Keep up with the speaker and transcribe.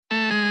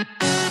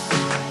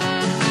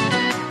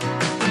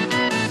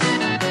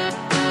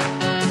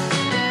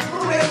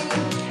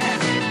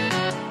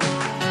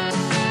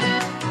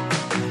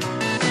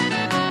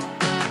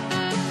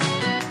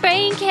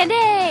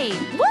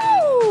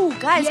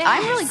Guys,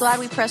 I'm really glad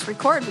we pressed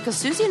record because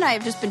Susie and I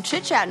have just been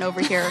chit-chatting over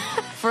here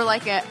for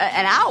like an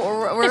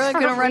hour. We're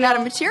going to run out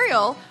of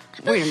material.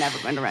 We're never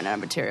going to run out of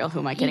material. Who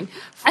am I kidding?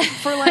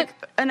 For like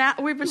an hour.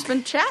 We've just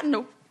been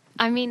chatting.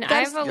 I mean, I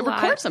have a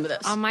lot some of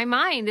this on my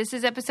mind. This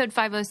is episode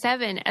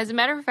 507. As a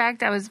matter of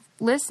fact, I was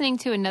listening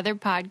to another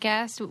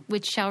podcast,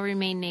 which shall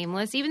remain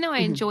nameless. Even though I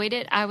enjoyed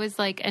it, I was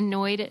like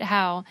annoyed at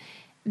how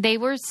they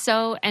were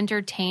so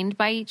entertained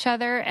by each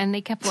other and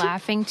they kept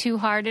laughing too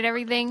hard at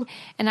everything.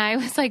 And I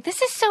was like, this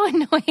is so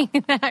annoying.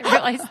 And then I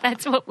realized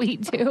that's what we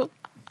do.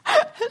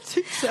 That's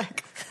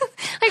exactly.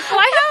 Like,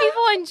 why do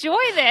people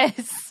enjoy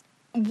this?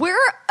 We're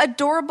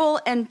adorable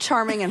and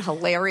charming and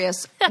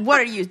hilarious. What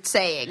are you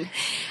saying?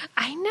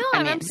 I know.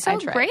 I'm so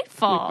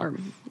grateful.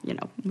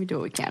 We do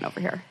what we can over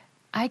here.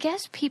 I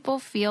guess people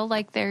feel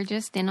like they're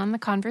just in on the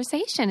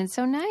conversation. It's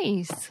so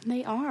nice.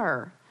 They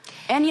are.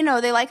 And,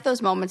 they like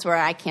those moments where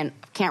I can't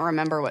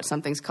remember what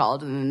something's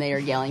called, and then they are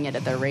yelling it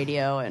at their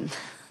radio. And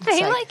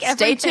they like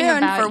stay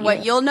tuned for you.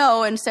 what you'll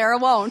know, and Sarah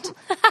won't,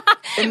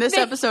 in this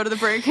episode of the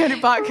Brain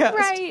Candy Podcast.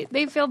 Right.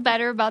 They feel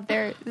better about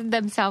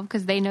themselves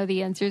because they know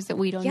the answers that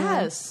we don't know.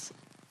 Yes.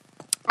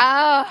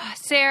 Oh,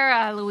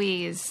 Sarah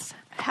Louise.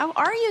 How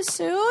are you,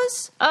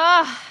 Suze?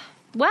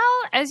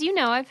 Well, as you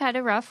know, I've had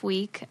a rough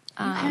week.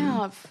 You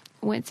have.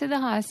 Went to the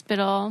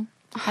hospital.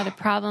 Had a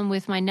problem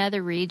with my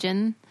nether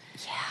region.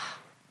 Yeah.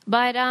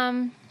 But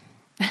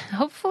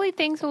hopefully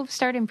things will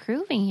start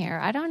improving here.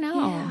 I don't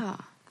know. Yeah.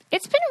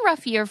 It's been a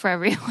rough year for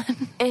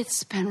everyone.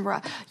 It's been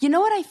rough. You know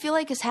what I feel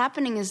like is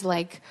happening is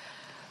like,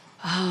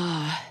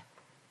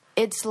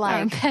 it's like...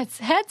 Our pets'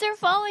 heads are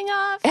falling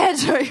off.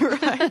 Heads are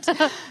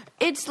right.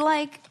 It's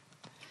like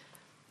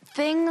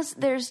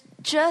there's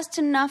just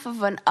enough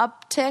of an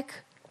uptick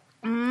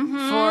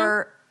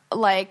for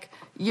like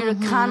you to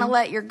kind of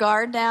let your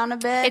guard down a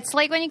bit. It's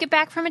like when you get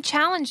back from a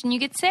challenge and you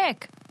get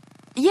sick.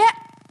 Yeah.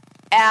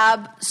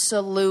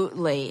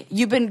 Absolutely.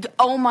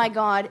 Oh my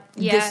God.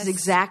 Yes. This is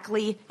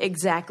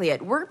exactly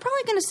it. We're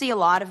probably going to see a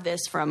lot of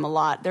this from a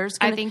lot.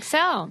 I think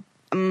so.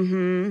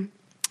 Mm-hmm.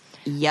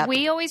 Yep.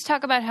 We always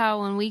talk about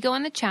how when we go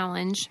on the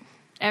challenge,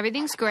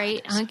 everything's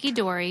great,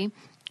 hunky-dory,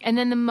 and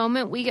then the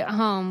moment we get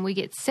home, we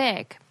get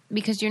sick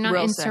because you're not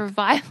in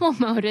survival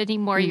mode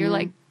anymore. You're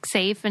like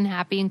safe and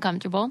happy and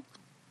comfortable.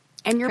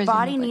 And your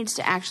body needs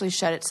to actually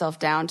shut itself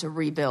down to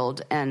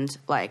rebuild and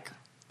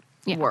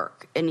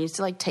work. It needs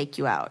to take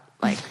you out.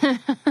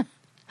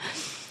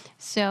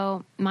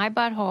 So my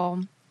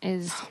butthole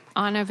is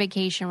on a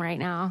vacation right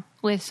now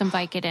with some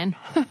Vicodin.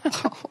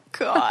 Oh,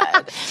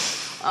 God.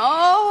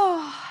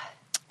 Oh.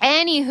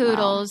 Any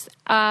hoodles.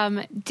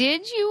 Wow.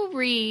 Did you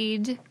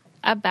read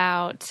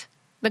about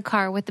the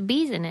car with the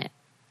bees in it?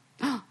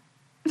 No.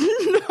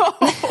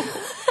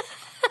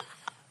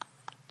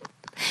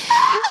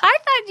 I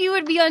thought you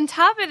would be on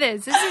top of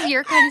this. This is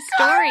your kind of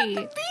story.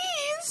 The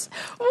bees?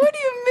 What do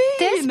you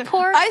mean? This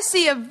poor... I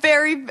see a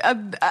very,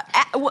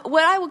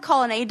 what I would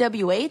call an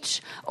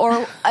AWH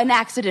or an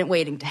accident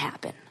waiting to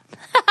happen.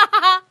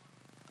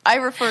 I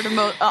refer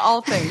to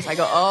all things. I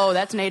go, oh,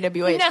 that's an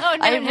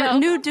AWH.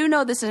 No. Do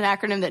know this is an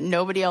acronym that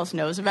nobody else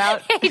knows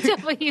about.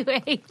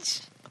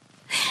 AWH.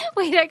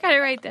 Wait, I gotta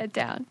write that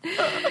down.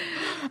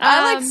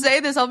 I say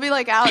this. I'll be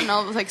out and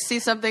I'll see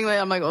something.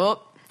 I'm like,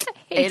 oh,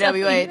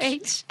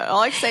 AWH.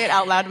 I say it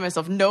out loud to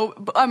myself. No,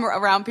 I'm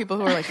around people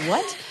who are like,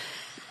 what?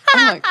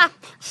 I'm like,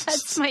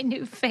 that's my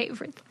new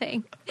favorite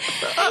thing.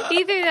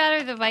 Either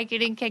that or the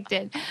Vicodin kicked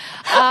in.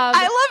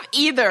 I love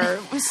either.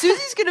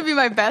 Susie's going to be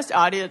my best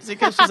audience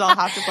because she's all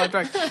hopped up on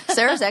drugs.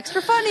 Sarah's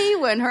extra funny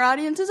when her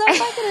audience is on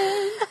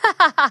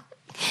Vicodin.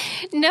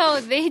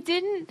 No, they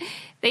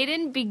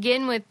didn't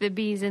begin with the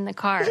bees in the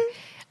car.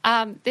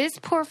 This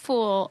poor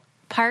fool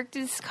parked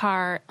his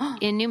car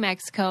in New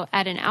Mexico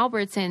at an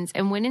Albertsons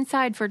and went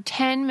inside for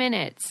 10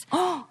 minutes.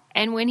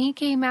 And when he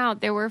came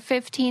out, there were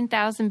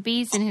 15,000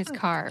 bees in his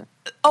car.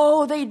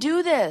 Oh, they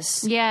do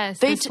this. Yes,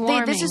 this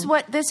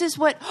is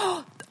what.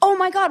 Oh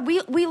my God,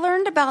 we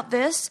learned about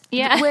this.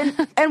 Yeah.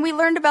 And we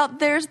learned about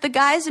there's the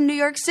guys in New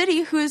York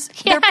City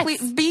they're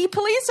bee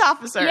police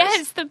officers.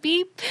 Yes, the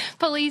bee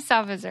police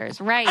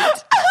officers. Right.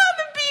 The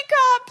bee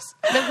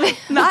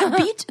cops. Not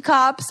beat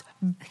cops.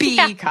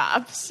 Bee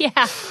cops.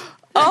 Yeah.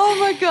 Oh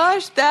my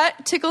gosh,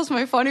 that tickles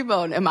my funny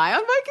bone. Am I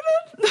on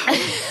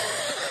Vicodin?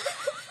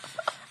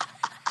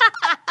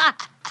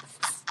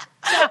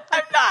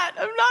 I'm not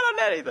on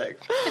anything.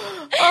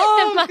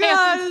 Oh,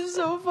 God, it's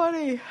so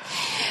funny.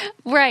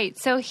 Right.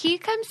 So he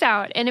comes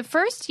out, and at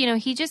first,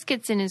 he just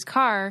gets in his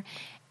car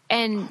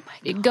and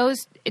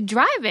goes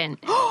driving,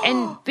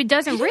 and it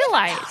doesn't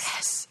realize.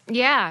 Notice.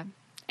 Yeah.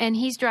 And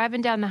he's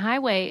driving down the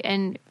highway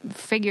and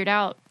figured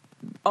out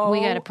we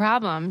got a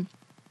problem.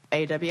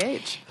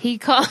 AWH. He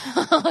called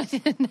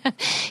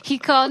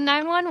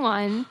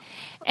 911.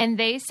 And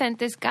they sent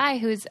this guy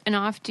who's an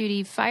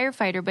off-duty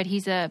firefighter, but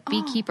he's a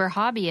beekeeper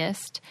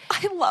hobbyist.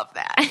 I love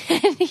that.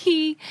 And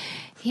he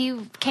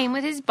came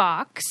with his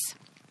box.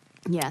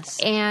 Yes.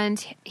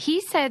 And he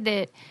said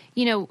that,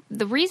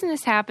 the reason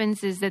this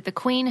happens is that the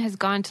queen has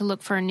gone to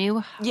look for a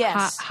new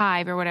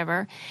hive or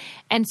whatever.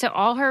 And so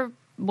all her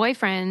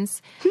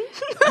boyfriends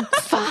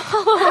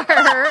follow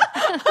her.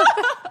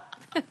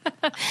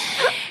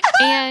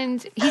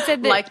 And he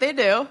said that, like they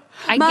do.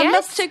 I My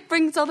guess, milkshake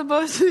brings all the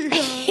boys together.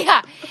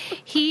 yeah,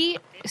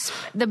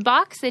 the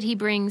box that he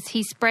brings,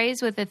 he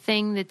sprays with a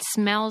thing that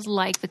smells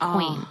like the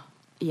queen.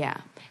 Yeah.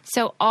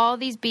 So all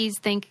these bees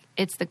think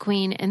it's the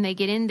queen, and they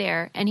get in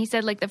there. And he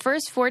said, like, the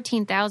first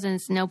 14,000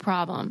 is no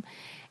problem.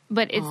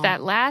 But it's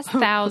that last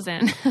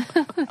 1,000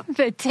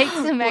 that takes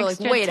him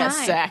extra Wait time. a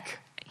sec.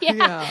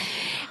 Yeah.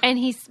 And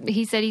he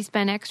said he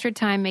spent extra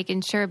time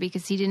making sure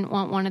because he didn't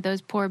want one of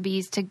those poor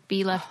bees to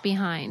be left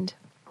behind.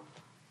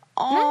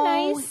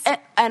 Oh, Isn't that nice?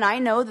 And I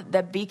know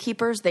that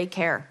beekeepers, they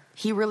care.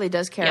 He really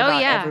does care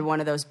about every one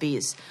of those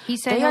bees. He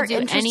said they he'll are do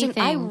interesting.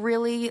 anything. I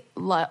really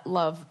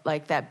love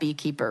like that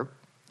beekeeper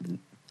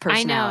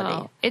personality. I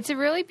know. It's a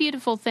really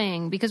beautiful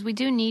thing because we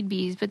do need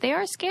bees, but they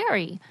are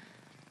scary.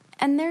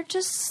 And they're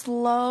just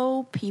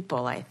slow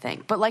people, I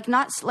think. But like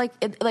not like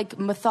like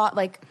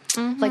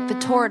the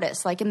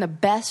tortoise, like in the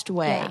best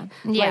way.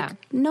 Yeah.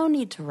 Like no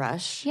need to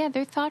rush. Yeah,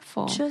 they're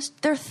thoughtful.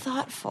 Just they're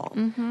thoughtful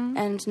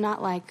and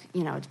not like,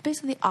 it's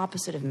basically the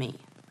opposite of me.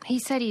 He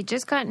said he'd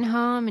just gotten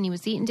home and he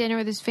was eating dinner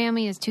with his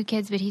family, his 2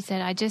 kids, but he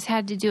said, I just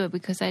had to do it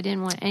because I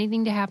didn't want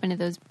anything to happen to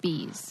those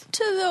bees.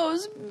 To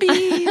those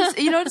bees.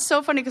 It's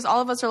so funny because all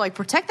of us are like,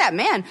 protect that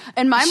man.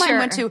 And my mind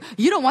went to,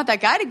 you don't want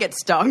that guy to get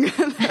stung.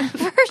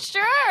 For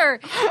sure.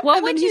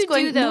 What would you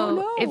do, though,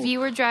 no. if you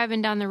were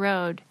driving down the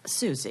road?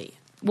 Susie.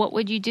 What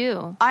would you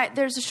do?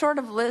 There's a short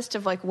of list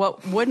of like,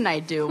 what wouldn't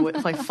I do?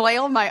 Like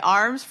flail my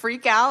arms,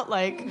 freak out,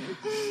 like.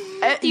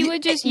 You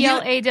would just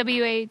yell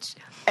AWH.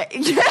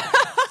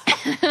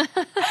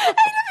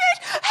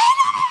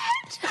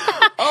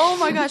 Oh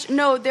my gosh.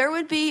 No, there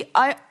would be,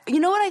 you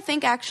know what I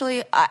think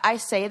actually, I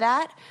say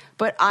that,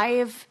 but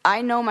I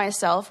know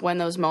myself when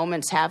those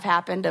moments have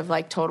happened of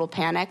like total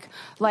panic,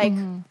 like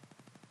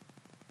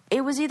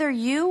it was either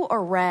you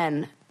or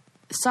Ren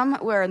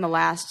somewhere in the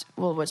last,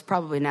 what's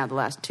probably now the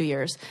last 2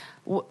 years,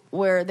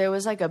 where there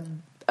was like a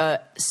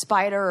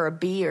spider or a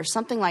bee or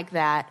something like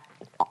that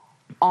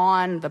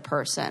on the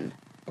person.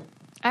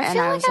 I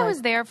feel like I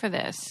was there for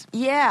this.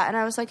 Yeah, and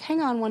I was like,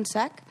 hang on one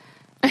sec.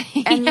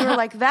 And you were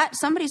like, that,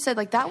 somebody said,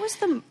 like, that was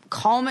the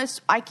calmest,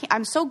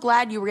 I'm so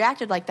glad you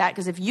reacted like that,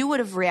 because if you would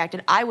have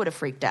reacted, I would have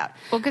freaked out.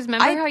 Well, because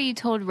remember how you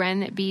told Ren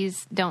that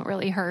bees don't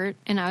really hurt?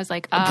 And I was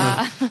like,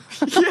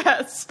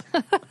 Yes.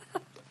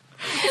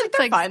 It's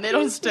like, fine, they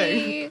don't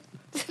sting.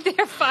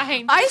 They're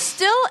fine. I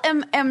still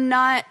am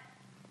not,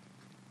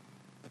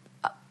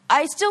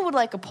 I still would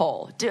like a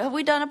poll. Have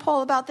we done a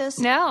poll about this?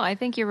 No, I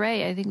think you're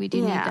right. I think we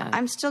do need that.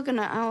 I'm still going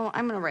to,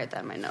 I'm going to write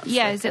that in my notes.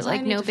 Yeah, is it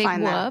like no big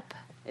whoop?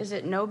 Is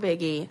it no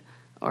biggie,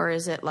 or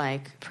is it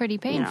like... Pretty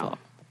painful.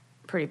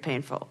 Pretty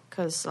painful,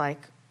 because like...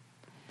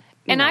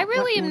 And I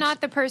really am not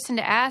the person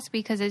to ask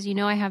because, as you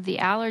know, I have the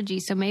allergy,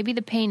 so maybe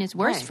the pain is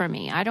worse for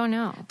me. I don't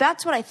know.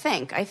 That's what I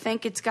think. I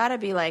think it's got to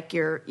be like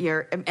your...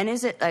 And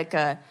is it like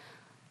a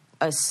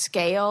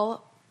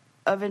scale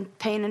of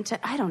pain and...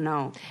 I don't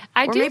know.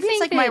 Or maybe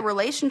it's like my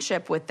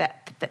relationship with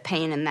that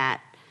pain and that...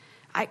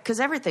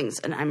 Because everything's...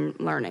 And I'm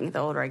learning the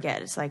older I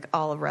get. It's like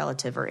all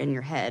relative or in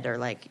your head or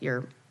like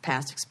your...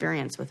 past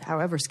experience with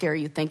however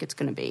scary you think it's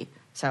going to be.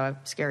 It's how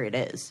scary it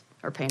is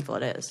or painful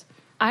it is.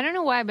 I don't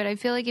know why, but I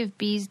feel like if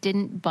bees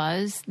didn't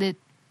buzz, that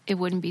it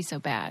wouldn't be so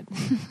bad.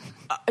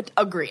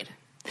 Agreed.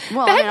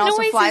 Well, that and also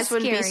noise flies is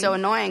wouldn't be scary. so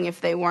annoying if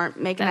they weren't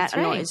making That's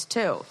that right. noise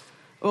too.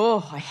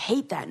 Oh, I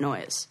hate that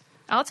noise.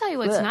 I'll tell you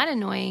what's Ugh. not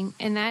annoying,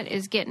 and that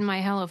is getting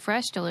my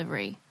HelloFresh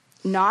delivery.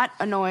 Not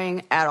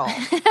annoying at all.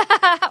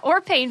 Or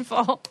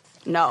painful.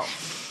 No.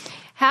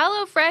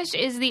 HelloFresh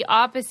is the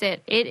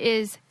opposite. It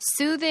is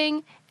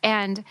soothing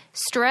and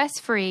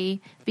stress-free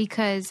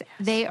because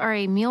they are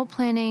a meal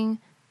planning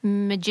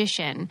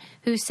magician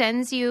who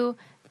sends you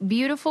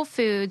beautiful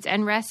foods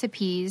and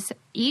recipes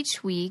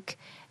each week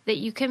that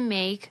you can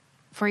make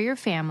for your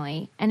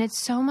family. And it's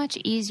so much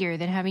easier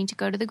than having to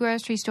go to the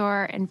grocery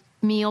store and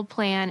meal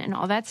plan and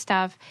all that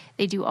stuff.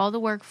 They do all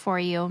the work for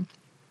you.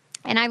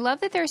 And I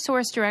love that they're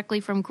sourced directly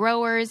from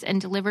growers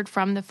and delivered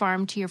from the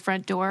farm to your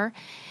front door.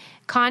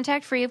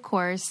 Contact-free, of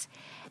course.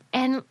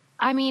 And,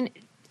 I mean...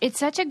 it's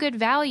such a good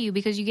value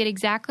because you get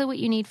exactly what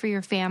you need for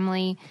your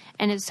family,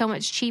 and it's so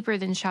much cheaper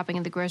than shopping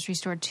at the grocery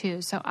store,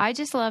 too. So I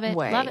just love it,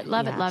 love it,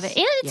 love it, love it.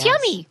 And it's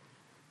yummy.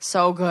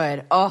 So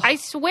good. Oh, I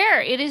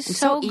swear, it is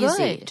so good.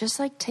 Easy. Just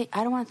like,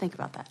 I don't want to think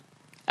about that.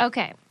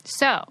 Okay,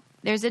 so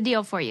there's a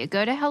deal for you.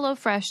 Go to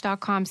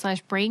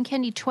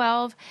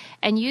HelloFresh.com/BrainCandy12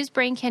 and use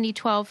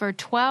BrainCandy12 for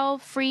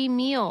 12 free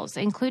meals,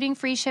 including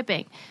free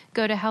shipping.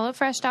 Go to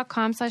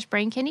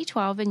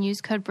HelloFresh.com/BrainCandy12 and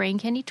use code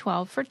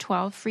BrainCandy12 for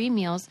 12 free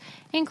meals,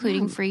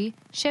 including free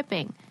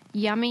shipping.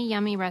 Yummy,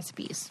 yummy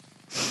recipes.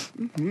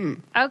 Mm-hmm.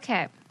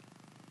 Okay.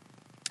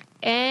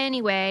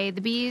 Anyway,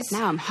 the bees...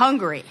 Now I'm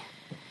hungry.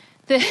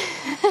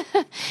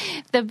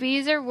 The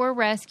bees were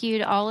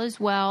rescued. All is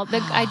well.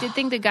 I did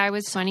think the guy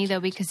was funny, though,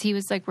 because he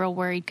was, like, real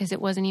worried because it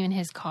wasn't even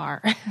his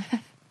car.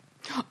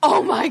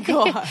 Oh, my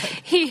God.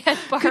 He had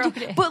borrowed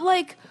it. But,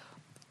 like,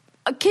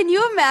 Can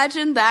you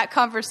imagine that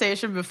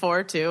conversation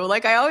before too?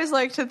 Like I always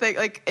like to think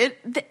like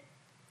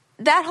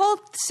that whole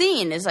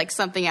scene is like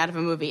something out of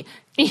a movie.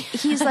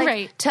 He's like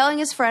right. telling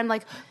his friend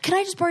like, "Can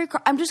I just borrow your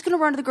car? I'm just going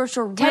to run to the grocery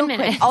store real 10 quick.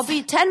 minutes. I'll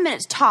be 10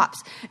 minutes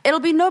tops. It'll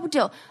be no big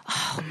deal."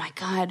 Oh my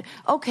God.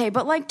 Okay,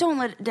 but like don't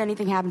let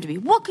anything happen to me.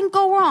 What can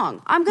go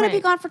wrong? I'm going to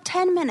be gone for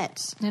 10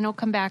 minutes. Then he'll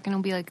come back and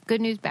he'll be like,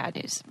 good news, bad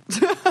news.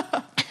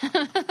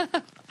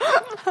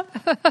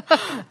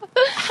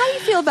 How do you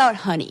feel about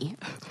honey?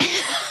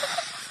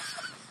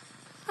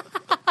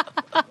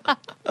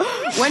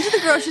 Went to the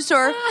grocery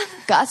store,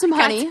 got some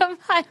honey.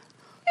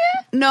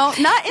 No,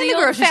 not in the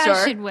grocery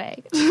store.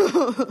 Way.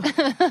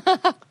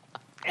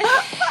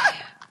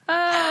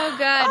 Oh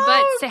God!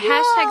 But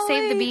hashtag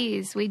save the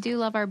bees. We do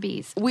love our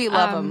bees. We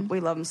love them. We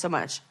love them so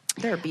much.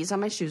 There are bees on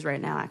my shoes right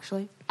now.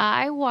 Actually,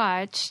 I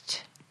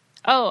watched.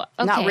 Oh,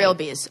 okay. Not real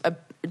bees. A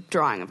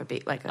drawing of a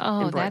bee, like a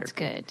embroidered. That's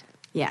good.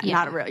 Yeah,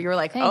 not real. You were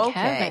like, Thank okay.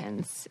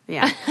 Heavens.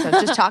 Yeah. So I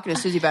was just talking to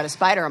Susie about a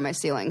spider on my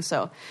ceiling.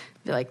 So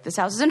be like, this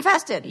house is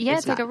infested. Yeah,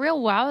 it's like a real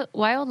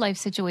wildlife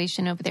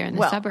situation over there in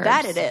the suburbs.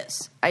 That it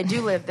is. I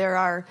do live. There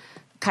are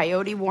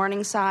coyote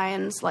warning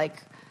signs,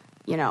 like,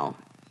 you know.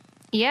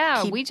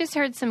 Yeah, we just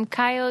heard some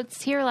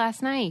coyotes here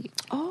last night.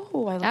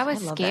 Oh, that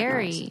was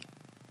scary.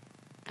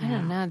 I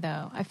don't know,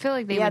 though. I feel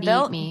like they would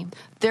eat me.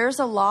 There's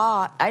a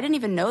law. I didn't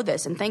even know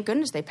this, and thank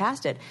goodness they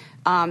passed it.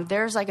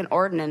 There's like an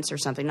ordinance or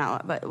something,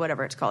 but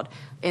whatever it's called,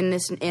 in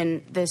this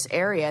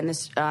area, in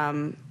this,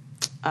 I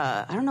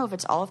don't know if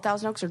it's all of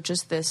Thousand Oaks or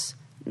just this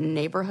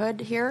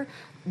neighborhood here,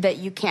 that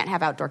you can't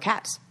have outdoor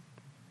cats.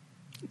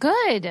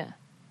 Good.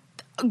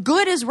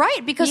 Good is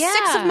right, because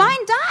 6 of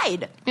mine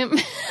died.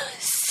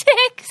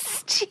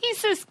 6?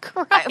 Jesus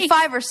Christ.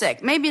 5 or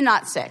 6. Maybe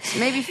not 6.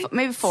 Maybe 4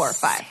 or 5.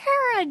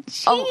 Sarah,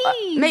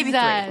 jeez. Maybe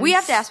 3. We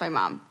have to ask my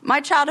mom.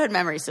 My childhood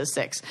memory says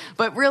 6.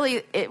 But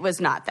really, it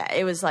was not that.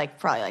 It was like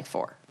probably like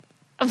 4.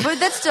 But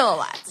that's still a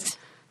lot.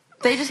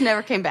 They just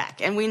never came back.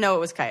 And we know it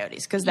was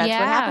coyotes, because that's what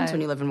happens when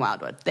you live in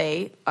Wildwood.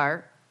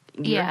 You're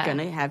going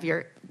to have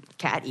your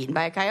cat eaten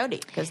by a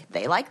coyote, because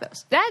they like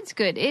those. That's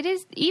good. It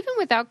is, even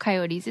without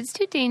coyotes, it's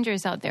too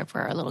dangerous out there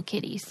for our little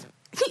kitties.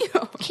 Keep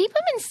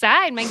them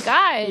inside. My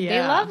God, they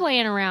love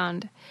laying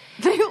around.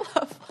 They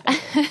love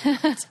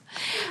laying.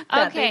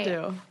 Okay, they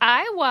do.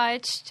 I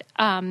watched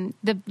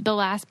the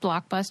last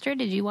Blockbuster.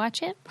 Did you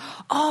watch it?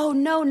 Oh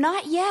no,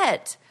 not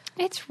yet.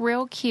 It's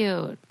real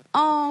cute.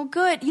 Oh,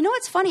 good. You know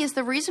what's funny is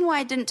the reason why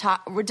I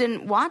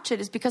didn't watch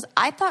it is because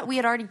I thought we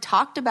had already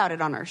talked about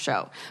it on our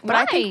show, but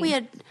I think we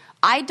had.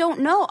 I don't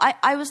know.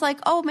 I was like,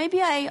 oh,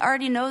 maybe I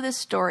already know this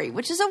story,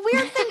 which is a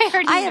weird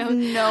thing. I have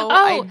no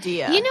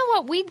idea. You know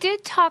what? We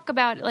did talk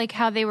about like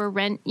how they were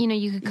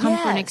you could come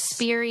for an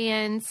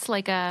experience,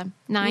 like a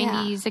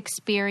 90s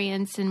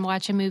experience, and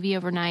watch a movie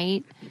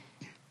overnight.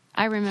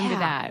 I remember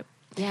that.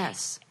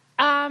 Yes.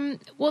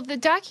 Well, the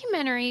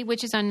documentary,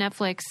 which is on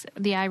Netflix,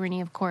 the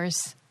irony, of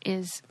course,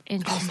 is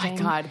interesting.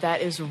 Oh, my God.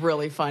 That is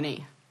really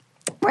funny.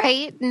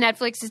 Right?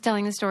 Netflix is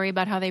telling the story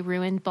about how they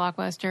ruined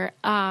Blockbuster.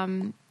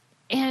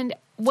 And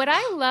what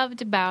I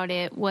loved about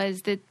it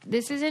was that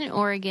this is in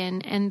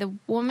Oregon, and the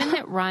woman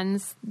that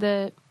runs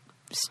the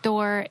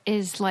store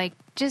is like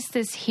just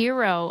this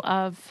hero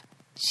of,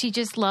 she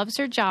just loves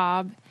her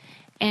job,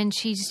 and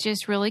she's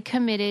just really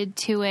committed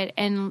to it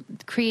and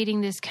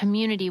creating this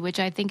community, which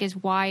I think is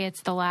why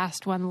it's the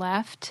last one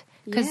left,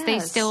 because they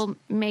still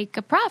make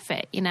a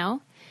profit, you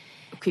know?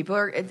 People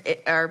are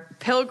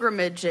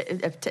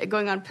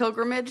going on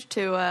pilgrimage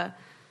to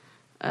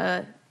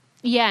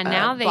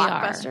now they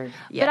Blockbuster. are.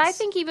 Yes. But I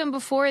think even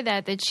before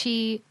that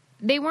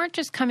they weren't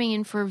just coming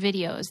in for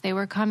videos. They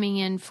were coming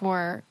in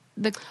for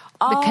the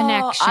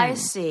connection. I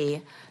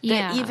see.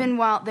 Yeah. That even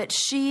that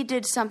she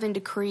did something to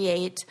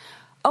create.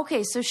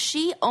 Okay, so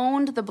she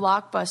owned the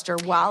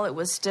Blockbuster while it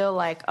was still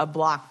like a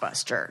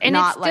Blockbuster, and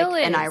not it still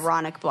like is. an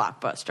ironic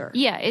Blockbuster.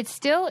 Yeah, it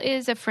still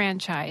is a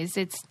franchise.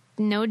 It's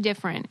no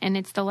different, and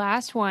it's the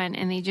last one,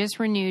 and they just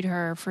renewed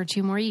her for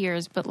 2 more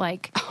years, but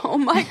like... Oh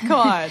my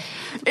God.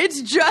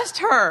 It's just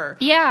her.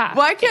 Yeah.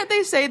 Why can't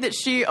they say that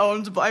she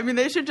owns... I mean,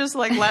 they should just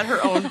like let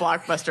her own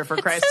Blockbuster, for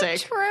Christ's sake.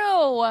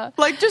 True.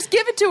 Like, just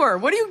give it to her.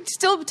 What are you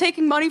still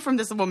taking money from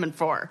this woman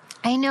for?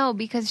 I know,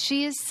 because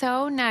she is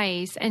so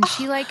nice, and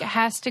she like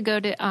has to go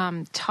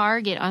to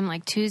Target on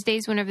like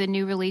Tuesdays whenever the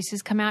new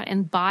releases come out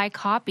and buy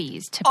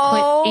copies to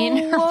put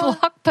in her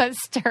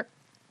Blockbuster.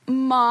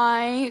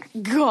 My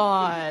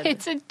God.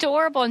 It's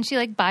adorable. And she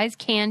like buys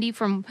candy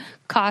from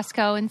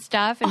Costco and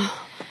stuff. And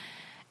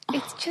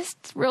it's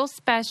just real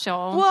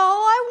special. Well,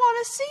 I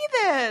want to see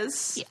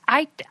this.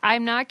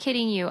 I'm not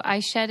kidding you.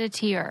 I shed a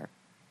tear.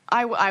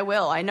 I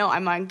will. I know.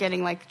 I'm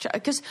getting like...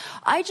 Because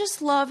I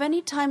just love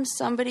anytime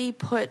somebody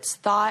puts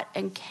thought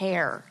and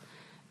care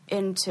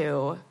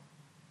into...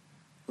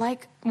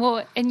 Like...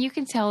 Well, and you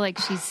can tell like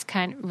she's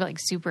kind of like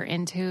super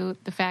into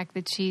the fact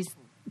that she's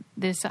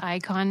this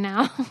icon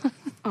now.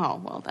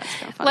 Oh, well, that's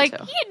kind of fun, like,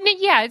 too.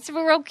 Yeah, it's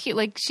real cute.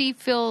 Like, she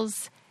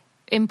feels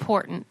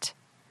important.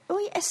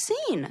 Really, a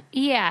scene.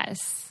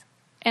 Yes.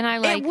 And I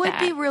like that. It would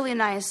be really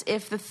nice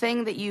if the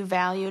thing that you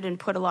valued and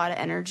put a lot of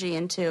energy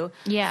into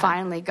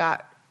finally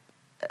got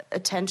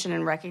attention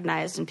and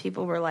recognized, and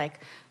people were like,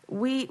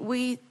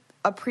 we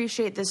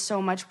appreciate this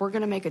so much, we're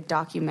going to make a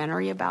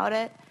documentary about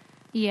it.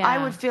 Yeah.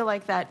 I would feel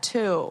like that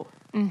too.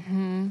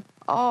 Mm-hmm.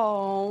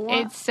 Oh.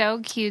 It's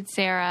so cute,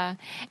 Sarah.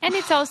 And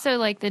it's also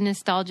like the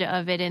nostalgia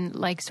of it and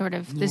like sort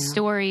of the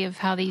story of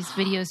how these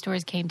video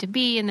stores came to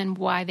be and then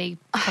why they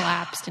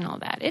collapsed and all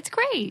that. It's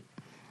great.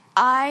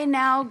 I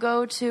now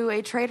go to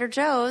a Trader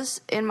Joe's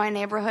in my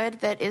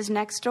neighborhood that is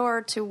next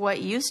door to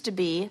what used to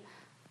be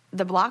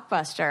the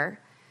Blockbuster.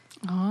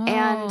 Oh.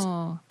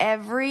 And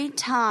every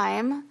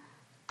time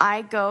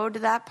I go to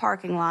that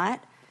parking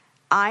lot,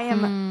 I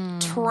am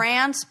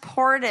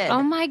transported.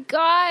 Oh my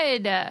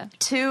God.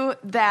 To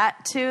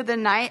the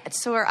night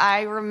where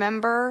I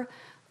remember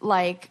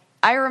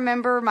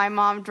my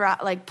mom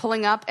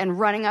pulling up and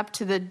running up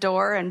to the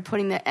door and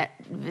putting the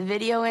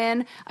video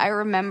in. I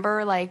remember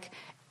and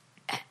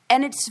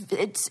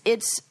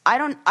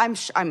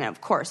I mean, of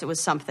course it was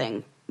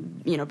something,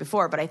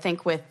 before, but I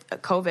think with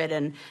COVID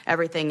and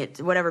everything,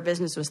 whatever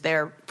business was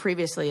there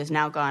previously has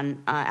now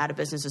gone out of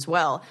business as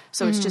well.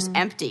 So it's just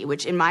empty,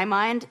 which in my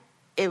mind,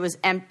 it was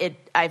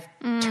I've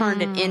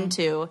turned it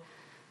into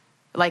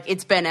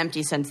it's been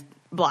empty since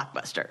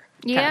Blockbuster.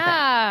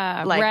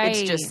 Yeah, right.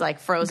 It's just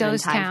frozen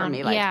Ghost in time town. for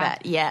me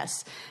that.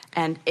 Yes.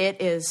 And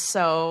it is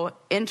so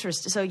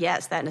interesting. So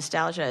yes, that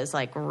nostalgia is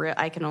real.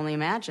 I can only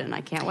imagine.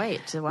 I can't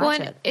wait to watch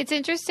it. It's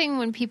interesting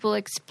when people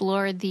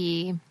explore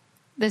the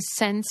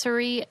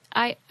sensory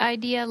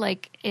idea,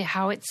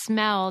 how it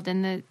smelled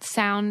and the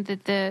sound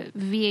that the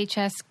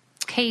VHS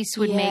case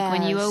would make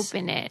when you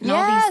open it. And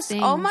all these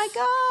things. Oh my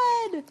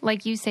God.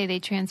 Like you say, they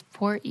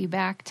transport you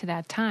back to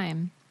that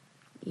time.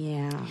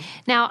 Yeah.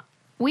 Now,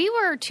 we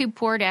were too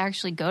poor to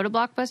actually go to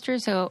Blockbuster,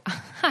 so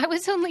I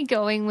was only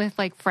going with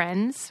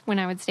friends when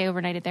I would stay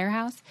overnight at their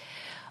house.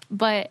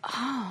 But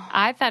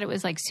I thought it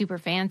was super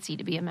fancy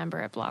to be a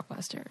member at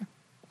Blockbuster.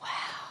 Wow.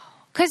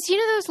 Because,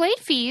 those late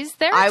fees,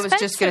 they're I expensive.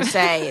 was just going to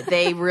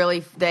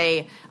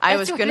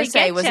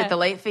say, was it the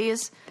late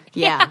fees?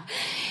 Yeah.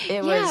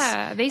 It was.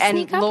 Yeah, they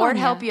sneak and up Lord on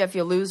help you. you if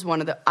you lose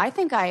one of the. I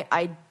think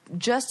I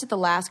just at the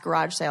last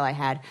garage sale I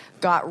had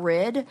got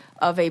rid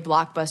of a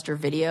Blockbuster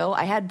video.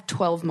 I had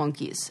 12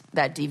 Monkeys,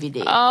 that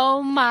DVD.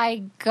 Oh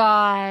my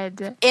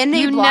God!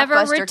 You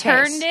never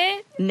returned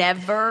it?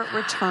 Never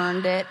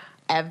returned it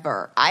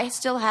ever. I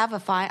still have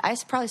I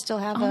probably still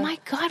have. Oh my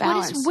God!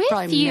 Balance. What is with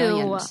probably you?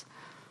 Millions.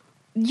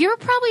 You're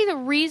probably the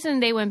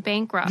reason they went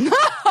bankrupt.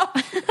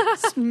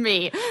 It's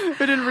me who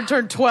didn't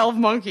return 12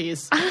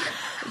 Monkeys.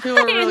 People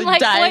were really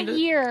dying. What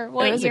year?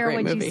 What year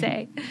would you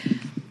say?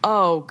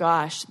 Oh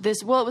gosh,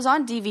 it was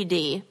on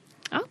DVD.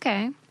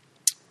 Okay.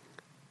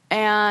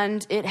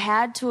 And it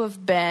had to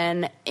have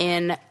been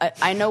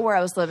I know where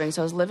I was living.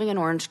 So I was living in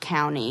Orange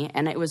County,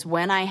 and it was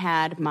when I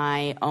had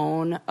my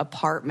own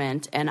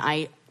apartment, and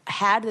I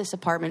had this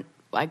apartment.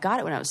 I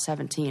got it when I was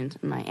 17.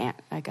 My aunt,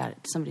 I got it.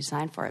 Somebody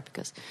signed for it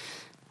because,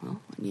 well,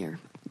 when you're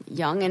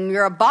young and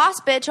you're a boss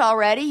bitch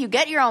already, you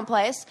get your own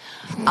place.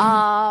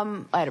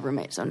 I had a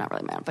roommate, so not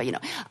really my own, but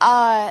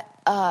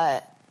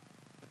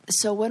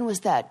so when was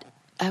that?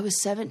 I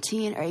was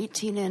 17 or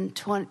 18 in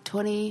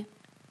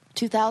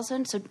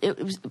 2000, so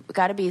it was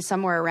got to be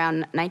somewhere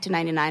around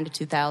 1999 to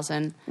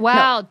 2000.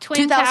 Wow, no,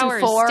 Twin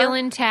Towers still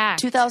intact.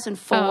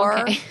 2004.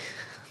 Oh, okay.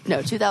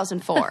 No,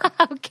 2004.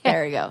 Okay.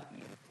 There you go.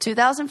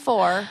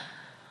 2004.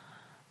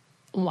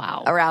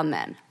 Wow. Around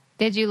then.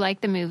 Did you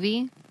like the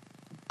movie?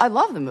 I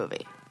love the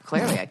movie.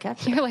 Clearly, I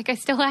kept it. You're like, I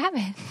still have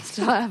it.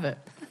 Still have it.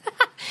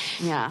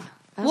 Yeah.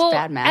 That was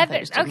bad math.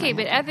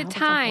 But at the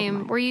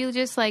time, were you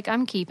just like,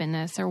 I'm keeping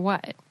this, or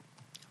what?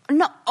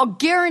 No,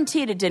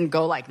 guaranteed it didn't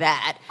go like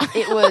that.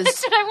 It was.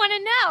 That's what I want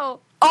to know.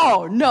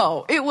 Oh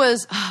no! It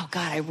was. Oh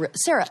God!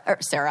 Sarah.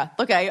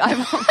 Okay, oh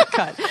my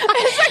God!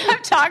 It's like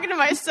I'm talking to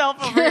myself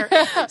over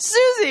here.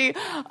 Susie.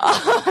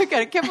 Oh my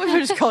God! I can't believe I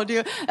just called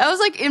you. I was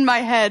in my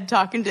head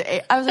talking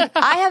to. I was like,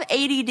 I have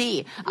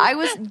ADD. I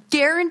was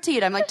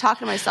guaranteed. I'm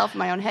talking to myself in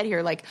my own head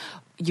here.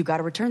 You got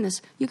to return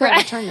this. You got to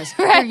return this.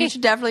 Right. Here, you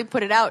should definitely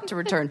put it out to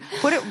return.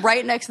 Put it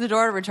right next to the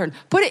door to return.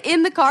 Put it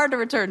in the car to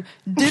return.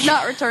 Did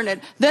not return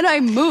it. Then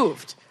I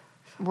moved.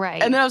 Right.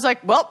 And then I was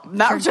like, well,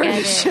 not returning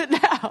this shit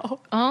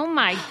now. Oh,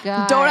 my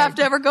God. Don't have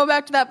to ever go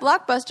back to that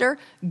Blockbuster.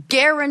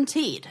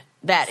 Guaranteed.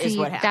 Is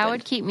what happened. That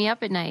would keep me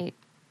up at night.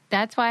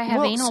 That's why I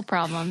have anal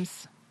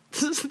problems.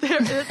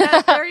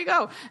 there you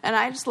go. And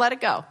I just let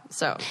it go.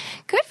 So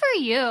good for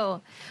you.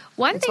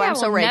 One thing I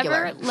will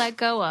never let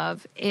go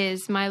of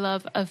is my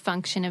love of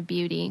Function of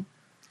Beauty.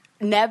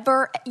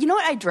 Never. You know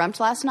what I dreamt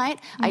last night?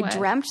 What? I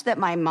dreamt that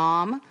my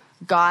mom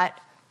got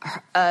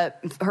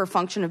her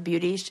Function of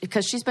Beauty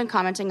because she's been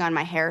commenting on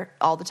my hair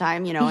all the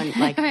time,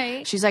 and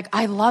right. She's like,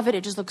 I love it.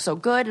 It just looks so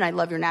good. And I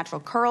love your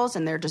natural curls.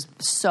 And they're just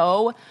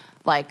so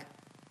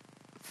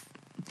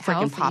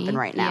freaking Healthy. popping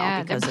right now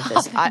Yeah, because they're of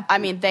this. I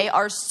mean, they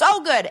are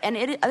so good,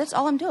 and that's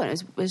all I'm doing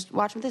is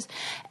watching this.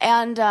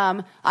 And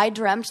I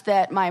dreamt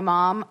that my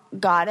mom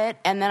got it,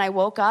 and then I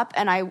woke up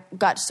and I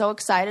got so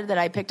excited that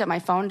I picked up my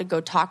phone to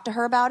go talk to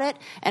her about it,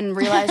 and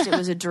realized it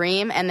was a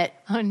dream, and that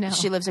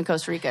she lives in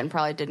Costa Rica and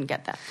probably didn't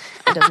get that.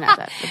 It doesn't have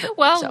that.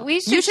 Well, so,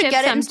 we should you should ship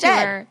get it some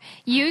instead. to her.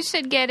 You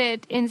should get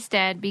it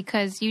instead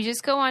because you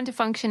just go on to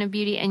Function of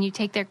Beauty and you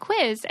take their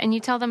quiz and you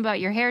tell them about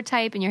your hair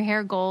type and your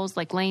hair goals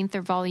like length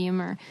or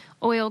volume or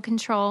oil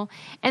control.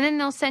 And then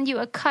they'll send you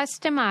a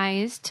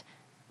customized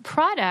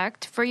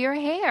product for your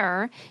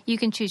hair. You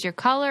can choose your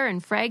color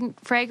and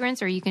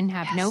fragrance, or you can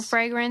have no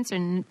fragrance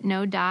and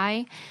no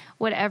dye,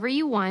 whatever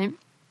you want.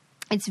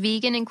 It's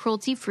vegan and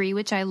cruelty-free,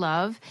 which I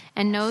love,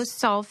 and no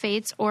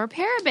sulfates or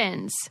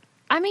parabens.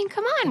 I mean,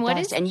 come on. What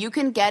is... And you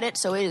can get it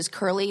so it is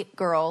curly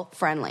girl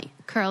friendly.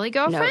 Curly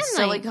girl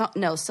friendly.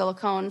 No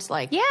silicones.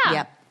 Like, yeah.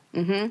 Yep.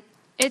 Mm-hmm.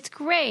 It's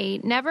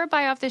great. Never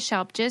buy off the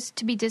shelf just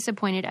to be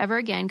disappointed ever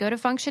again. Go to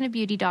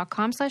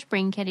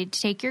functionofbeauty.com/braincandy to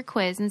take your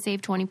quiz and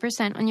save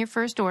 20% on your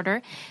first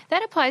order.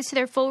 That applies to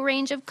their full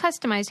range of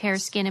customized hair,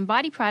 skin, and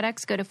body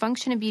products. Go to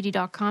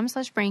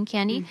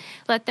functionofbeauty.com/braincandy.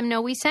 Let them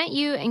know we sent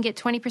you and get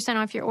 20%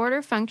 off your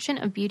order.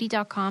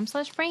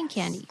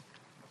 Functionofbeauty.com/braincandy.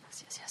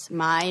 Yes.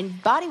 My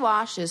body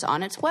wash is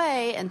on its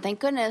way, and thank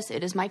goodness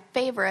it is my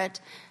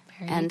favorite.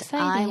 Very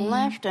exciting. I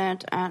left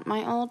it at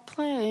my old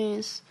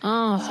place.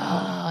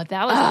 Oh,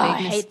 that was a big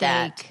mistake. I hate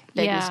that.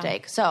 Big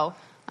mistake. So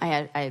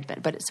I had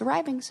been, but it's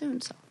arriving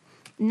soon. So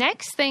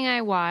next thing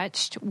I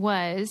watched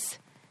was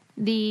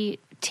the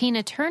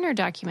Tina Turner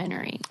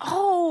documentary.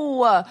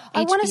 Oh,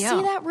 I want to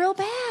see that real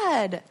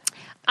bad.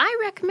 I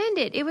recommend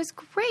it. It was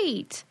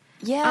great.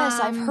 Yes,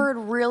 I've heard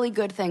really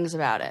good things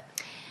about it.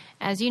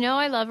 As you know,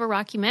 I love a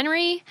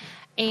rockumentary.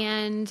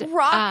 And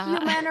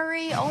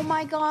rockumentary. Oh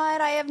my God,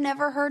 I have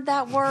never heard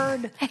that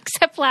word.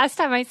 Except last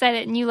time I said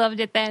it and you loved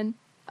it then.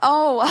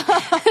 Oh.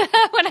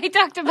 When I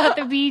talked about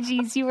the Bee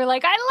Gees, you were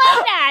like, I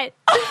love that.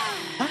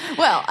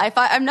 Well,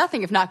 I'm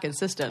nothing if not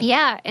consistent.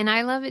 Yeah, and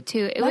I love it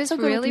too. It was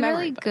really,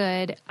 really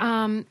good.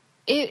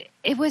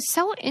 It was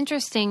so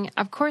interesting.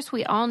 Of course,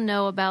 we all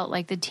know about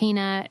like the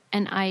Tina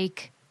and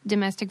Ike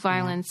domestic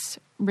violence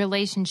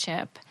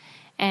relationship.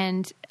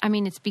 And I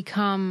mean, it's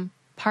become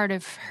part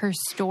of her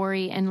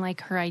story and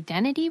like her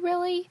identity,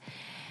 really.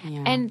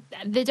 Yeah. And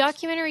the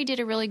documentary did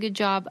a really good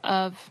job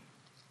of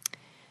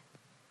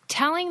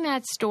telling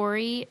that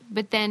story,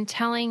 but then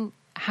telling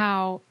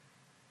how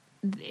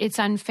it's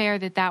unfair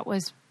that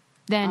was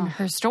then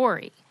her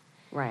story.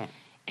 Right.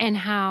 And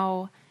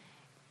how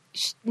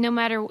no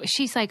matter,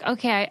 she's like,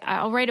 okay,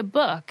 I'll write a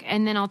book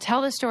and then I'll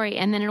tell the story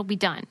and then it'll be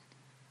done.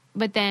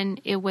 But then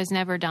it was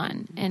never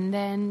done. And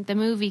then the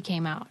movie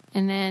came out.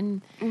 And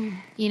then,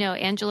 you know,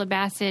 Angela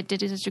Bassett did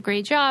such a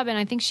great job. And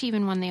I think she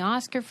even won the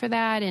Oscar for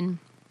that. And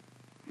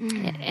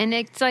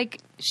it's like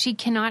she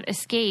cannot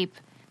escape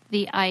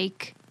the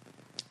Ike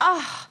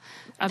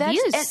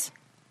abuse.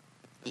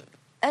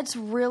 That's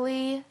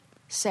really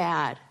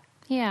sad.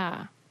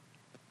 Yeah.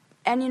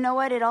 And you know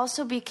what? It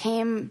also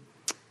became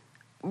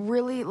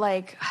really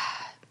like,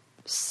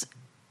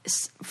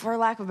 for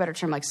lack of a better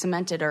term, like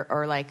cemented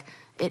or like...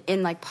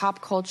 in like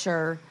pop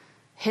culture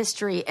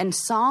history, and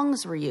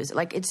songs were used.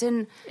 Like it's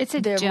a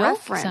joke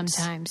reference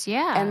sometimes,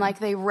 yeah. And like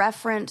they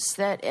reference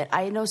that.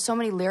 I know so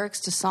many lyrics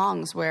to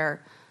songs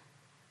where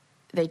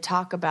they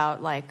talk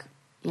about like,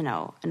 you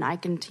know, an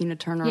Ike and Tina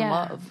Turner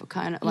love,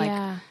 kind of like,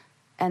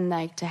 and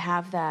like to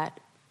have that.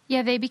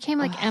 Yeah, they became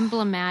like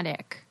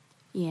emblematic.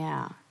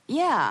 Yeah.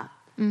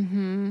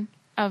 Mm-hmm.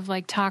 Of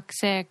like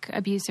toxic,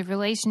 abusive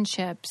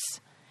relationships,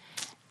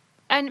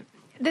 and.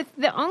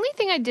 The only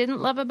thing I didn't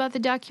love about the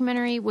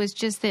documentary was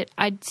just that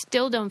I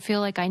still don't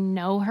feel like I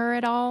know her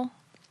at all.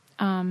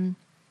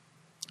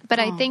 But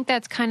I think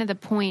that's kind of the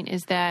point,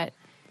 is that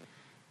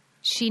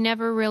she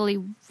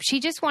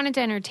just wanted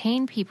to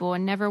entertain people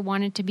and never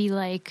wanted to be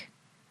like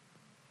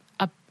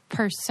a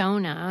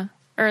persona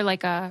or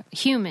like a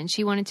human.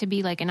 She wanted to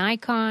be like an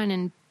icon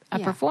and a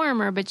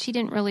performer, but she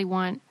didn't really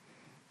want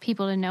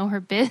people to know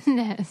her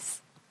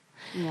business.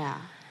 Yeah.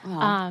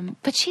 Well.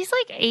 But she's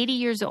like 80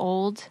 years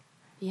old.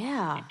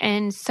 Yeah.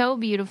 And so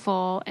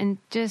beautiful and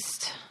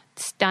just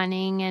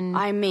stunning. And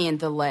I mean,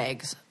 the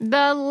legs.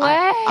 The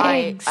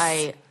legs.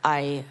 I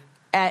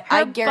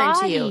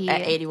guarantee you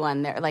at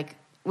 81 there, like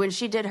when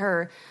she did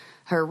her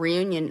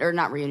reunion, or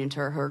not reunion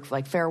tour, her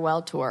like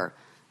farewell tour,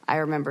 I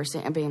remember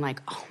being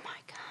like, oh my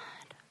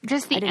God.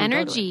 Just the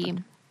energy.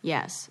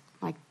 Yes.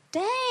 Like,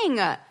 dang,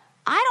 I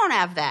don't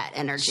have that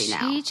energy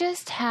now. She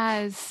just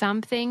has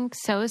something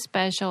so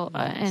special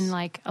and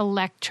like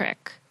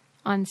electric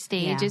on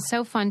stage. It's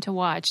so fun to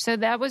watch. So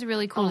that was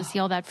really cool to see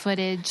all that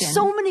footage. And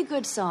so many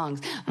good songs.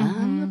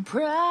 I'm a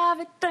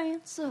private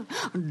dancer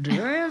for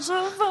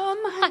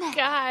my my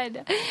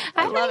God.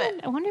 I love it.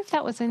 I wonder if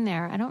that was in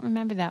there. I don't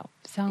remember that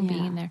song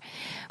being in there.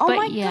 Oh but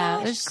my gosh,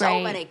 gosh, it was great. so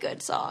many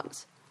good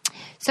songs.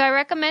 So I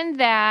recommend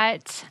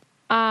that.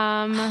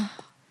 Did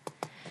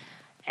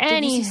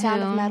you see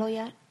Sound of Metal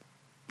yet?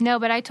 No,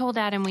 but I told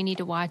Adam we need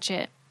to watch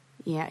it.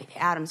 Yeah,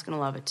 Adam's going to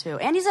love it too.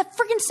 And he's a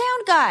freaking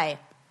sound guy.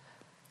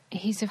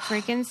 He's a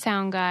freaking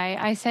sound guy.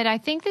 I said, I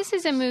think this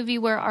is a movie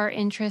where our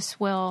interests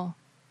will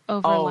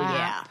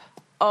overlap.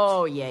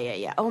 Oh,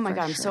 yeah. Oh, my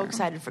God, I'm so sure.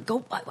 excited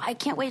I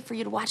can't wait for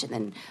you to watch it, and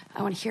then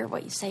I want to hear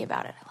what you say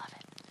about it. I love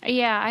it.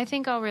 Yeah, I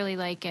think I'll really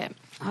like it.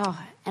 Oh,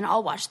 and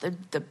I'll watch the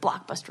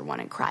Blockbuster one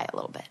and cry a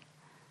little bit.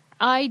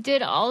 I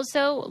did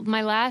also,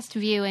 my last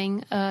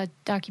viewing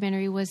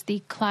documentary was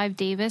the Clive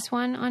Davis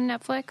one on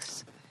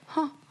Netflix.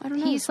 Huh, I don't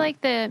know. He's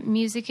like the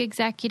music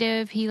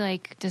executive. He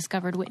like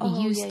discovered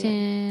Whitney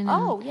Houston. Yeah.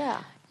 Oh,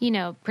 yeah. You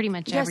know, pretty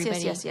much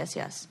everybody.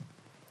 Yes.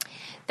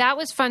 That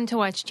was fun to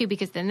watch too,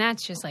 because then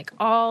that's just like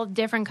all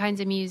different kinds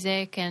of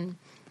music. And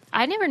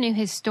I never knew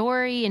his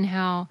story and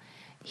how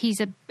he's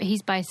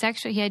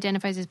bisexual. He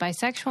identifies as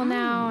bisexual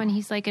now, and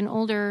he's like an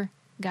older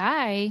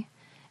guy,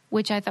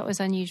 which I thought was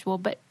unusual.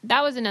 But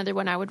that was another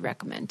one I would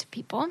recommend to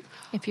people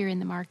if you're in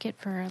the market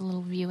for a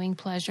little viewing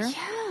pleasure.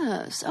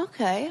 Yes,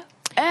 okay.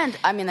 And,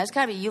 I mean, that's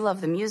got to be, you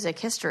love the music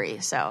history,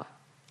 so.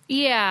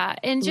 Yeah,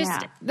 and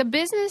just the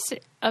business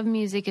of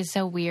music is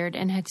so weird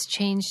and has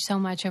changed so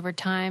much over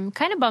time.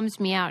 Kind of bums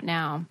me out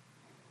now.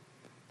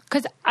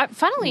 Because,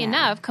 funnily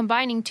enough,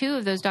 combining two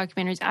of those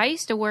documentaries, I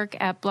used to work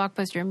at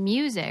Blockbuster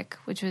Music,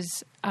 which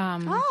was,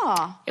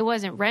 it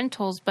wasn't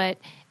rentals, but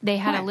they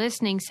had a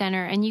listening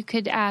center, and you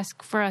could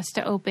ask for us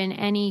to open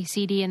any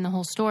CD in the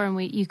whole store,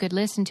 and you could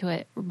listen to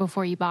it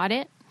before you bought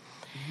it.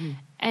 Mm-hmm.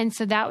 And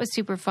so that was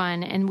super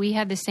fun. And we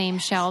had the same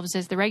shelves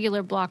as the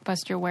regular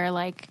Blockbuster where,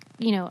 like,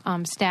 you know,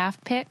 staff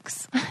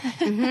picks.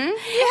 Mm-hmm.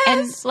 Yes.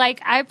 And,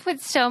 like, I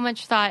put so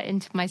much thought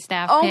into my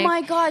staff pick. Oh,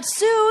 my God.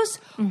 Suze,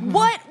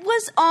 what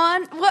was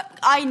on? What?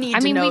 I need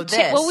to know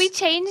this. We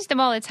changed them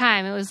all the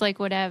time. It was like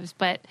whatevs,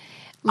 but...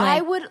 Like,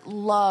 I would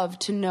love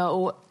to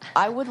know.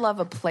 I would love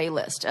a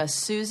playlist, a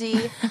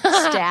Susie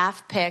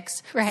staff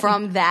picks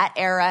from that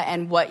era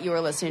and what you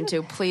were listening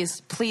to.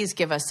 Please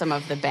give us some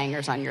of the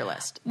bangers on your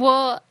list.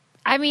 Well,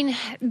 I mean,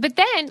 but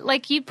then,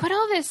 like, you put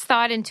all this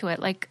thought into it.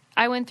 Like,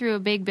 I went through a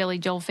big Billy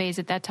Joel phase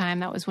at that time.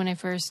 That was when I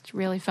first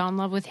really fell in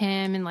love with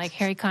him and, like,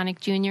 Harry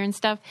Connick Jr. and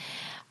stuff.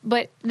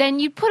 But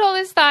then you put all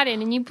this thought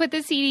in and you put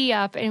the CD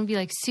up and it would be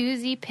like,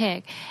 Susie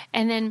pick.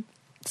 And then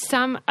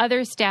some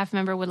other staff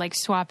member would like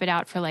swap it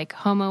out for like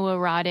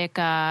homoerotic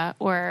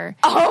or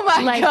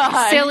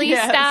silly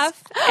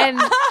stuff. And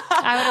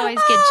I would always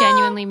get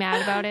genuinely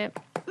mad about it.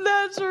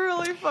 That's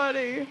really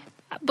funny.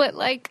 But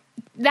like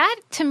that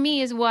to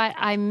me is what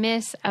I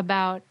miss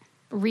about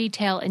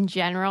retail in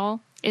general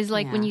is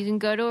like when you can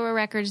go to a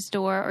record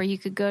store or you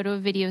could go to a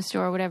video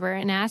store or whatever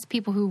and ask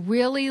people who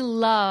really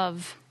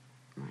love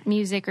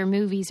music or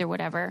movies or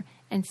whatever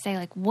and say,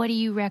 like, what do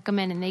you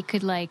recommend? And they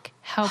could, like,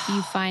 help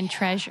you find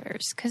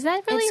treasures. Because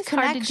that really is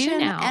hard to do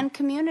now. And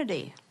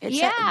community. It's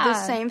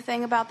the same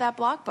thing about that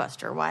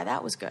Blockbuster, why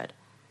that was good.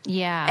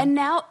 Yeah. And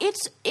now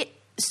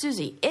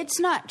Susie, it's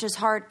not just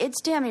hard.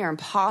 It's damn near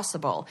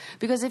impossible.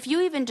 Because if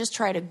you even just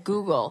try to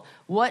Google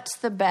what's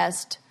the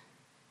best,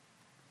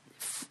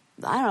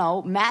 I don't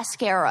know,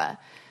 mascara,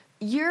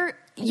 you're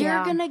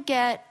going to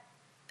get...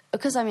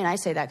 Because, I mean, I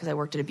say that because I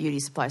worked at a beauty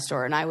supply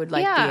store. And I would,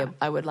 like,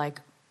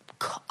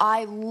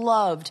 I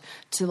loved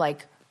to,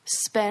 like,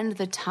 spend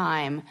the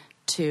time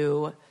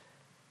to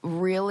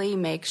really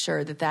make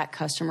sure that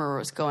customer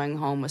was going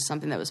home with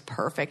something that was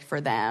perfect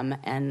for them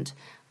and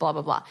blah,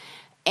 blah, blah.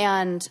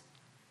 And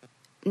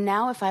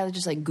now if I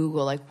just, like,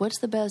 Google, like, what's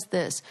the best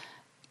this?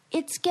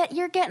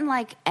 You're getting,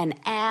 like, an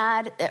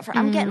ad.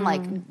 I'm getting,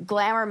 like,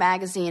 Glamour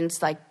magazines,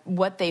 like,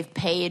 what they've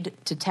paid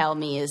to tell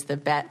me is the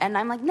best. And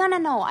I'm like,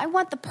 no. I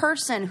want the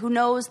person who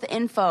knows the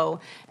info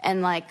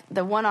and, like,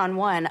 the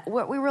one-on-one.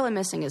 What we're really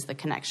missing is the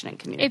connection and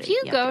community. If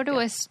you go to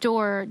a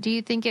store, do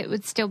you think it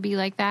would still be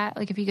like that?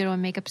 Like, if you go to a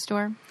makeup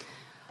store?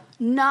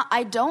 No,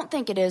 I don't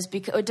think it is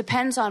because it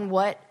depends on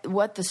what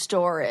the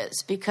store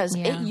is. Because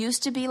it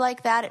used to be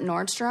like that at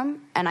Nordstrom,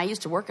 and I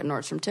used to work at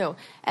Nordstrom too.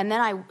 And then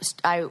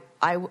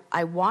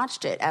I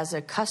watched it as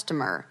a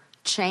customer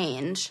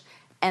change,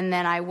 and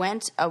then I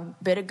went a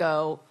bit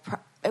ago.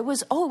 It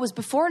was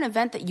before an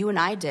event that you and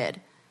I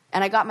did,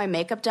 and I got my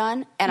makeup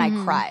done, and I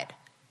cried.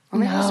 I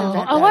remember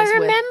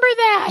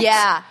that.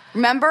 Yeah,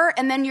 remember?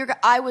 And then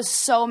I was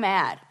so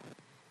mad.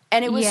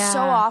 And it was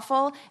so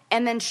awful.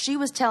 And then she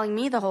was telling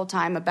me the whole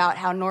time about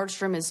how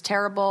Nordstrom is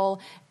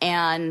terrible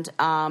and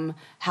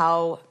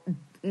how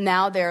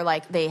now they're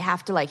like, they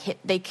have to like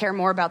they care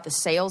more about the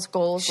sales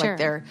goals. Sure.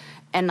 Like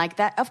and like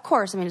that, of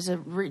course, I mean, it's a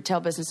retail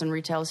business and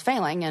retail is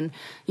failing. And,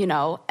 you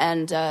know,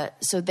 and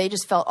so they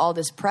just felt all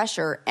this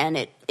pressure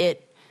and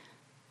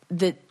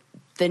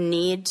the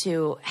need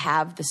to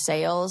have the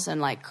sales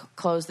and like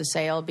close the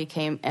sale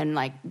and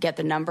like get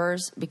the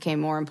numbers became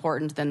more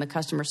important than the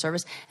customer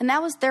service. And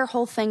that was their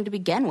whole thing to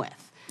begin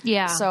with.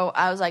 Yeah. So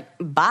I was like,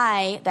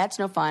 bye, that's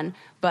no fun.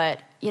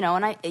 But, you know,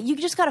 and you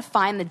just got to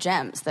find the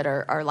gems that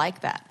are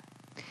like that.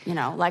 You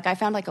know, like I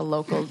found like a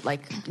local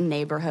like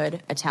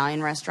neighborhood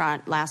Italian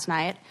restaurant last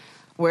night.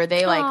 where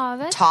they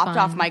that's topped fun.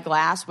 off my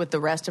glass with the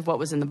rest of what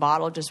was in the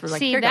bottle. Just were like,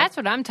 See, here you go. that's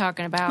what I'm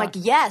talking about. I'm like,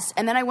 yes.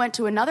 And then I went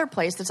to another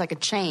place that's like a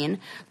chain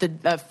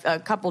a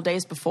couple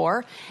days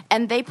before,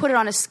 and they put it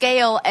on a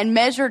scale and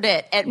measured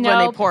it when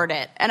they poured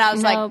it. And I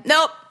was like,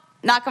 nope,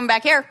 not coming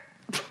back here.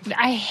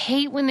 I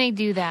hate when they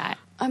do that.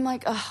 I'm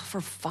like, oh,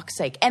 for fuck's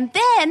sake. And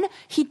then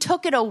he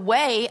took it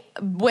away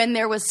when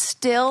there was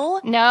still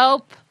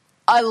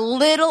a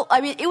little, I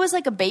mean, it was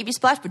like a baby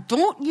splash, but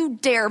don't you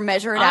dare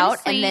measure it out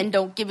and then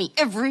don't give me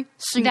every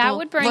single That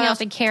would bring out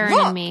the Karen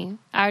in me.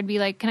 I would be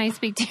like, can I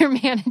speak to your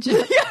manager?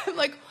 Yeah,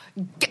 like,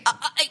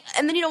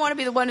 and then you don't want to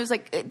be the one who's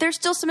like, there's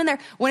still some in there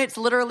when it's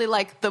literally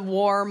like the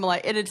warm,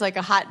 like it's like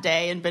a hot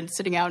day and been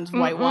sitting out in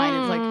white wine.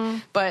 It's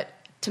like, but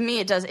to me,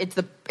 it's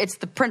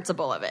the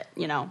principle of it,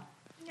 you know.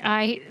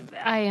 I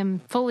am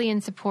fully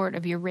in support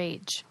of your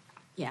rage.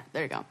 Yeah,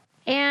 there you go.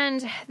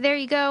 And there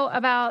you go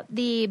about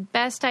the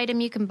best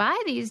item you can buy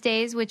these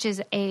days, which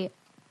is a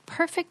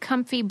perfect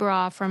comfy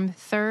bra from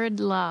Third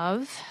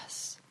Love.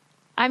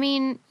 I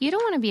mean, you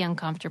don't want to be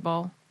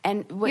uncomfortable.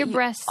 And your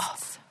breasts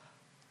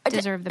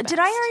deserve the best. Did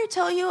I already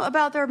tell you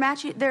about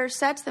their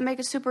sets that make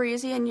it super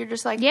easy and you're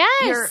just like,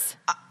 yes.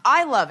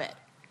 I love it.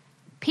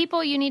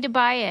 People, you need to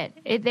buy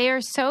it. They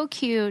are so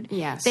cute.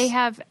 Yes. They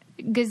have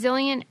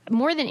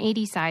more than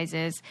 80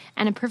 sizes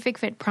and a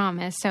perfect fit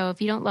promise. So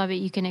if you don't love it,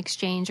 you can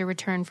exchange or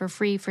return for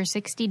free for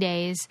 60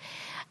 days.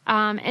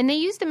 And they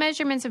use the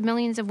measurements of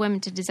millions of women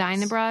to design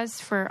the bras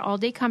for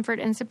all-day comfort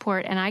and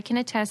support. And I can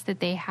attest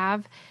that they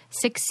have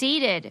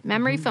succeeded.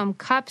 Memory foam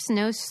cups,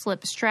 no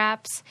slip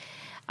straps.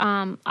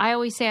 I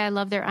always say I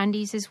love their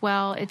undies as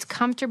well. It's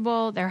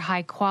comfortable. They're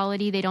high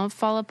quality. They don't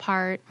fall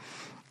apart.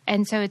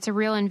 And so it's a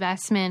real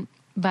investment,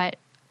 but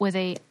with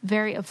a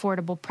very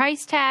affordable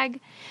price tag.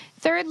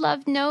 Third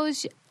Love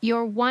knows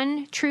your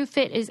one true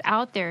fit is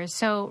out there.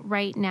 So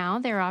right now,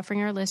 they're offering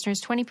our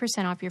listeners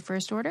 20% off your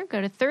first order.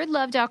 Go to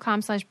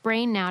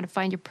thirdlove.com/brain now to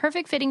find your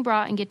perfect fitting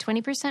bra and get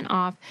 20%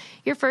 off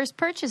your first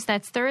purchase.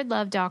 That's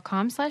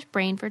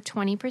thirdlove.com/brain for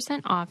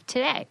 20% off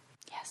today.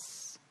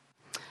 Yes.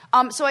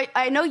 So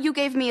I know you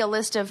gave me a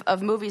list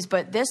of movies,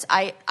 but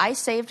I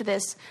saved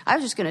this. I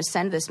was just going to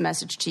send this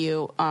message to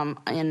you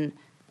in,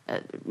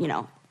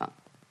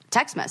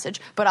 text message,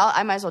 but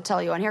I might as well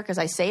tell you on here because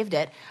I saved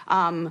it.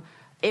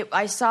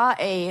 I saw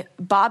a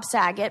Bob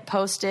Saget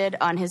posted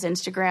on his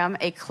Instagram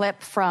a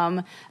clip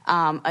from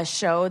a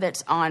show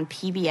that's on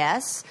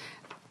PBS,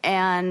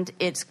 and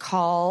it's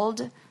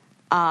called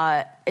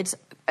it's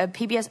a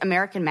PBS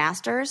American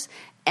Masters,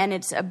 and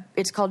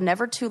it's called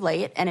Never Too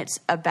Late, and it's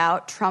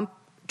about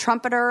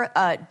trumpeter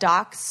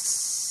Doc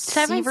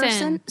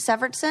Severinsen.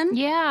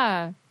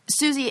 Yeah.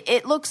 Susie,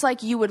 it looks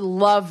like you would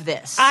love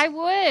this. I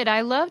would.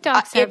 I love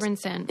Doc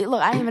Severinsen. Look,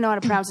 I don't even know how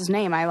to pronounce his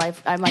name. I'm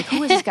like,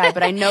 who is this guy?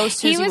 But I know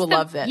Susie will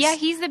love this. Yeah,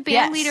 he's the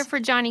band leader for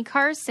Johnny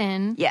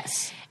Carson.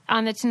 Yes.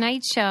 On The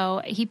Tonight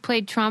Show, he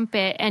played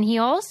trumpet, and he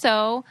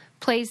also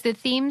plays the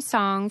theme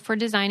song for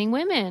Designing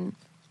Women,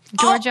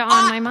 Georgia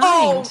on My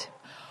Mind.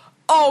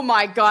 Oh,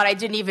 my God. I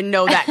didn't even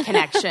know that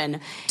connection.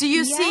 Do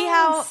you see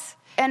how...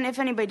 And if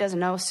anybody doesn't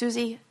know,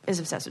 Susie is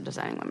obsessed with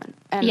Designing Women,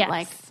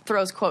 and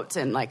throws quotes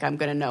in like I'm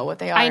going to know what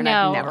they are. I know. And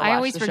I've never watched I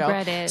always the show.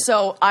 regret it.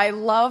 So I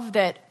love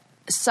that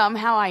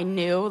somehow I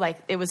knew, like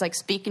it was like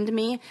speaking to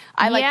me.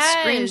 I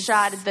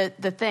screenshotted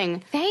the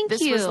thing. Thank you.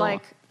 This was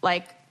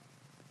like.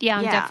 Yeah,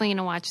 I'm definitely going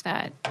to watch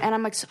that. And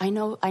I'm like, I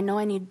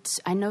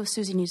know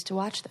Susie needs to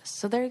watch this.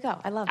 So there you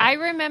go. I love it. I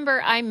remember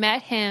I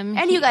met him.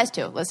 And you guys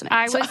too, listening.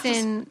 I was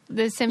in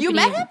the symphony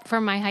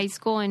from my high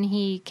school, and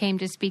he came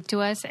to speak to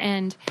us,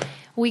 and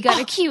we got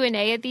a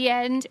Q&A at the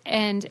end.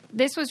 And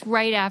this was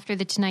right after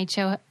The Tonight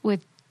Show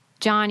with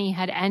Johnny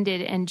had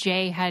ended, and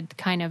Jay had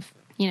kind of,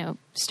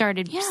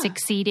 started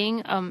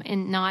succeeding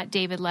in not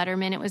David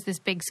Letterman. It was this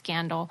big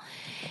scandal.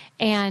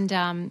 And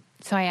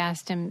so I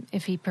asked him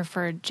if he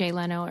preferred Jay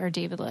Leno or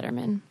David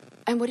Letterman.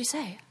 And what did he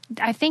say?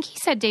 I think he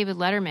said David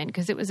Letterman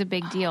because it was a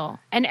big deal.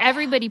 And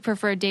everybody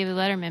preferred David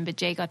Letterman, but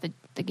Jay got the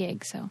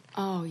gig, so.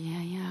 Oh,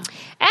 yeah.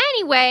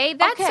 Anyway,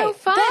 that's so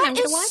fun. I'm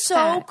going to watch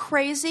that. So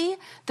crazy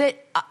that...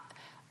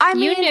 I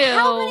mean,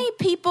 how many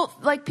people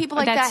like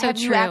that have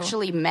you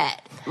actually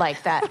met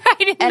like that?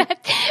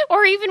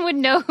 Or even would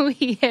know who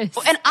he is.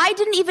 And I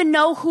didn't even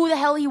know who the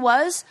hell he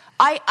was.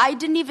 I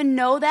didn't even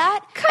know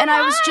that.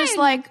 I was just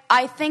like,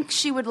 I think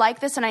she would like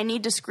this and I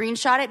need to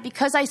screenshot it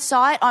because I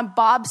saw it on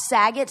Bob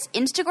Saget's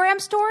Instagram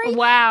story.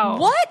 Wow.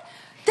 What?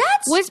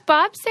 Was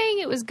Bob saying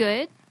it was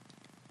good?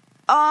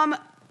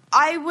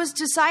 I was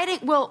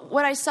deciding, well,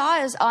 what I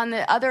saw is on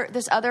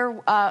this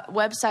other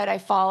website I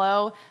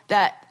follow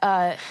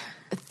that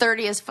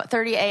 30 as fuck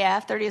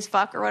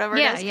or whatever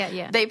it is.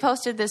 Yeah. They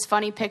posted this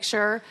funny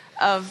picture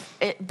of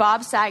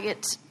Bob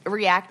Saget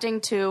reacting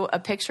to a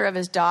picture of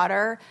his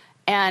daughter,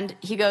 and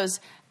he goes,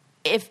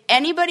 if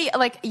anybody,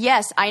 like,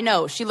 yes, I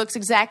know she looks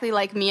exactly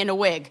like me in a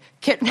wig.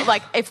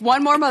 Like, if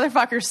one more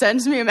motherfucker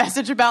sends me a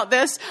message about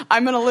this,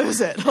 I'm going to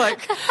lose it.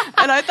 Like,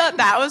 and I thought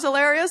that was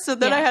hilarious. So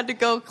then I had to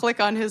go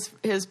click on his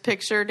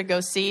picture to go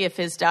see if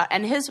his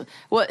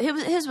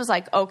his was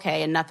like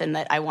okay and nothing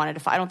that I wanted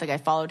to. I don't think I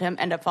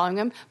end up following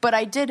him, but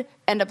I did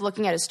end up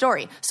looking at his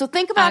story. So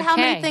think about how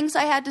many things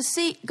I had to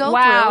go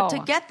through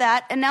to get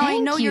that, and now I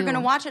know you're going to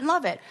watch it and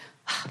love it.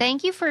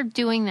 Thank you for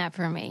doing that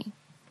for me.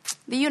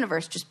 The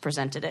universe just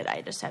presented it.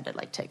 I just had to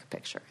like take a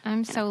picture.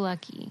 I'm so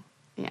lucky.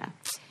 Yeah.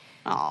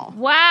 Oh.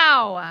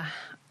 Wow.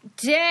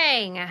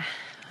 Dang.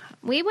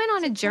 We went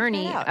on a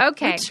journey.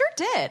 Okay. We sure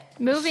did.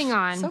 Moving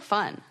on. So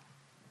fun.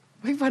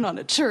 We went on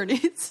a journey.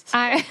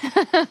 I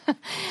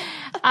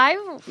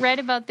read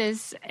about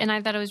this and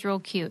I thought it was real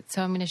cute,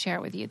 so I'm going to share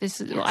it with you.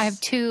 I have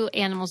 2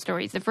 animal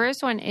stories. The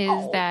first one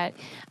is that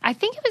I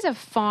think it was a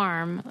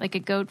farm, like a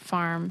goat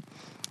farm,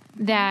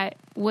 that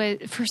was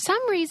for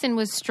some reason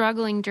was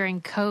struggling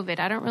during COVID.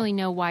 I don't really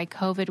know why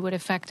COVID would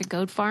affect a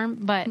goat farm,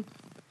 but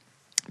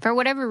for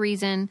whatever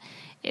reason,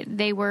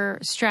 they were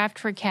strapped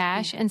for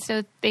cash. And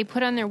so they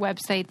put on their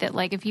website that,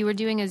 like, if you were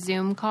doing a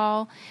Zoom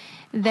call,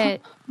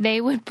 that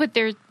they would put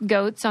their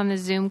goats on the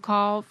Zoom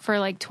call for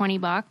like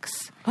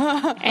 $20.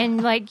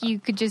 And like, you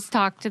could just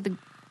talk to the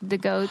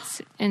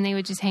goats and they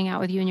would just hang out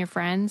with you and your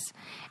friends.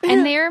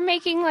 And they're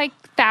making like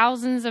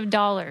thousands of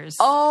dollars.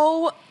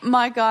 Oh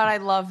my God, I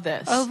love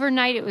this.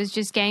 Overnight, it was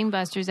just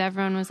gangbusters.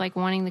 Everyone was like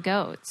wanting the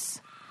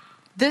goats.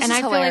 This and is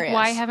I hilarious. feel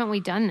like, why haven't we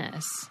done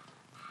this?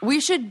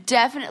 We should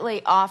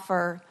definitely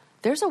offer.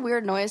 There's a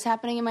weird noise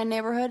happening in my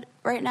neighborhood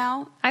right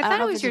now. I thought don't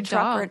know it was if your it's a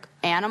truck or dog.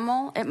 an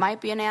animal. It might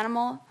be an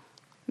animal.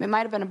 It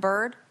might have been a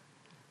bird.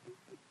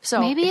 So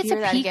maybe if it's you hear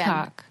a that again,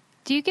 peacock.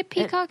 Do you get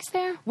peacocks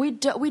there? we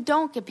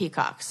don't get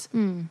peacocks.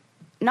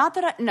 Not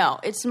that no.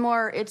 It's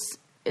more.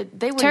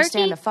 They wouldn't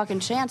stand a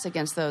fucking chance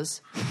against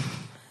those.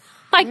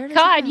 My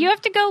God, you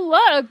have to go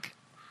look.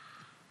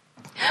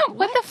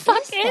 What the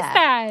fuck is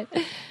that?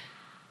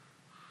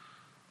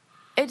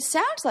 It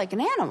sounds like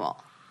an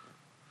animal.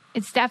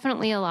 It's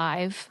definitely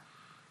alive.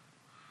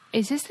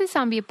 Is this the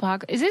zombie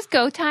apocalypse? Is this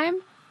go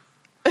time?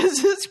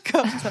 Is this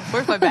go time?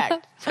 Where's my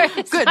bag?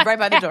 Good, right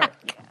by the door.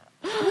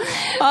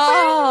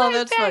 Oh,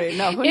 that's funny.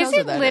 No, who knows is it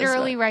what that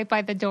literally is, right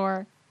by the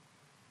door?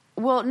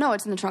 Well, no,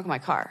 it's in the trunk of my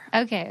car.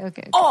 Okay.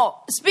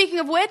 Oh, speaking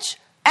of which,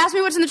 ask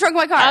me what's in the trunk of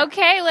my car.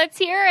 Okay, let's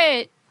hear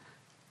it.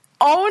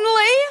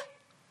 Only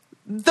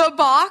the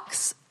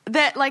box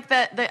that, like,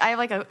 I have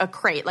like a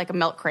crate, like a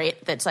milk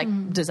crate that's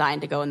like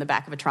designed to go in the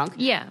back of a trunk.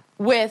 Yeah.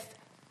 With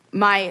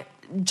my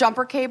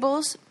jumper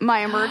cables,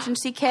 my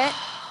emergency kit,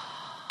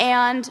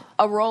 and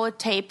a roll of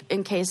tape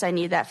in case I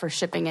need that for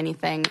shipping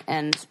anything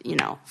and,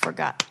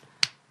 forgot.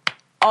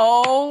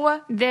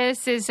 Oh.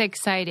 This is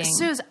exciting.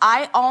 Suze,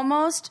 I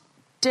almost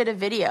did a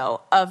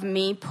video of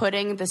me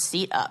putting the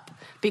seat up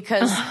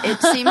because it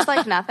seems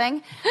like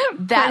nothing.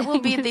 That will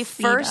be the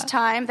first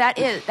time.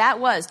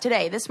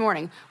 This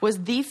morning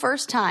was the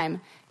first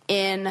time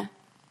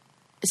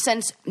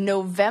since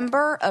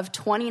November of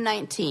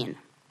 2019.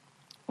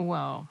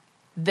 Whoa.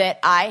 That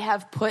I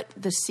have put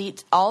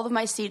all of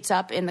my seats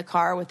up in the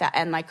car with that,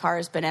 and my car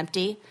has been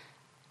empty,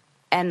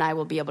 and I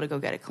will be able to go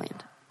get it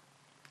cleaned.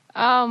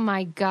 Oh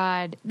my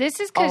God.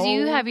 This is because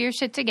you have your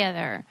shit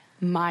together.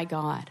 My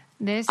God.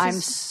 I'm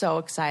so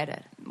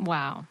excited.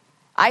 Wow.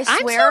 I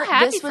swear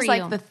this was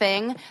like the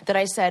thing that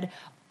I said,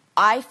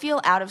 I feel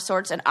out of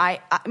sorts. And I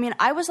mean,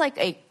 I was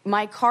like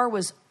my car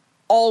was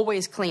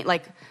always clean,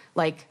 like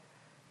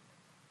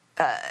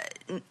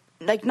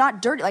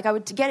not dirty. Like I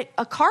would get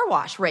a car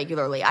wash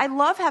regularly. I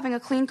love having a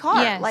clean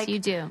car. Yes, like, you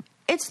do.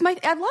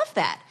 I love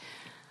that.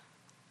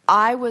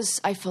 I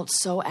felt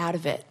so out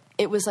of it.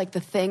 It was like the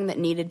thing that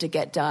needed to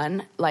get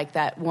done, like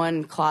that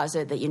one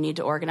closet that you need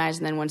to organize,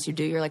 and then once you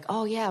do, you're like,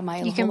 oh yeah, my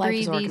whole life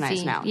is organized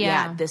easy. now.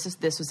 Yeah, this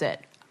was it.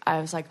 I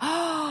was like,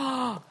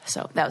 oh,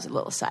 so that was a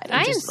little aside.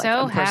 I am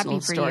so happy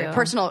for you.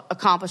 Personal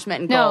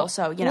accomplishment and goal.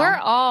 So we're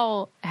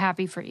all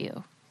happy for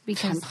you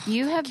because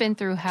you have been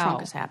through hell.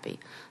 Trunk is happy.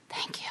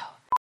 Thank you.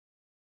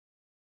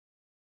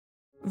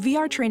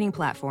 VR training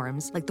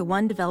platforms, like the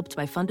one developed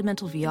by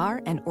Fundamental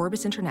VR and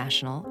Orbis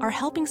International, are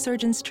helping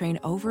surgeons train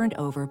over and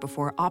over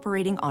before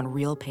operating on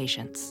real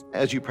patients.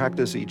 As you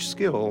practice each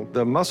skill,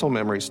 the muscle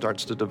memory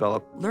starts to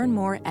develop. Learn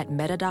more at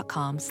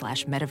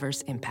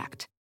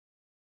meta.com/metaverseimpact.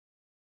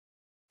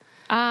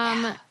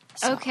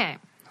 Okay,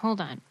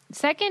 hold on.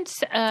 Second,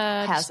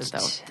 has it though?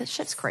 This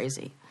shit's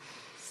crazy.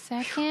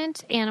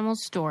 Second animal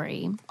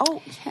story.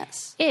 Oh,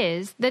 yes.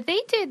 Is that they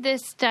did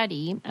this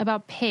study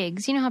about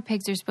pigs. You know how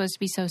pigs are supposed to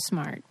be so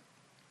smart.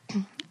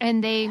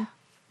 And they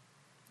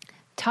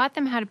taught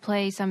them how to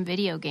play some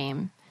video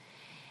game.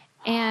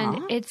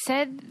 And it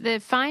said the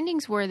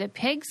findings were that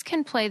pigs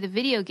can play the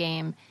video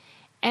game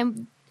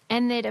and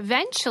that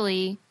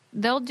eventually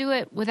they'll do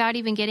it without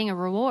even getting a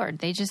reward.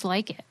 They just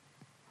like it.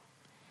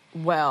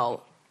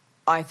 Well,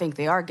 I think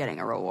they are getting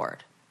a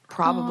reward.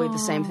 Probably the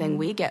same thing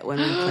we get when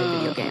we play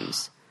video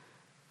games.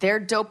 They're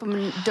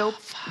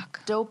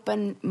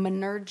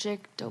dopaminergic.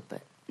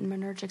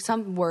 dopaminergic,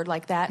 some word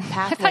like that. I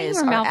Pathways thought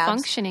you were are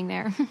malfunctioning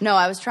there. No,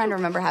 I was trying to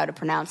remember how to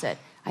pronounce it.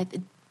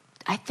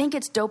 I think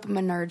it's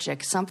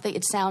dopaminergic. Something.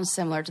 It sounds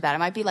similar to that. It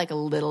might be like a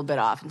little bit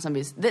off. And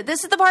somebody's.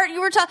 This is the part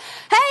you were talking.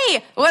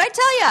 Hey, what I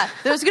tell you?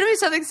 There's going to be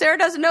something Sarah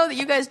doesn't know that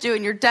you guys do,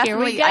 and you're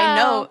definitely. Here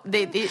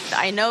we go.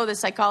 I know the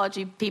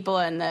psychology people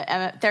and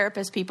the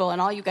therapist people, and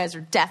all you guys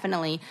are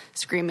definitely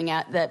screaming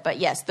at that. But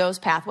yes, those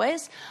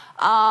pathways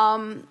are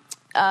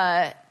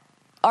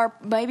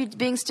maybe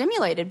being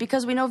stimulated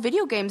because we know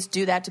video games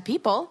do that to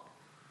people,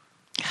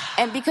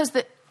 and because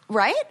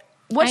right.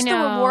 What's the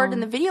reward in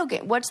the video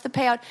game? What's the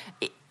payout?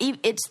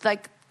 It's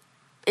like,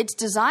 it's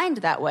designed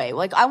that way.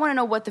 Like, I want to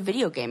know what the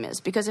video game is,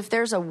 because if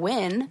there's a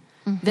win,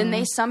 then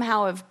they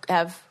somehow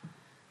have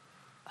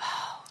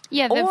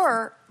yeah.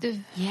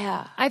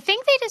 Yeah. I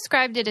think they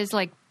described it as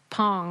like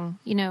Pong,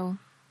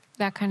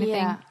 that kind of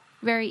thing.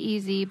 Very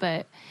easy,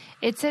 but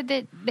it said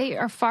that they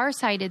are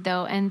farsighted,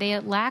 though, and they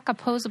lack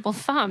opposable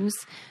thumbs,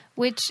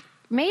 which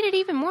made it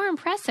even more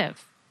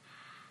impressive.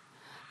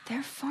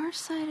 They're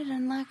farsighted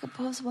and lack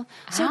opposable.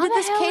 So did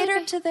this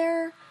cater to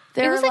their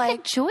it was like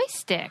a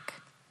joystick.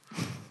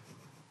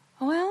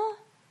 Well,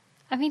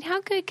 I mean,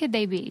 how good could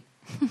they be?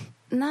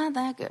 Not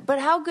that good. But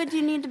how good do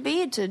you need to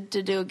be to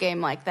do a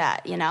game like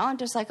that,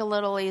 Just like a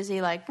little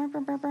easy, like... Burr, burr,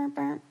 burr, burr,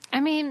 burr.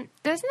 I mean,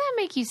 doesn't that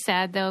make you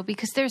sad, though?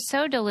 Because they're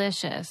so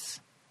delicious.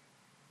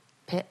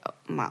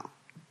 Well,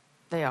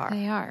 they are.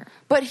 They are.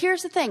 But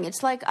here's the thing.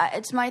 It's like,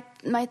 it's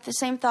the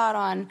same thought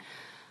on...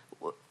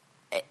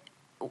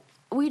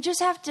 We just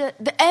have to,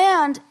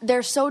 and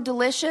they're so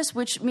delicious,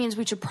 which means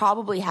we should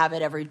probably have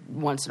it every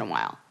once in a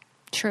while.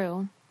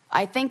 True.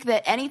 I think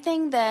that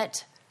anything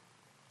that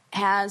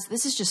has,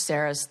 this is just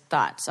Sarah's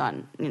thoughts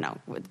on,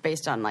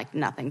 based on like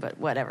nothing but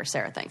whatever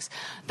Sarah thinks,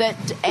 that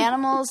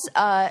animals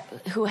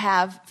who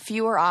have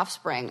fewer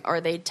offspring,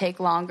 or they take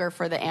longer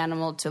for the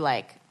animal to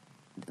like,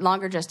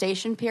 longer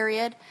gestation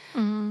period,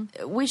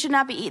 we should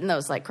not be eating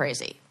those like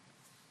crazy.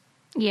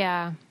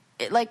 Yeah.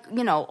 Like,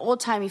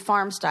 old-timey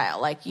farm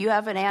style. Like, you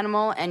have an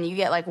animal and you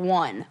get, like,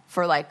 one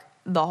for, like,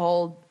 the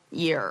whole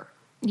year.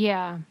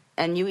 Yeah.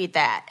 And you eat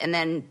that. And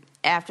then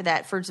after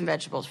that, fruits and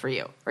vegetables for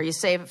you. Or you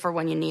save it for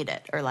when you need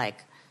it. Or, like,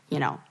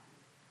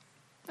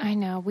 I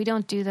know. We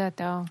don't do that,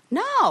 though.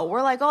 No.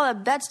 We're like, oh,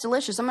 that's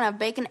delicious. I'm going to have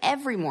bacon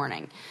every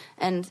morning.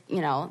 And,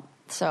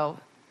 so,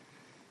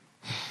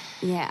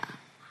 yeah.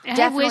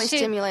 Definitely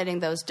stimulating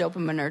those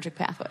dopaminergic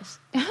pathways.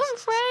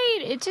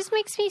 Right. It just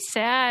makes me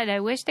sad. I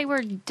wish they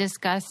were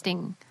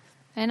disgusting.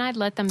 And I'd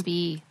let them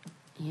be.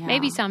 Yeah.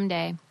 Maybe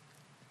someday.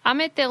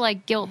 I'm at the,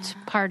 like, guilt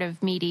part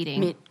of meat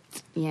eating.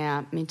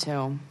 Me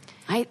too.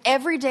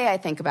 Every day I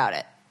think about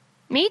it.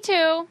 Me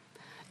too.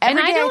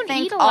 Every day I don't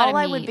think eat a lot of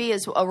all I meat. would be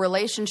is a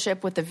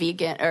relationship with the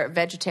vegan or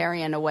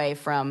vegetarian away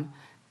from...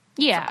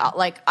 Yeah.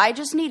 Like, I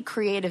just need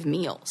creative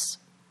meals.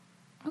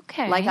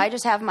 Okay. Like, I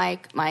just have my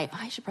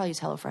I should probably use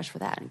HelloFresh for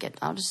that and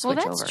I'll just switch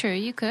over. Well, that's true.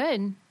 You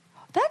could.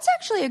 That's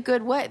actually a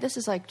good way. This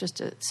is like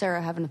just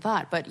Sarah having a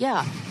thought, but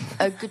yeah,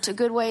 it's a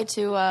good way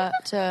to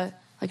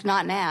like,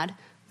 not an ad,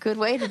 good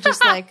way to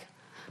just like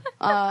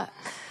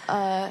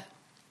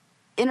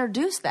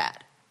introduce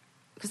that,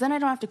 because then I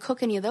don't have to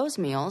cook any of those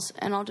meals,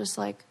 and I'll just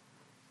like,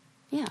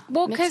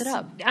 mix it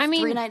up. I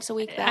mean, 3 nights a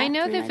week. I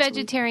know that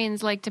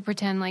vegetarians like to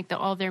pretend like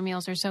all their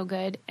meals are so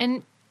good,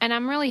 and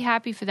I'm really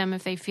happy for them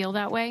if they feel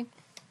that way.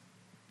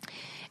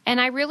 And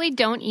I really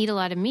don't eat a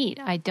lot of meat.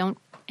 I don't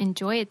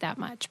enjoy it that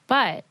much.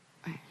 But,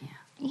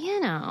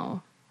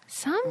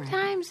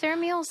 sometimes their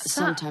meals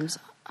suck. Sometimes,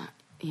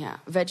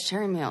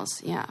 vegetarian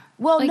meals,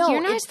 Well, like, no,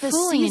 you're not it's the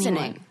fooling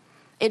seasoning. anyone.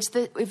 It's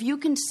if you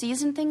can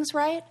season things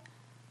right.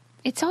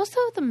 It's also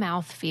the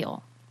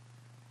mouthfeel.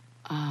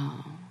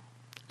 Oh.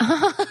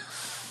 I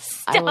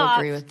will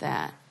agree with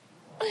that.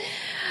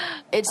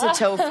 It's a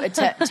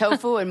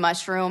tofu and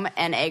mushroom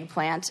and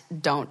eggplant.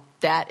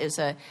 That is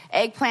a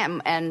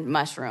eggplant and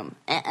mushroom.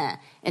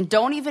 And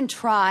don't even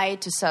try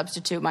to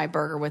substitute my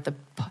burger with a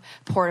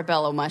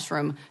portobello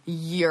mushroom.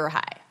 You're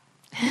high.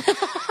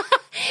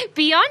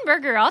 Beyond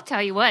Burger, I'll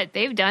tell you what,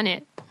 they've done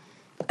it.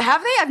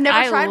 Have they? I've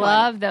never tried one.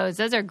 I love those.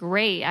 Those are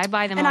great. I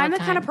buy them all the time. And I'm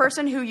the kind of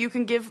person who you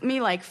can give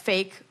me like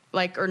fake,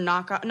 like, or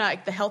knockoff, not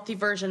like the healthy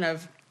version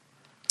of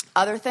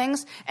other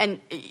things, and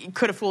it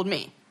could have fooled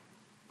me.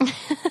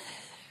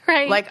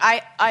 Right. Like, I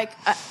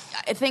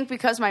think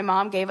because my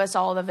mom gave us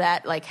all of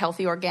that, like,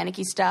 healthy,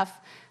 organic-y stuff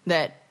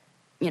that,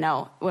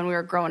 when we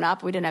were growing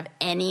up, we didn't have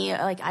any,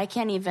 like,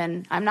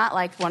 I'm not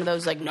like one of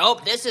those, like,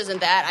 nope, this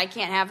isn't that, I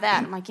can't have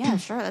that. I'm like, yeah,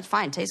 sure, that's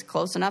fine, tastes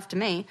close enough to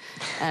me.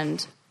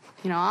 And,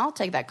 I'll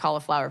take that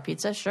cauliflower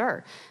pizza,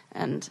 sure.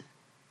 And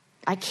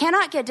I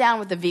cannot get down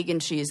with the vegan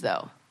cheese,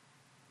 though.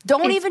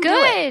 Don't even do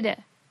it.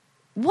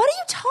 What are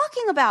you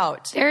talking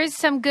about? There is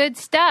some good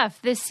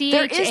stuff. The CHAO.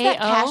 There is that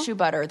cashew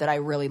butter that I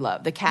really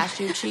love. The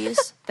cashew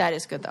cheese, that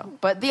is good, though.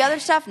 But the other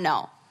stuff,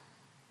 no.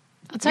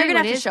 I'll tell you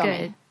what is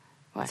good. Me.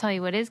 I'll tell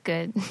you what is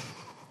good.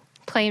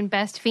 Playing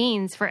Best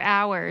Fiends for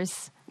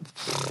hours.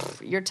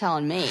 You're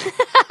telling me.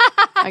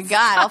 My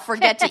God, I'll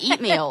forget to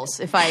eat meals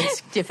if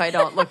I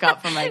don't look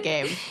up for my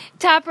game.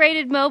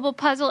 Top-rated mobile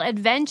puzzle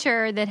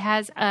adventure that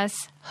has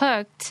us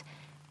hooked.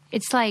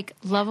 It's like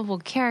lovable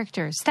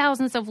characters,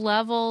 thousands of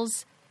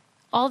levels,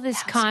 all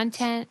this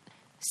content,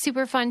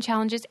 super fun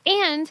challenges,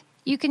 and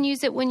you can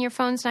use it when your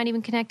phone's not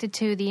even connected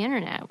to the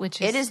internet,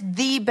 which is... It is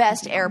the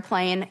best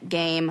airplane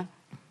game,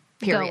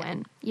 period.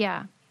 Going.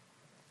 Yeah.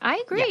 I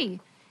agree.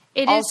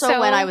 Yeah. It also, is so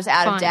when I was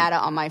out fun. of data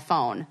on my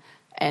phone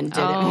and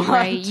didn't want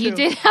right. to. You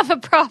did have a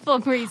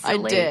problem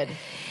recently. I did.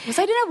 Because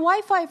I didn't have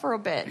Wi-Fi for a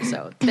bit,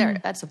 so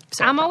that's a I'm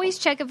problem. always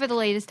checking for the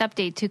latest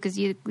update, too, because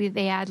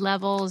they add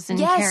levels and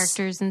Yes.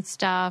 characters and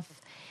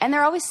stuff. And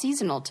they're always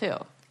seasonal, too.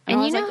 And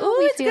I you was know like, how ooh,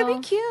 we it's going to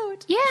feel? be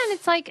cute. Yeah, and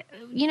it's like,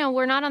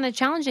 we're not on the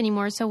challenge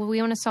anymore, so we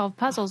want to solve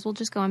puzzles. We'll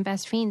just go on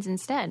Best Fiends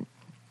instead.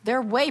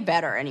 They're way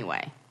better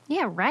anyway.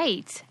 Yeah,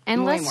 right.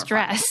 And Way less more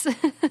stress.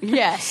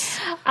 Yes.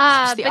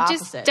 But the just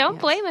opposite, don't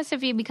yes. blame us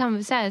if you become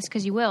obsessed,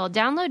 because you will.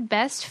 Download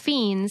Best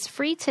Fiends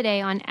free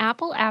today on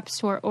Apple App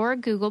Store or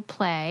Google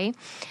Play.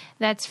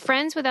 That's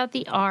friends without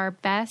the R,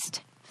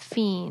 Best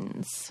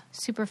Fiends.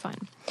 Super fun.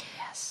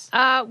 Yes.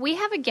 We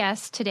have a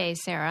guest today,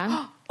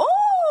 Sarah.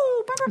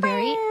 Oh,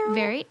 Very,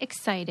 very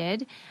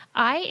excited.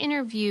 I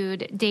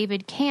interviewed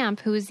David Camp,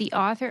 who is the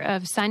author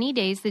of Sunny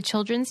Days, the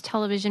Children's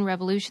Television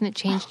Revolution That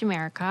Changed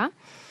America.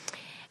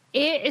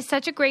 It is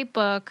such a great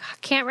book.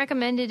 Can't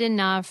recommend it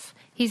enough.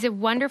 He's a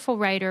wonderful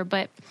writer,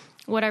 but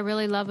what I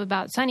really love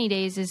about Sunny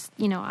Days is,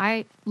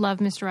 I love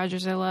Mr.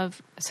 Rogers. I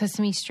love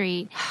Sesame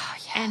Street.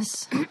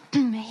 yes.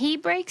 And he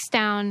breaks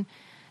down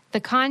the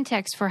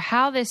context for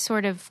how this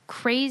sort of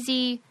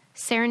crazy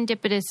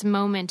serendipitous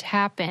moment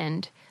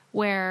happened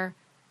where,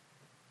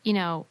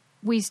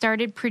 we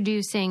started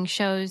producing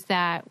shows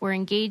that were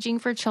engaging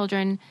for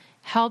children,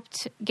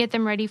 helped get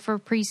them ready for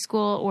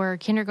preschool or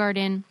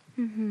kindergarten,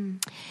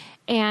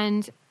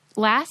 and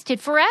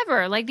lasted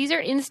forever. Like, these are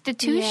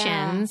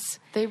institutions. Yeah,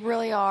 they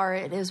really are.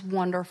 It is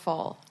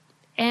wonderful.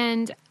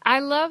 And I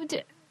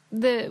loved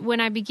when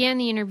I began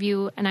the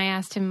interview and I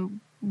asked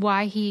him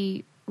why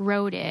he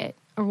wrote it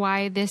or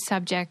why this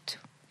subject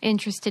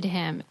interested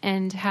him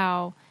and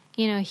how,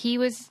 he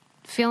was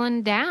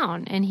feeling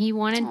down and he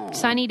wanted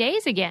sunny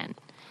days again.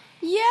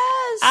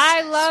 Yes.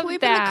 I love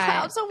Sweeping that. the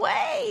clouds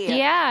away.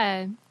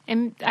 Yeah.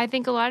 And I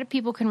think a lot of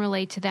people can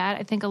relate to that.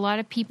 I think a lot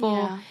of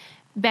people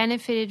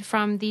benefited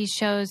from these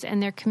shows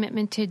and their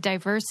commitment to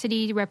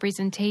diversity,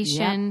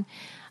 representation,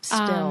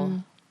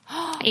 Still.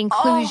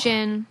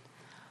 inclusion.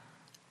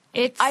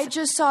 I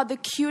just saw the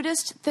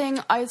cutest thing.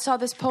 I saw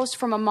this post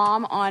from a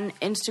mom on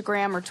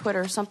Instagram or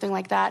Twitter, something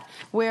like that,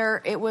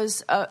 where it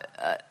was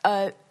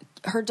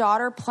her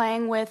daughter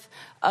playing with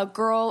a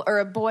girl or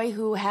a boy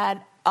who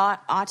had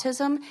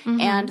autism,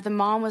 and the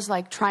mom was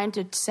like trying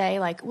to say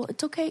like, well,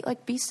 it's okay,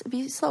 like be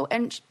slow,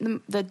 and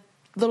the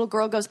little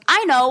girl goes,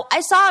 I know,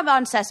 I saw him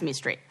on Sesame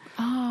Street.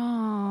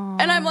 Oh.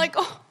 And I'm like,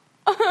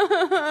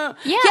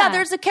 yeah,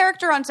 there's a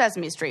character on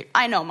Sesame Street.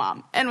 I know,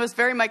 Mom. And it was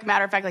very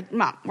matter of fact, like,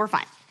 Mom, we're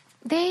fine.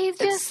 They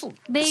so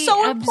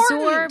absorb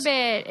important.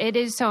 it. It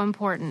is so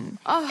important.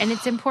 And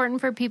it's important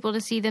for people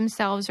to see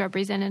themselves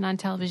represented on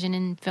television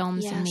and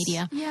films and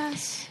media.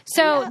 Yes.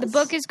 So the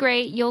book is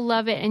great. You'll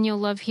love it, and you'll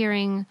love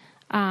hearing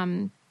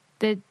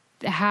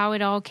how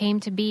it all came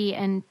to be.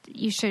 And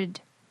you should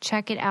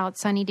check it out.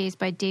 Sunny Days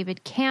by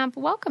David Camp.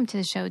 Welcome to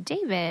the show,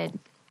 David.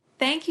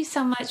 Thank you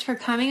so much for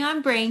coming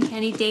on Brain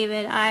Candy,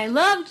 David. I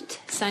loved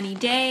Sunny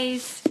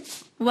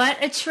Days.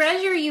 What a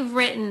treasure you've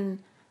written.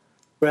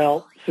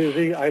 Well,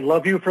 Susie, I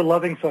love you for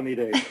loving Sunny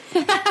Days.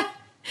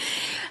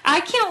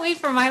 I can't wait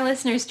for my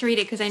listeners to read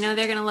it because I know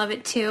they're going to love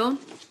it too.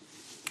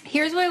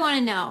 Here's what I want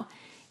to know.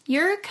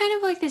 You're kind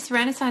of like this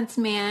Renaissance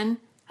man.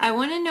 I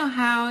want to know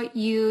how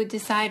you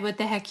decide what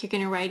the heck you're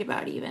going to write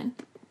about even.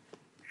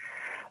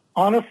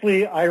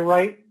 Honestly, I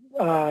write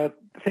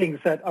things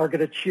that are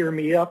going to cheer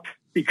me up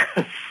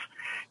because,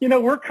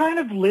 we're kind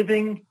of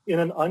living in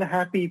an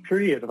unhappy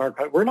period of our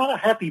country. We're not a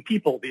happy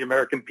people, the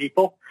American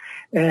people.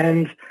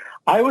 And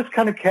I was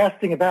kind of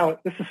casting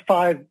about, this is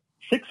 5-6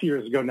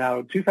 years ago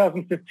now,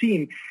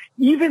 2015.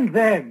 Even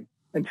then,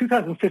 and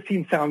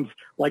 2015 sounds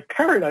like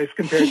paradise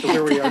compared to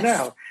where we are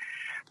now.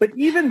 But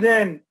even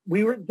then,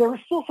 there was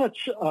still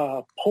such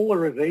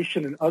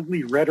polarization and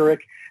ugly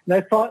rhetoric. And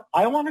I thought,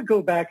 I want to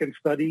go back and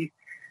study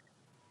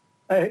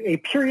a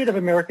period of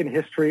American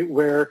history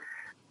where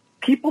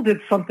people did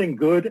something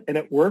good and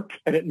it worked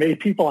and it made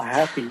people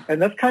happy.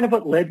 And that's kind of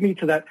what led me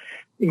to that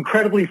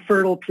incredibly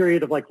fertile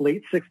period of like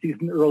late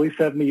 60s and early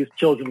 70s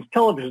children's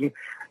television.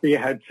 You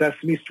had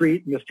Sesame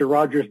Street, Mr.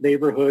 Rogers'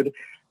 Neighborhood,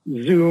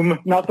 Zoom,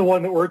 not the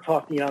one that we're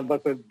talking on,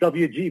 but the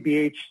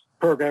WGBH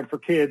program for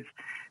kids,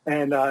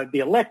 and the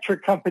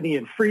Electric Company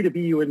and Free to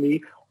Be You and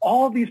Me.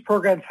 All of these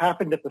programs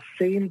happened at the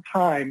same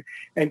time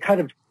and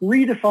kind of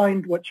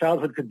redefined what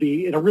childhood could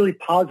be in a really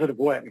positive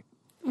way.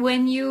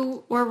 When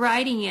you were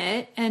writing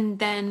it and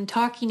then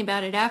talking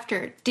about it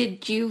after,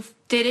 did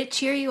it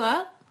cheer you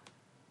up?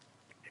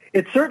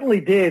 It certainly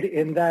did,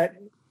 in that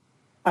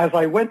as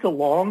I went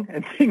along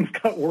and things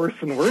got worse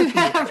and worse in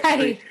the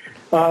country,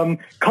 Right.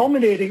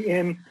 Culminating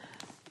in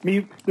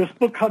this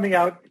book coming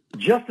out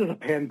just as a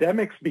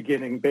pandemic's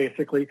beginning,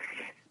 basically,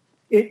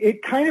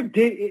 it's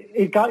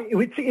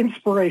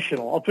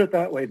inspirational, I'll put it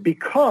that way,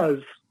 because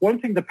one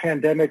thing the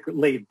pandemic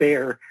laid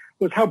bare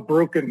was how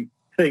broken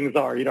things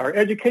are. Our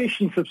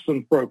education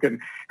system's broken,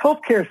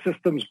 healthcare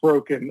system's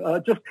broken,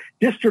 just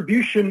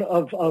distribution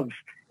of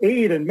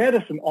aid and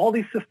medicine, all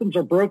these systems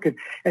are broken.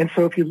 And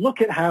so if you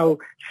look at how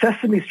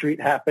Sesame Street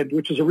happened,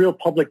 which is a real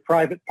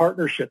public-private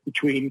partnership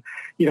between,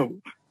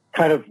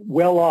 kind of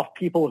well-off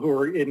people who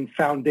are in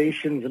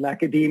foundations and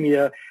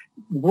academia,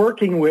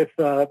 working with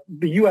the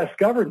U.S.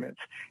 government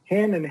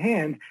hand in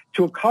hand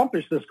to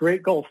accomplish this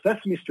great goal,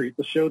 Sesame Street,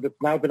 the show that's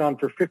now been on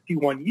for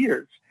 51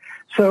 years.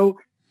 So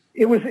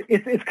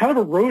it's kind of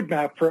a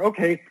roadmap for,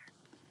 okay,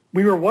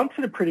 we were once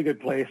in a pretty good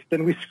place,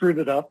 then we screwed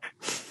it up.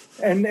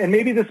 And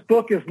maybe this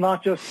book is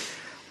not just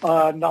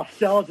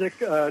nostalgic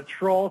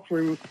trawl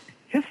through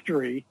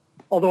history,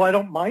 although I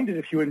don't mind it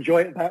if you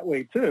enjoy it that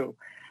way too.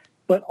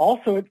 But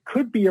also it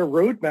could be a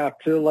roadmap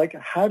to like,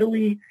 how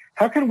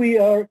can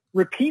we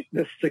repeat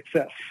this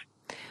success?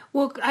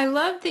 Well, I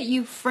love that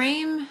you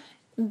frame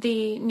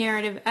the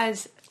narrative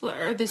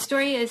or the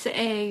story as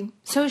a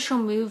social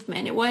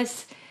movement. It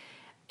was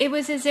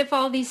as if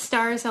all these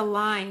stars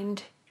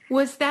aligned.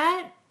 Was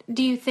that,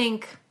 do you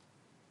think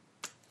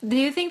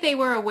they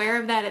were aware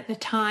of that at the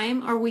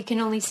time, or we can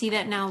only see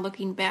that now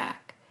looking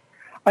back?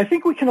 I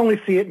think we can only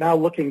see it now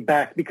looking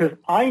back, because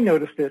I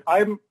noticed it.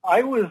 I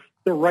was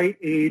the right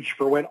age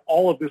for when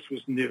all of this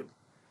was new.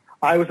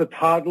 I was a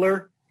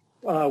toddler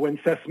when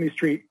Sesame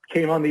Street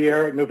came on the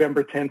air on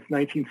November 10th,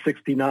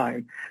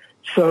 1969.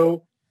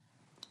 So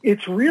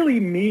it's really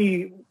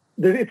me.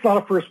 It's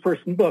not a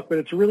first-person book, but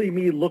it's really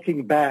me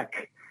looking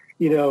back,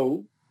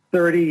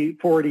 30,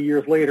 40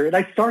 years later. And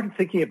I started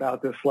thinking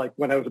about this like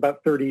when I was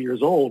about 30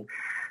 years old,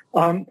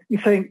 and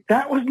saying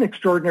that was an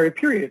extraordinary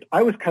period.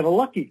 I was kind of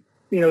lucky,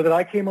 that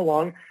I came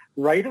along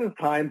right at the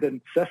time that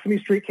Sesame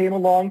Street came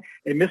along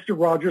and Mr.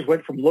 Rogers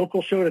went from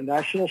local show to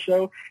national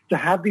show. To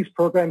have these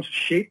programs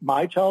shape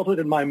my childhood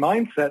and my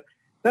mindset,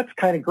 that's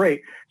kind of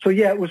great. So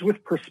yeah, it was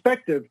with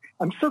perspective.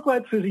 I'm so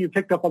glad, Susie, you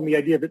picked up on the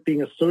idea of it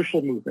being a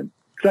social movement,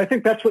 because I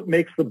think that's what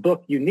makes the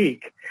book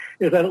unique,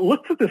 is that it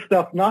looks at this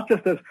stuff not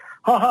just as,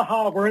 ha, ha,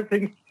 ha, weren't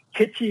things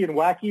kitschy and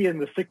wacky in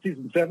the 60s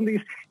and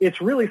 70s. It's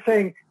really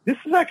saying this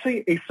is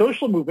actually a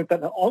social movement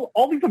that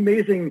all these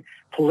amazing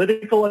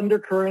political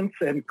undercurrents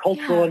and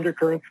cultural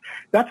undercurrents,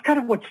 that's kind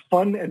of what's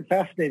fun and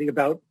fascinating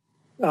about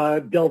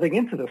delving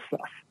into this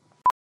stuff.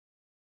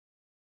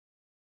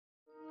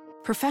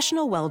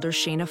 Professional welder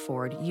Shayna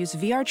Ford used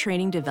VR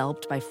training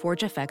developed by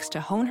ForgeFX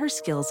to hone her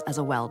skills as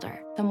a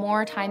welder. The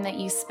more time that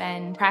you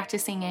spend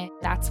practicing it,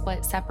 that's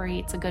what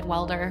separates a good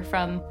welder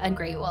from a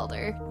great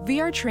welder.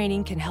 VR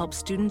training can help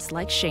students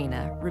like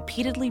Shayna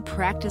repeatedly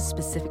practice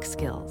specific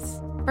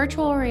skills.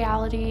 Virtual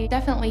reality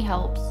definitely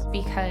helps,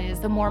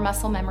 because the more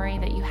muscle memory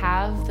that you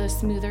have, the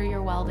smoother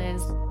your weld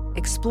is.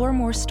 Explore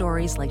more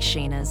stories like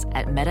Shayna's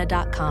at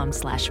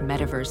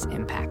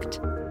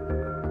meta.com/metaverseimpact.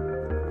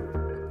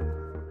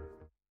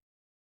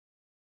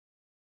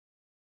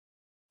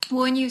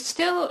 When you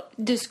still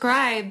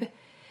describe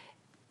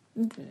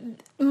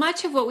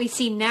much of what we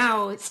see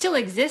now, it still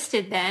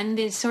existed then,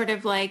 these sort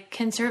of like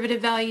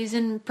conservative values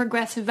and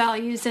progressive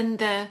values and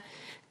the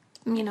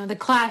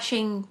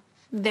clashing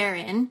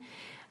therein.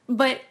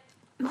 But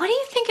what do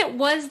you think it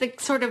was that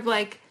sort of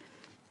like,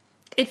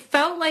 it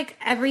felt like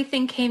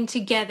everything came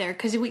together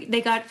because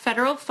they got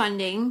federal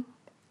funding.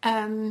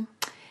 And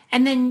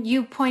then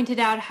you pointed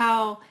out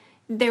how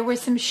there were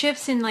some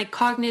shifts in like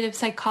cognitive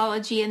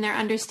psychology and their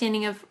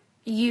understanding of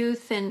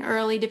youth and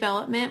early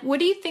development. What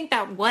do you think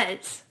that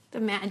was,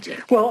 the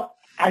magic? Well,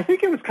 I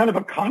think it was kind of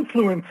a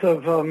confluence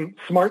of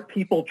smart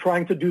people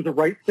trying to do the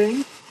right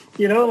thing.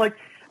 I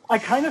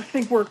kind of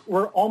think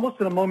we're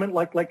almost in a moment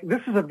like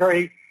this is a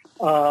very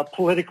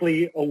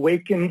politically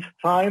awakened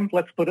time,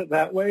 let's put it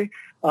that way.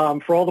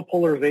 For all the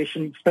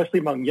polarization,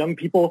 especially among young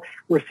people,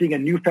 we're seeing a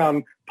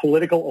newfound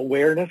political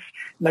awareness.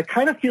 And I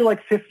kind of feel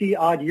like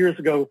 50-odd years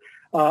ago,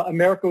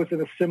 America was in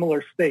a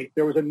similar state.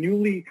 There was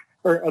the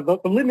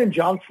Lyndon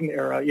Johnson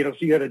era, so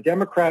you had a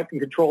Democrat in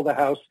control of the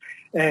House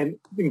and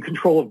in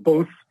control of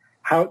both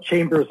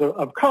chambers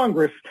of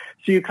Congress.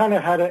 So you kind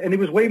of had and it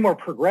was way more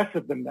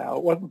progressive than now.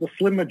 It wasn't a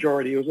slim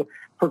majority. It was a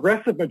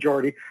progressive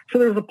majority. So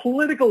there was a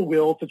political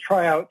will to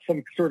try out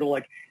some sort of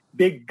like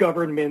big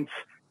government,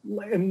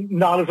 and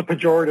not as a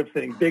pejorative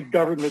thing, big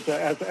government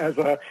as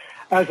a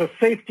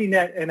safety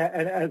net and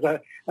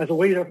as a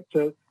way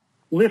to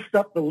lift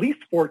up the least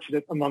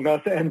fortunate among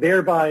us and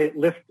thereby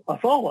lift us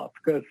all up.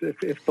 Because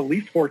if the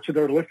least fortunate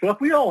are lifted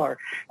up, we all are.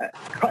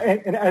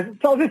 And as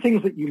other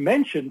things that you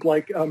mentioned,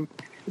 like at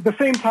the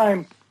same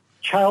time,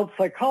 child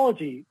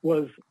psychology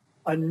was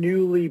a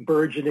newly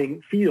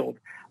burgeoning field.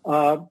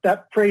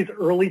 That phrase,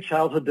 early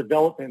childhood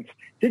development,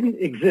 didn't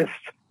exist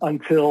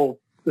until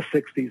the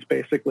 60s,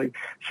 basically.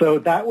 So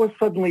that was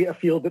suddenly a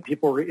field that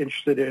people were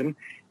interested in.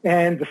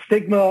 And the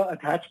stigma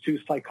attached to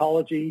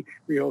psychology,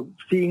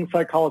 seeing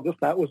psychologists,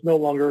 that was no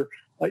longer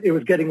It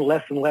was getting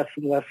less and less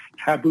and less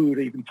taboo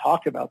to even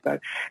talk about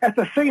that. At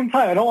the same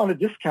time, I don't want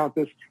to discount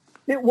this.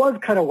 It was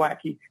kind of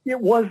wacky.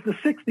 It was the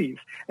 60s.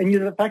 And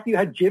the fact that you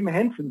had Jim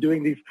Henson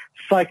doing these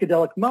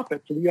psychedelic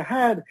Muppets, and you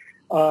had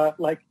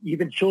like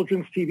even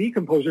children's TV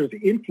composers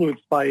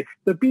influenced by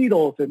the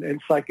Beatles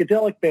and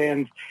psychedelic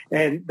bands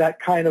and that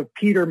kind of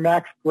Peter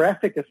Max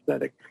graphic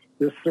aesthetic,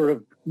 this sort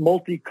of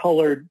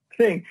multicolored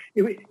thing.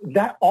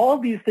 That all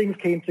of these things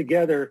came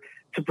together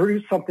to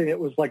produce something that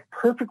was like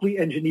perfectly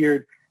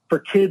engineered for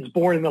kids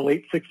born in the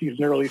late 60s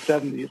and early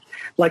 70s.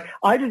 Like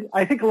I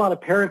think a lot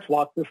of parents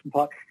watched this and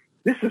thought,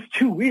 this is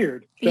too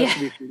weird.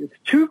 Sesame Street. It's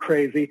too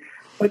crazy.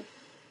 But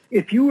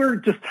if you were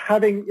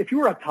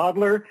a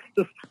toddler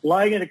just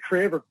lying in a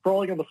crib or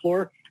crawling on the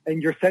floor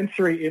and your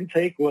sensory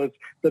intake was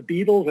the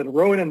Beatles and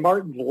Rowan and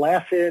Martin's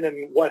Laugh-In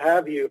and what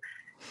have you,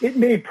 it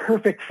made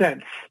perfect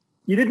sense.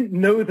 You didn't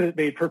know that it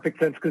made perfect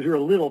sense because you were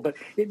little, but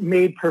it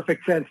made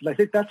perfect sense. And I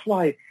think that's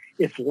why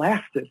it's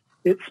lasted.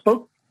 It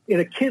spoke in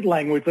a kid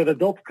language that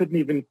adults couldn't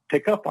even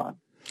pick up on.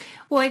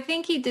 Well, I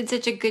think he did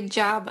such a good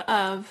job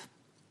of,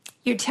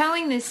 you're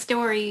telling this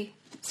story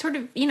sort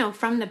of,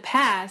 from the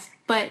past,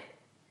 but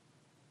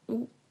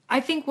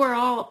I think we're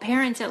all,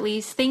 parents at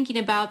least, thinking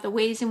about the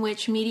ways in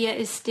which media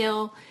is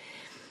still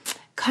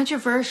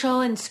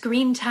controversial and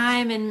screen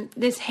time and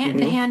this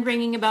the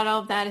hand-wringing about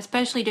all of that,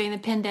 especially during the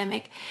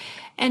pandemic.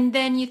 And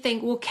then you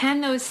think, well,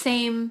 can those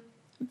same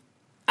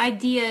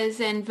ideas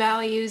and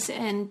values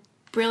and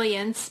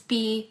brilliance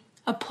be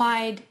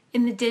applied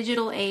in the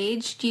digital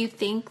age? Do you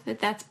think that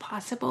that's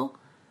possible?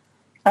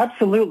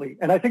 Absolutely.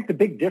 And I think the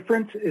big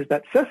difference is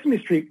that Sesame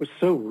Street was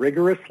so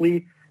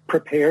rigorously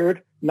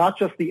prepared, not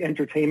just the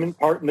entertainment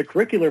part and the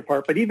curricular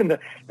part, but even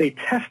they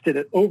tested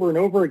it over and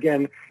over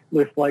again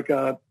with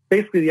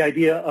basically the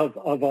idea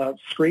of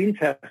screen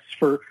tests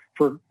for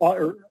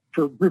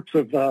groups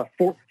of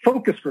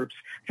focus groups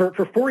for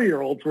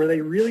 4-year-olds where they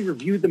really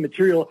reviewed the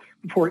material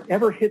before it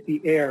ever hit the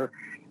air.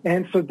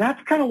 And so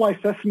that's kind of why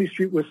Sesame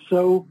Street was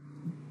so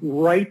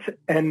right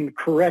and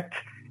correct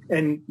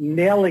and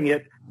nailing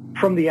it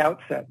from the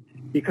outset,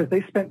 because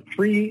they spent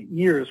 3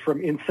 years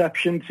from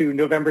inception to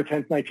November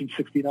 10th,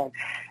 1969.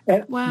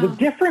 And wow.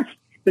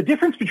 The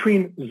difference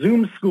between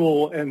Zoom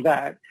school and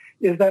that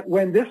is that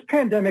when this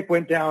pandemic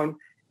went down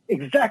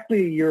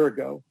exactly a year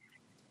ago,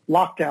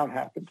 lockdown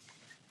happened.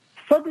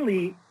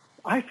 Suddenly,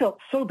 I felt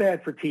so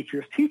bad for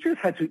teachers. Teachers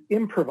had to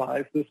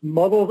improvise this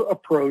muddled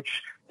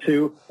approach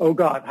to, oh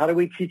God, how do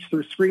we teach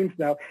through screens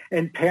now?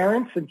 And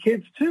parents and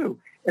kids too.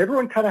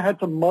 Everyone kind of had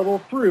to muddle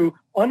through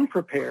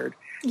unprepared.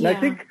 And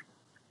Yeah.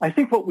 I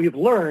think what we've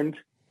learned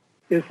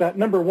is that,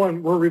 number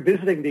one, we're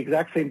revisiting the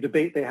exact same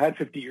debate they had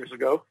 50 years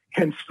ago.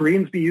 Can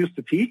screens be used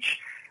to teach?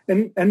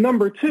 And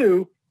number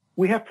two,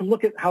 we have to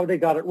look at how they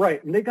got it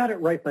right. And they got it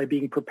right by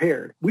being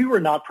prepared. We were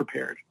not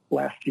prepared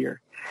last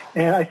year.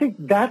 And I think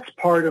that's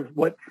part of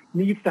what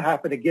needs to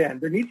happen again.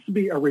 There needs to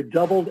be a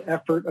redoubled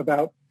effort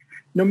about,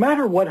 no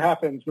matter what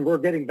happens, and we're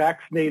getting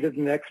vaccinated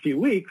in the next few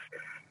weeks,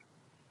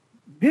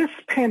 this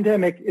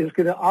pandemic is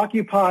going to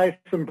occupy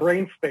some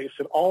brain space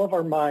in all of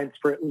our minds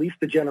for at least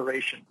a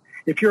generation.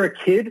 If you're a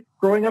kid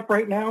growing up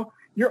right now,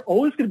 you're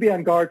always going to be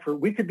on guard for,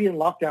 we could be in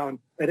lockdown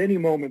at any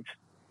moment.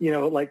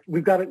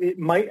 It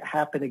might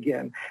happen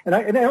again. And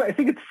I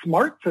think it's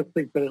smart to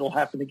think that it'll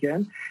happen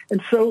again.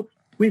 And so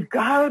we've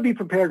got to be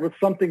prepared with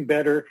something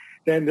better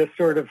than this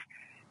sort of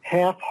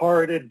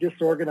half-hearted,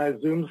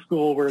 disorganized Zoom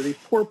school where these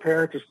poor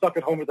parents are stuck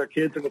at home with their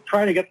kids and we're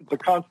trying to get them to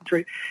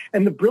concentrate.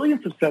 And the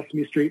brilliance of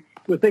Sesame Street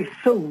was they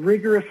so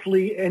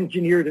rigorously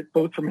engineered it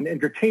both from an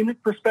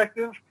entertainment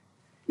perspective.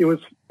 It was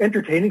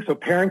entertaining, so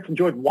parents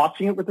enjoyed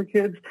watching it with their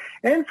kids,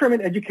 and from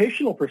an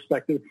educational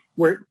perspective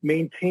where it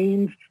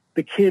maintains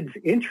the kids'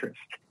 interest.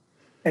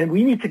 And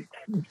we need to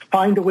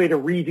find a way to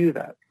redo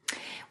that.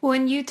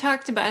 When you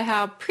talked about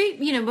how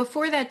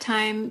before that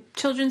time,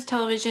 children's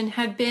television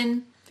had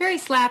been very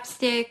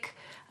slapstick,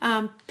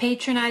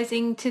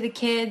 patronizing to the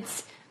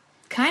kids,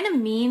 kind of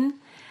mean,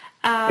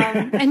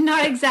 and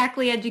not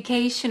exactly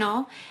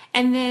educational.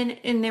 And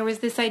there was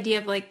this idea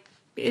of like,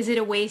 is it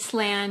a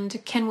wasteland?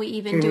 Can we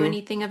even do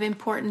anything of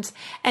importance?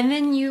 And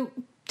then you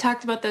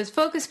talked about those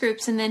focus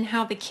groups and then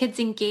how the kids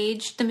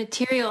engaged the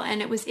material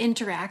and it was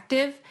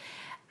interactive.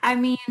 I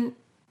mean,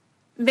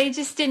 they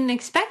just didn't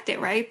expect it,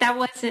 right?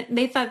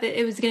 They thought that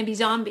it was going to be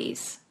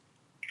zombies.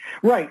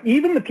 Right.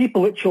 Even the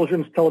people at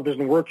Children's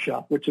Television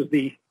Workshop, which is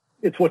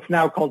it's what's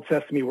now called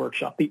Sesame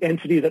Workshop, the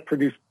entity that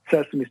produced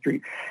Sesame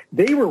Street,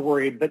 they were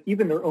worried that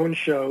even their own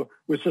show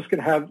was just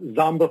going to have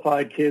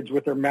zombified kids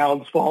with their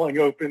mouths falling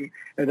open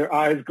and their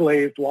eyes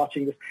glazed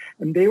watching this.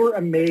 And they were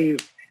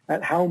amazed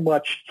at how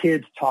much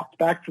kids talked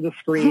back to the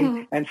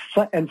screen and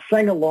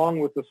sang along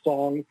with the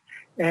songs.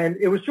 And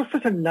it was just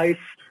such a nice,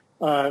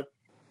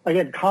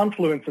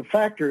 confluence of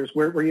factors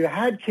where you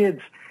had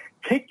kids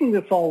taking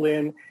this all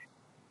in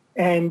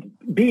and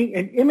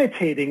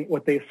imitating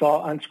what they saw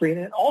on screen,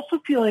 and also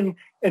feeling,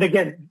 and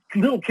again,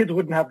 little kids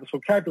wouldn't have this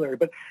vocabulary,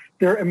 but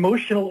their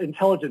emotional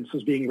intelligence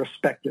was being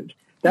respected.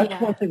 That's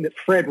one thing that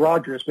Fred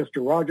Rogers, Mr.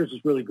 Rogers,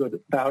 is really good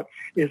about,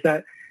 is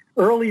that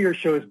earlier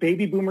shows,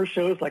 baby boomer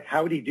shows like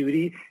Howdy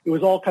Doody, it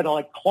was all kind of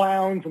like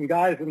clowns and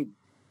guys in,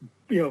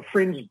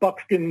 fringed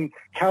buckskin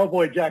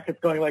cowboy jackets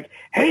going like,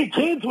 "Hey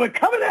kids, we're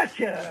coming at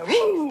you!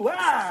 Woo!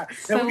 Ah!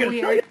 So and we're going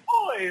to show you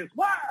boys!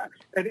 Wah!"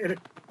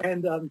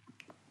 And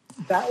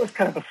that was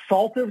kind of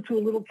assaultive to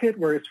a little kid,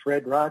 whereas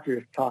Fred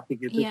Rogers talking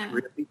in this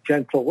really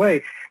gentle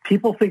way.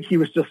 People think he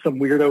was just some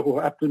weirdo who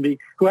happened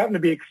to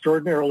be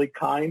extraordinarily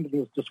kind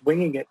and was just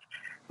winging it.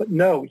 But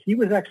no, he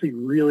was actually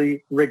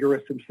really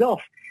rigorous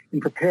himself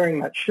in preparing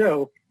that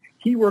show.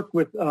 He worked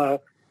with a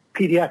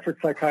pediatric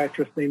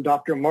psychiatrist named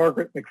Dr.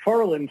 Margaret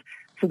McFarland.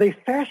 So they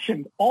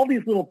fashioned all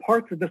these little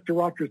parts of Mr.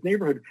 Rogers'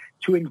 Neighborhood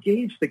to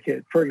engage the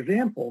kid. For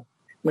example,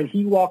 when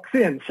he walks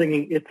in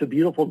singing "It's a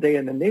Beautiful Day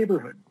in the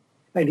Neighborhood,"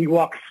 and he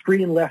walks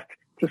screen left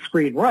to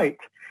screen right,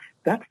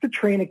 that's to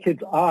train a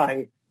kid's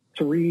eye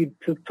to read,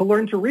 to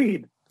learn to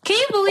read. Can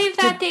you believe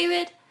that,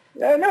 David?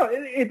 No,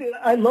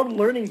 I love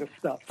learning this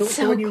stuff.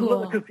 So when you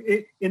cool. look,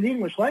 because in the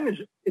English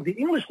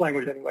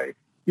language anyway,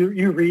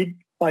 you read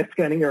by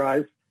scanning your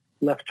eyes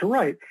left to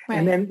right.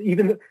 And then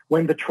even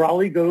when the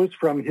trolley goes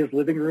from his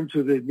living room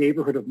to the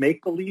neighborhood of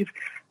make-believe,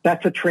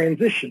 that's a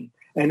transition.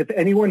 And if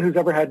anyone who's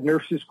ever had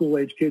nursery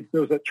school-age kids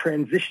knows that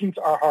transitions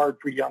are hard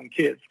for young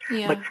kids.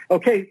 Yeah. Like,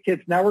 okay,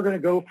 kids, now we're going to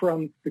go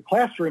from the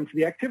classroom to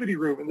the activity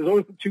room. And there's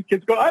always the two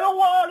kids go, I don't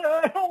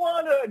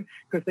want to,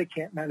 because they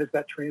can't manage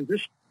that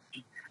transition.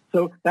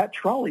 So that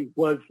trolley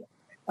was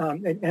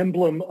an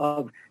emblem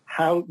of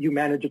how you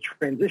manage a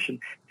transition.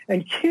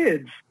 And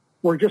kids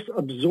were just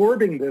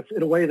absorbing this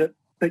in a way that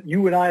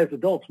you and I as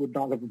adults would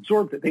not have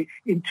absorbed it. They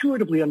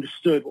intuitively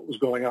understood what was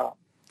going on.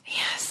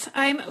 Yes,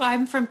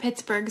 I'm from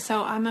Pittsburgh,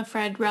 so I'm a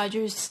Fred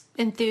Rogers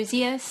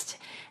enthusiast,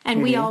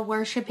 and we all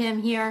worship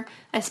him here,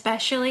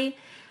 especially.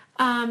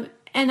 And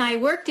I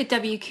worked at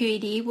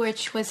WQED,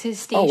 which was his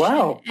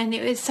station, and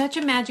it was such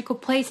a magical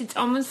place. It's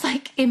almost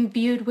like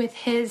imbued with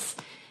his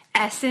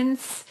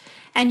essence,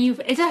 and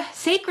it's a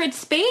sacred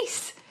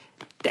space,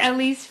 at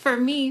least for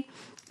me.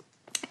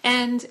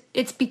 And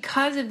it's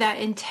because of that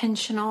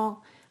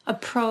intentional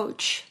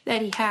approach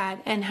that he had,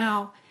 and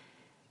how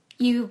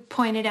you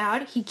pointed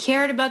out he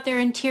cared about their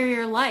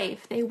interior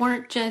life. They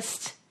weren't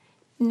just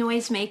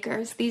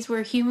noisemakers. These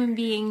were human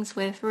beings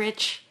with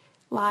rich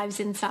lives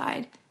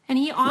inside, and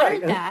he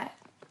honored that.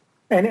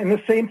 And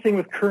the same thing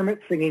with Kermit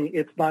singing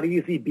 "It's Not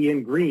Easy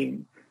Being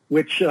Green,"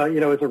 which is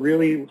a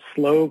really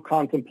slow,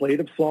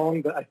 contemplative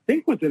song that I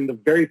think was in the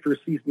very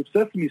first season of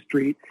Sesame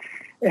Street.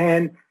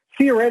 And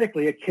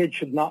theoretically, a kid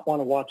should not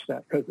want to watch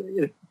that because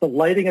the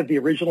lighting of the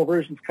original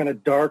version is kind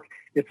of dark.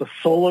 It's a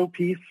solo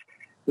piece.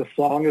 The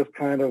song is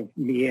kind of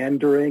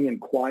meandering and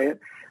quiet,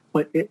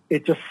 but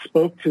it just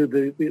spoke to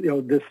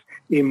this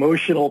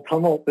emotional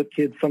tumult that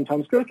kids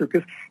sometimes go through,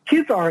 because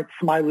kids aren't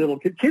smiley little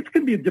kids. Kids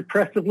can be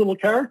depressive little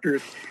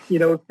characters,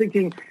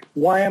 thinking,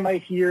 why am I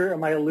here?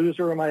 Am I a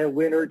loser? Am I a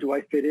winner? Do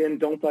I fit in?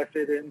 Don't I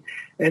fit in?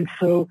 And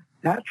so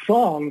that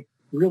song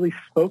really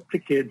spoke to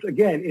kids,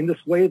 again, in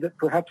this way that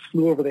perhaps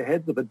flew over the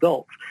heads of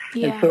adults.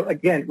 Yeah. And so,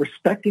 again,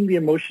 respecting the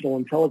emotional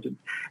intelligence.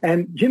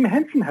 And Jim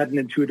Henson had an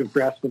intuitive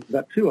grasp of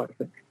that too, I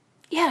think.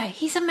 Yeah,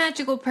 he's a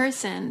magical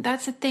person.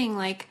 That's the thing.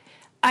 Like,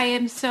 I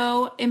am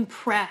so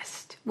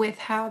impressed with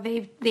how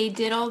they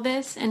did all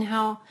this and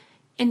how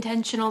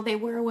intentional they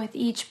were with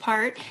each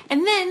part.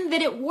 And then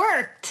that it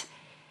worked.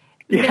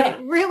 Yeah. That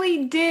it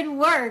really did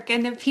work,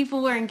 and that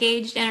people were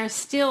engaged and are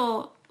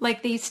still,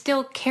 like, they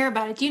still care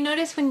about it. Do you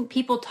notice when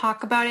people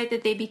talk about it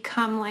that they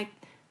become like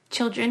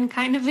children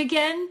kind of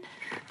again?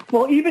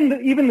 Well, even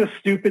the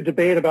stupid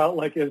debate about,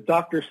 like, is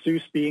Dr.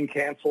 Seuss being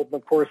canceled? And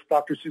of course,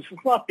 Dr. Seuss is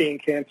not being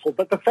canceled.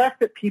 But the fact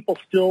that people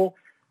still,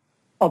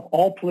 of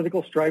all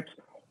political stripes,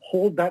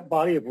 hold that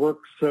body of work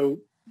so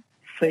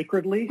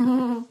sacredly.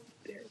 Mm-hmm.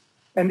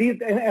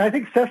 And I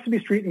think Sesame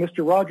Street and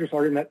Mr. Rogers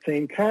are in that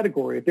same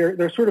category.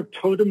 They're sort of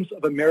totems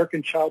of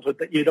American childhood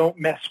that you don't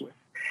mess with.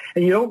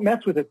 And you don't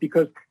mess with it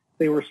because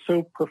they were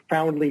so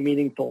profoundly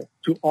meaningful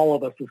to all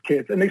of us as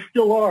kids. And they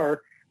still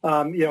are.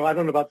 I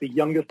don't know about the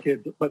youngest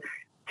kids, but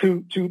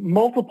to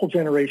multiple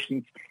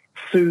generations,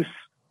 Seuss,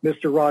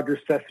 Mr. Rogers,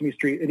 Sesame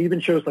Street, and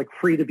even shows like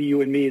Free to Be You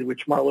and Me,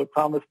 which Marlo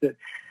Thomas did,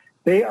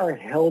 they are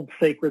held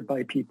sacred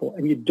by people,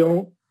 and you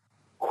don't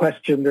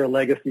question their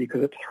legacy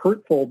because it's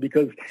hurtful,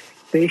 because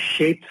they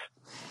shaped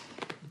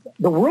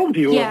the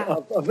worldview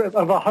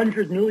of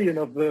 100 million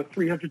of the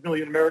 300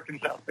 million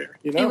Americans out there.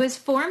 It was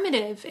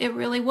formative. It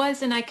really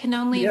was, and I can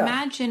only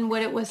imagine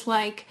what it was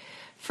like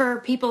for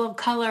people of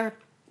color,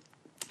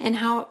 and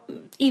how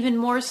even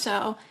more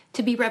so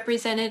to be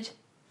represented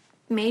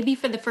maybe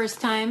for the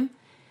first time.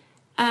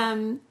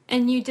 And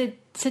you did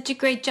such a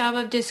great job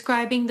of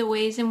describing the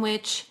ways in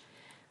which,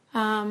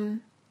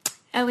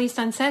 at least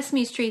on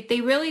Sesame Street,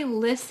 they really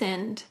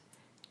listened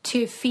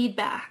to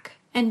feedback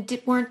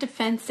and weren't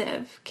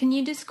defensive. Can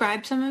you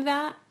describe some of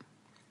that?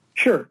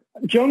 Sure.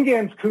 Joan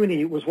Gans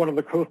Cooney was one of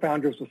the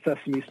co-founders of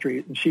Sesame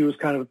Street, and she was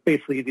kind of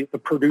basically the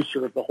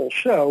producer of the whole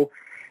show.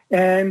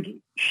 And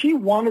she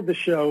wanted the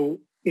show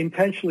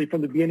intentionally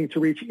from the beginning to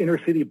reach inner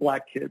city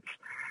black kids.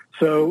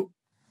 So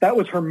that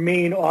was her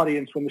main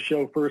audience when the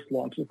show first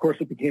launched. Of course,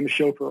 it became a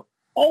show for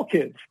all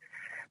kids.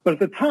 But at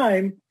the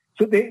time,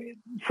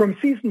 from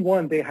season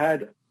 1, they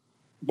had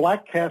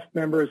black cast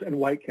members and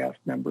white cast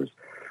members.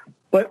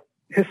 But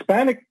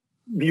Hispanic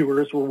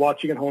viewers were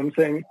watching at home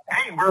saying,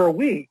 hey, where are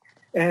we?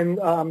 And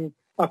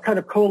a kind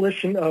of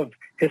coalition of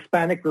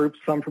Hispanic groups,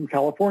 some from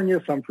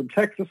California, some from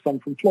Texas, some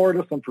from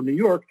Florida, some from New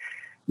York,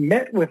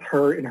 met with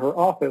her in her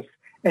office.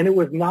 And it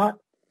was not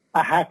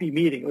a happy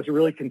meeting. It was a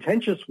really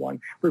contentious one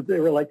where they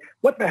were like,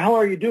 what the hell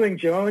are you doing,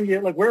 Joan?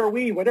 You're like, where are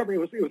we? Whatever. It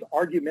was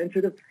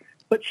argumentative.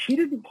 But she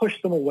didn't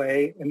push them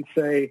away and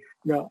say,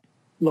 no,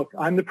 look,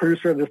 I'm the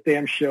producer of this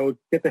damn show.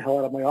 Get the hell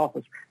out of my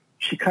office.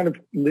 She kind of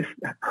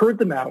heard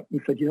them out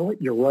and said, you know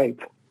what? You're right.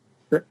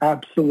 You're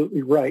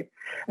absolutely right.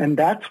 And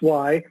that's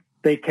why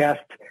they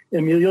cast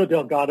Emilio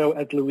Delgado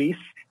as Luis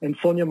and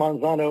Sonia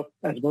Manzano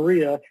as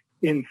Maria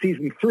in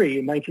season 3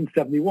 in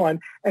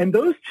 1971. And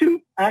those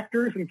two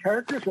actors and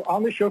characters were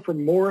on the show for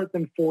more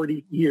than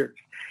 40 years.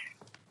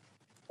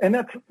 And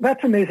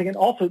that's amazing. And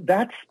also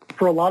that's,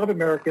 for a lot of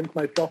Americans,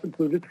 myself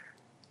included,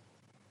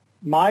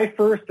 my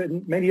first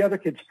and many other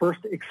kids'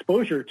 first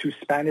exposure to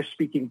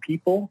Spanish-speaking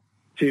people,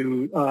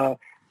 to,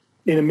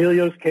 in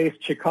Emilio's case,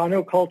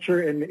 Chicano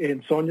culture, and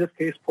in Sonia's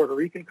case, Puerto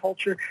Rican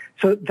culture.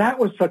 So that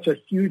was such a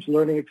huge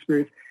learning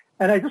experience.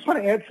 And I just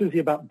want to add, Susie,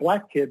 about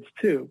black kids,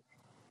 too,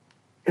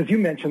 because you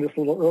mentioned this a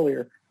little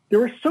earlier. There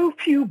were so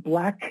few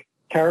black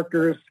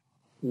characters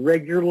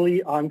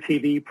regularly on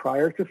TV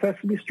prior to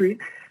Sesame Street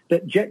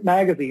that Jet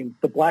Magazine,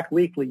 the Black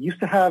Weekly, used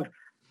to have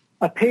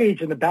a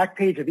page in the back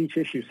page of each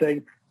issue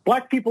saying,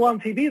 Black people on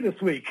TV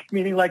this week,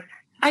 meaning like,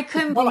 I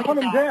couldn't hunt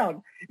believe them that.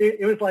 down.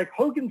 It was like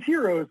Hogan's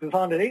Heroes is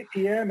on at 8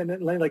 p.m. and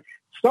then like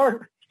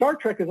Star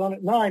Trek is on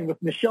at 9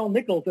 with Michelle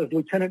Nichols as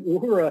Lieutenant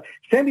Uhura.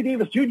 Sammy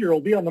Davis Jr. will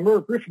be on the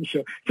Merv Griffin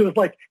show. So it was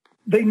like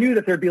they knew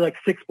that there'd be like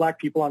 6 black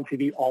people on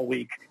TV all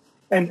week,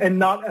 and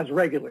not as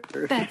regulars.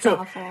 That's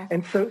awful.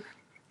 And so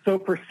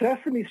for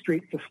Sesame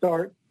Street to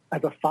start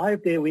as a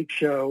 5-day-a-week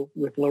show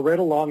with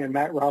Loretta Long and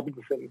Matt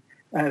Robinson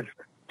as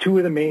two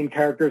of the main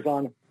characters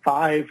on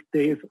 5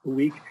 days a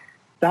week,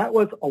 that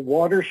was a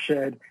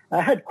watershed. I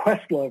had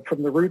Questlove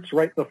from The Roots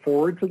write the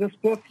foreword to this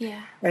book.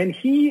 Yeah. And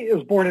he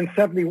was born in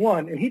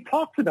 71, and he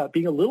talks about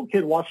being a little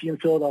kid watching in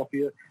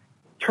Philadelphia,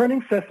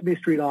 turning Sesame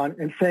Street on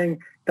and saying,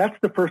 that's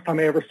the first time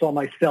I ever saw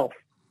myself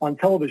on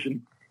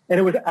television. And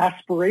it was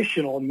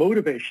aspirational and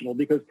motivational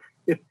because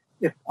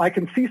if I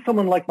can see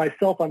someone like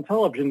myself on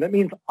television, that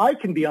means I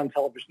can be on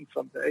television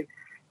someday.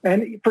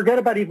 And forget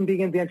about even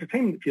being in the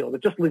entertainment field.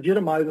 It just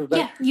legitimizes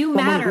that you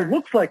someone matter. who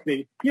looks like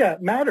me,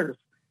 it matters.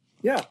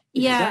 Yeah.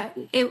 Yeah,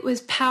 Exactly. it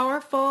was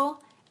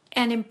powerful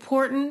and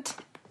important,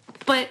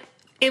 but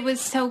it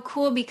was so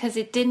cool because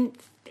it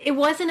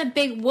wasn't a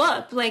big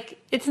whoop. Like,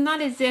 it's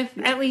not as if,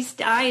 at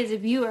least I as a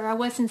viewer, I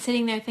wasn't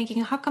sitting there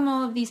thinking, how come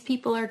all of these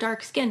people are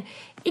dark skinned?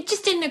 It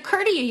just didn't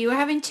occur to you. You were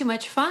having too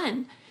much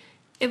fun.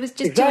 It was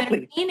just too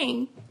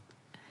entertaining.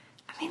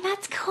 I mean,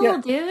 that's cool,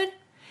 dude.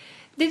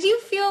 Did you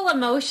feel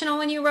emotional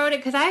when you wrote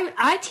it? Because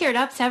I teared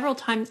up several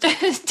times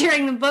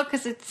during the book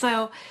because it's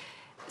so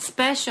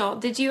special.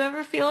 Did you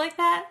ever feel like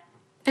that?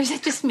 Or is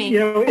it just me? You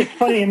know, it's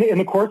funny, in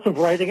the course of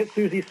writing it,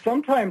 Susie,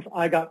 sometimes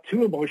I got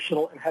too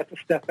emotional and had to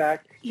step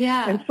back.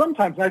 Yeah. And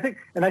sometimes,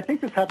 and I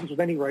think this happens with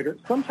any writer,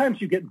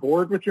 sometimes you get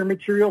bored with your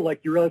material, like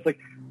you realize, like,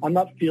 I'm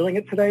not feeling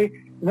it today.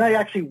 And I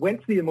actually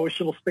went to the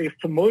emotional space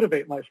to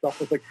motivate myself.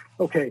 I was like,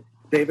 okay,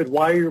 David,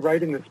 why are you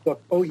writing this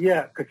book? Oh,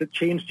 yeah, because it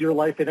changed your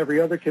life and every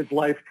other kid's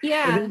life.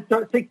 Yeah. And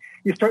then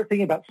you start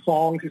thinking about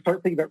songs. You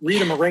start thinking about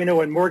Rita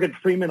Moreno and Morgan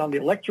Freeman on the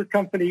Electric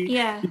Company.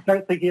 Yeah. You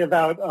start thinking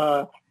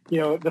about,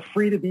 the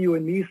Free to Be You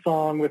and Me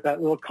song with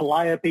that little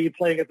calliope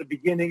playing at the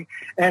beginning.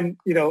 And,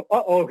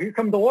 here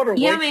come the water.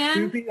 Yeah, Wait, man.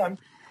 Susie,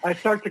 I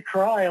start to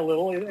cry a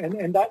little,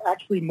 and that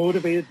actually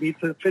motivated me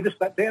to finish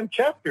that damn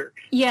chapter.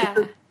 Yeah.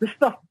 Because this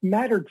stuff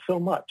mattered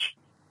so much.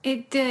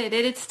 It did.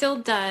 It still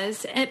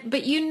does.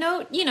 But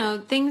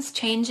things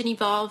change and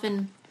evolve,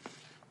 and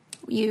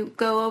you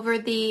go over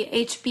the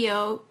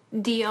HBO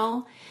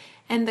deal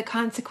and the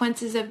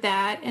consequences of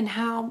that, and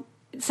how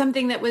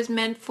something that was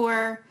meant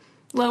for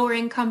lower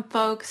income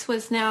folks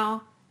was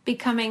now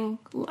becoming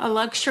a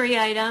luxury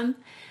item.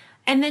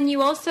 And then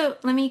you also,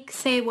 let me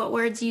say what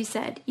words you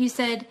said. You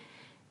said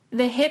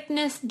the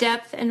hipness,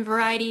 depth, and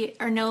variety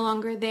are no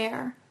longer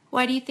there.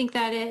 Why do you think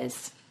that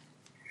is?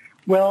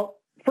 Well,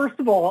 first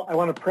of all, I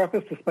want to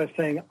preface this by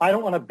saying I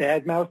don't want to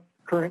badmouth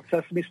current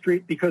Sesame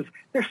Street because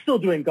they're still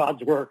doing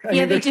God's work. I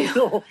mean, they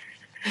do.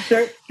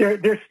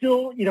 They're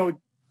still,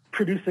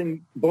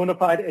 producing bona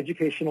fide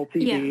educational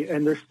TV,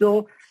 and they're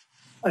still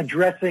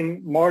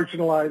addressing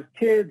marginalized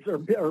kids or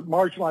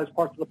marginalized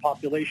parts of the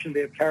population.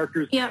 They have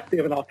characters. Yeah. They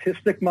have an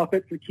autistic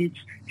Muppet to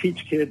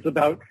teach kids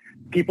about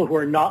people who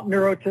are not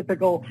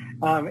neurotypical.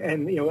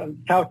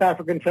 And South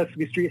African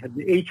Sesame Street had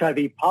the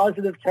HIV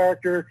positive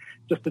character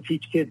just to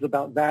teach kids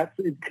about that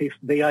in case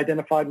they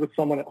identified with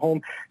someone at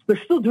home. So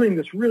they're still doing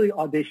this really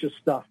audacious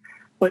stuff.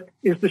 But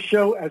is the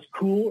show as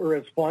cool or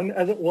as fun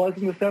as it was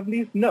in the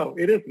 70s? No,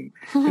 it isn't.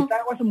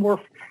 That was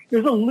it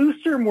was a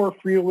looser, more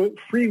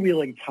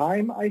freewheeling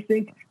time, I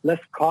think, less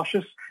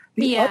cautious.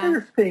 The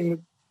other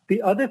thing,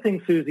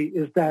 Susie,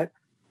 is that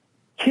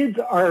kids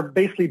are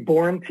basically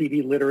born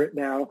TV literate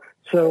now.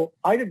 So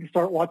I didn't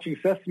start watching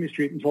Sesame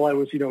Street until I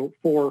was, 4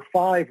 or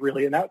 5,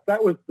 really. And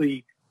that was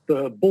the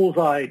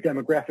bullseye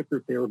demographic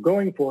group they were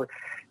going for.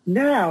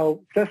 Now,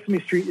 Sesame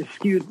Street is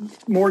skewed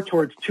more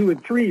towards 2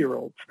 and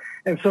 3-year-olds.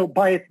 And so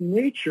by its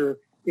nature,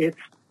 it's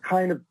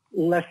kind of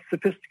less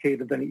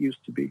sophisticated than it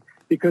used to be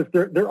because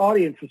their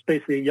audience is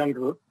basically a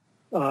younger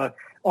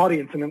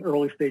audience in an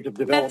early stage of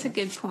development. That's a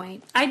good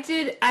point. I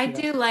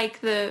do like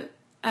the,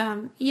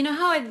 you know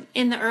how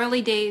in the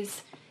early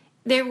days,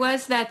 there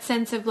was that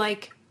sense of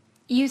like,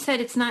 you said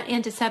it's not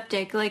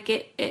antiseptic. Like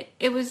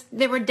it was,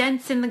 there were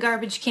dents in the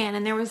garbage can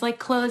and there was like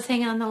clothes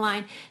hanging on the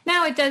line.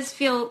 Now it does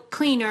feel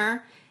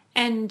cleaner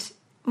and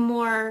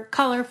more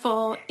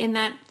colorful in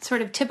that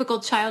sort of typical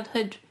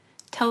childhood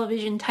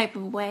television type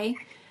of way.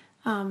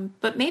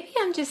 But maybe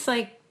I'm just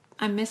like,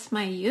 I miss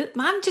my youth.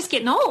 I'm just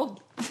getting old.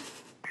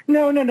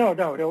 No. There's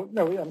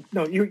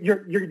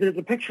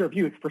a picture of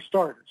youth for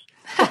starters.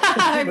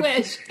 I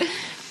wish.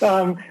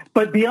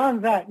 But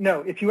beyond that,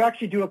 no. If you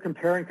actually do a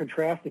compare and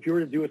contrast, if you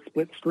were to do a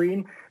split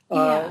screen,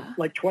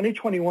 like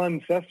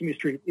 2021 Sesame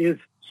Street is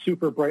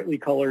super brightly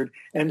colored,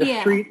 and the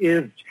street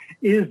is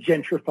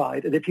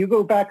gentrified. And if you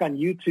go back on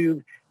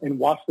YouTube and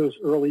watch those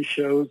early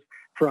shows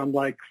from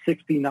like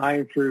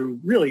 69 through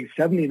really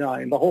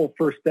 79, the whole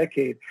first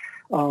decade,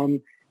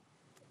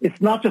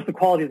 it's not just the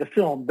quality of the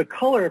film. The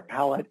color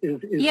palette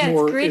is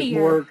more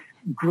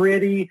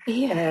gritty,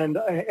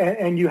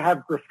 and you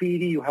have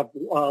graffiti, you have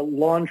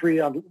laundry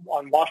on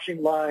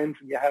washing lines,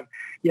 and you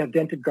have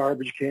dented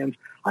garbage cans.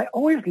 I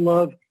always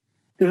love.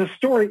 There's a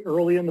story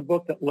early in the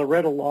book that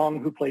Loretta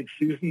Long, who played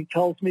Susan,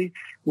 tells me,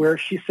 where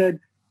she said,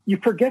 "You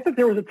forget that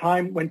there was a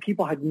time when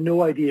people had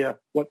no idea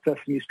what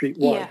Sesame Street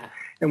was,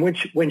 and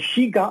when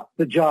she got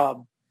the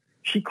job,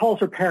 she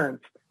calls her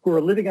parents, who are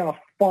living on a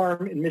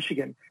farm in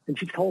Michigan, and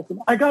she tells them,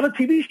 'I got a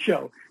TV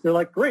show.' They're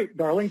like, 'Great,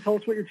 darling, tell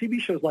us what your TV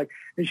show's like.'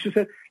 And she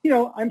said,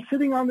 'I'm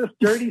sitting on this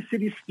dirty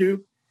city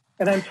stoop,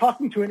 and I'm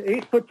talking to an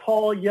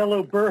 8-foot-tall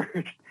yellow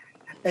bird.'"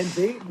 And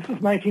this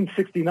is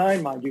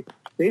 1969, mind you.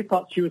 They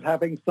thought she was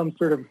having some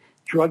sort of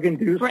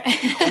drug-induced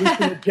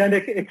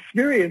hallucinogenic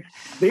experience.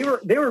 They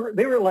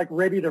were like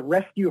ready to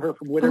rescue her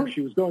from whatever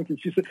she was going through.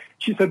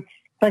 She said,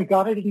 "Thank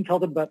God I didn't tell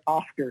them about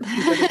Oscar."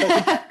 She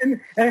said,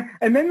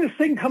 and then this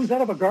thing comes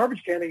out of a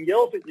garbage can and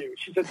yells at you.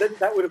 She said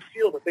that would have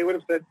sealed it. They would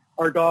have said,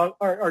 our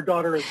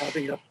daughter is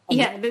having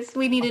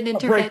we need an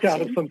intervention.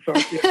 Breakdown of some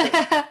sort.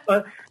 Yeah.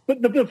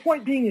 But the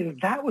point being is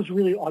that was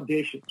really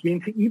audacious. I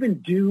mean, to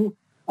even do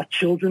a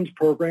children's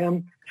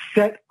program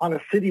set on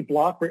a city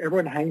block where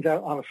everyone hangs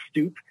out on a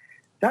stoop,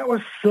 that was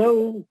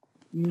so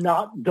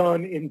not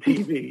done in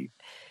TV.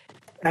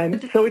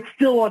 And so it's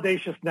still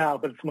audacious now,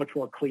 but it's much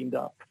more cleaned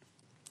up.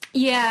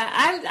 Yeah,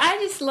 I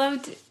just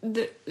loved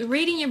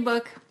reading your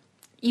book.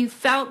 You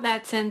felt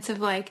that sense of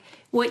like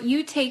what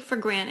you take for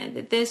granted,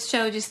 that this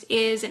show just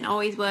is and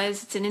always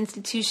was. It's an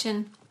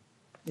institution.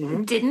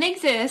 Mm-hmm. Didn't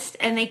exist,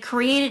 and they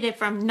created it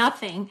from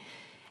nothing,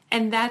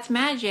 and that's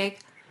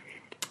magic.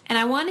 And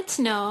I wanted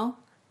to know,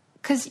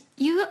 because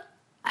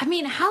how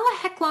the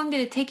heck long did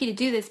it take you to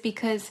do this?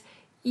 Because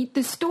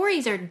the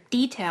stories are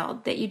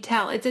detailed that you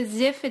tell. It's as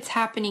if it's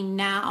happening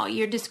now.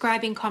 You're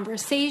describing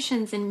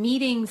conversations and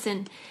meetings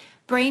and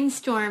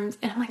brainstorms.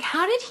 And I'm like,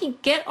 how did he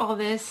get all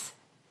this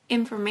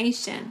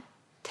information?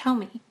 Tell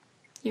me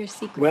your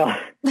secret. Well,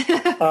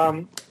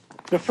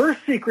 the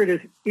first secret is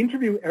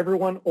interview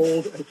everyone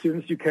old as soon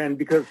as you can,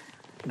 because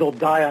they'll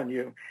die on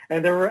you.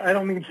 And I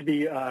don't mean to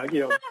be,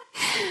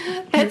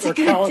 that's a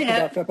good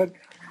tip. About that,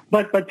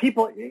 but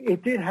people,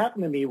 it did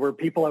happen to me where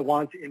people I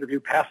wanted to interview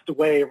passed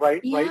away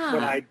right when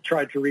I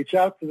tried to reach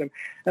out to them.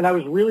 And I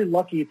was really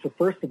lucky to,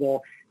 first of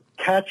all,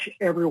 catch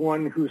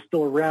everyone who's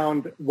still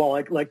around,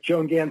 like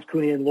Joan Gans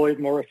Cooney and Lloyd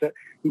Morissette,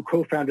 who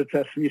co-founded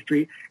Sesame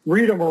Street.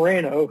 Rita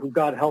Moreno, who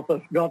God help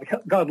us,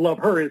 God love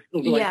her, is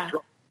still going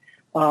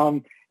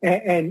strong.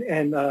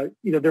 There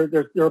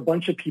are a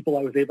bunch of people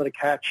I was able to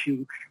catch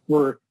who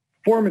were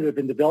formative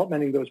in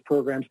developing those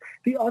programs.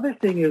 The other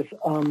thing is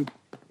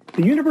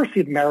the University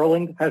of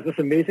Maryland has this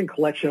amazing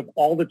collection of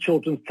all the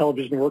children's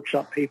television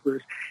workshop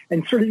papers,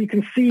 and sort of you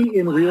can see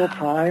in real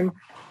time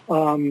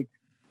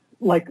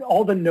like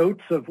all the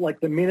notes of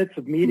like the minutes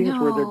of meetings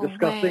where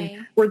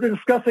they're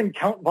discussing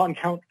Count Von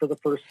Count for the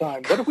first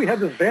time. What if we had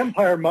this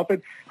vampire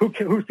Muppet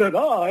who said,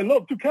 I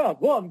love to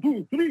count 1,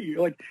 2, 3.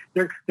 Like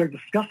they're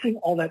discussing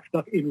all that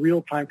stuff in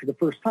real time for the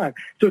first time.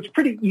 So it's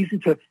pretty easy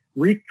to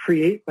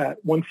recreate that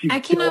once you. I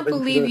cannot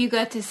believe you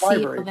got to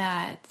see all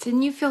that.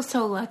 Didn't you feel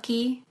so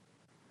lucky?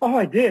 Oh,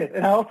 I did.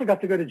 And I also got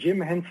to go to Jim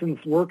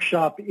Henson's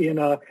workshop in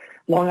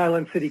Long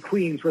Island City,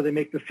 Queens, where they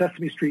make the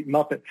Sesame Street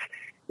Muppets.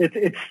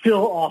 It's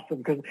still awesome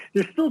because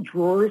there's still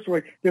drawers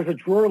where there's a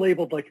drawer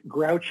labeled like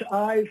Grouch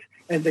Eyes,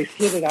 and they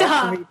slid it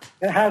out for me.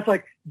 It has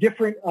like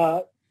different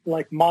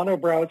like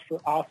monobrows for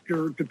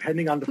Oscar,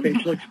 depending on the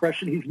facial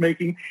expression he's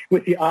making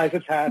with the eyes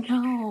attached.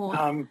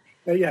 No.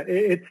 Yeah,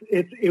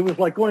 it was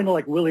like going to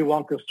like Willy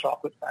Wonka's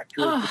chocolate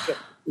factory.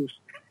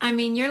 I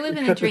mean, you're living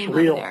a except dream it's over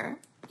real. there.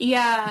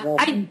 Yeah, Well,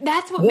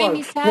 that's what made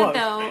me sad was.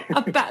 though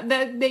about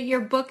that your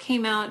book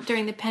came out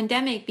during the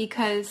pandemic,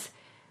 because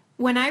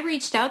when I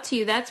reached out to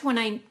you, that's when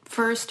I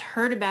first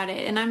heard about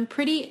it, and I'm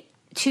pretty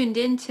tuned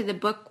into the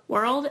book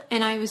world,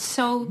 and I was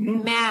so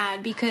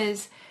mad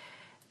because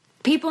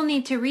people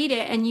need to read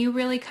it, and you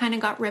really kind of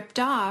got ripped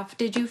off.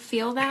 Did you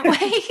feel that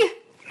way?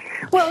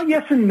 Well,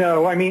 yes and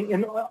no. I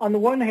mean, on the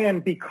one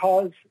hand,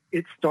 because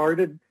it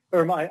started,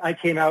 or I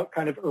came out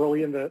kind of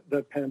early in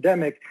the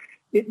pandemic,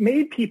 it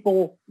made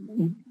people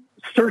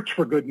search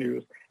for good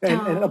news.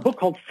 And a book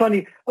called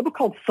Sunny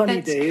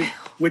Days,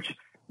 which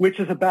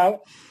is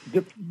about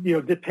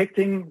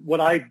depicting what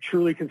I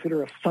truly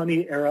consider a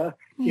sunny era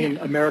in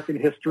American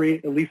history,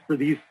 at least for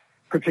these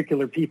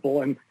particular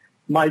people and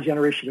my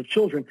generation of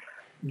children.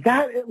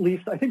 That, at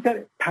least, I think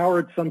that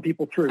powered some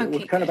people through. Okay, it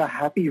was kind of a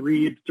happy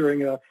read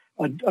during a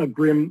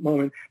grim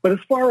moment. But as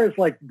far as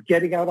like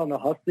getting out on the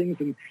hustings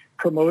and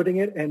promoting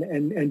it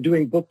and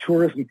doing book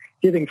tours and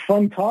giving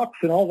fun talks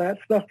and all that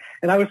stuff,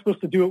 and I was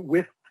supposed to do it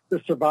with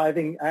the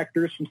surviving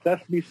actors from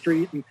Sesame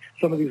Street and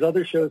some of these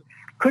other shows,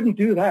 couldn't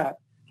do that.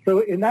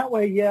 So in that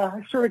way, yeah,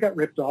 I sort of got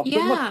ripped off.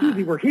 Yeah. But look,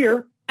 Susie, we're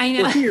here. I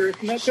know. We're here.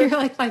 Isn't that You're good?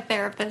 like my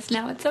therapist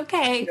now. It's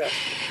okay. Yeah.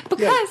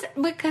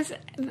 Because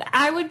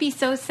I would be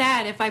so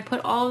sad if I put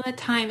all the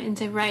time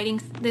into writing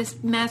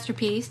this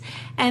masterpiece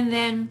and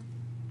then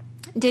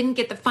didn't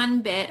get the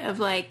fun bit of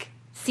like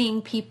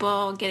seeing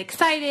people get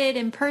excited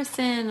in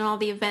person and all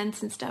the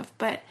events and stuff.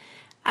 But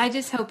I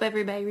just hope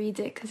everybody reads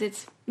it because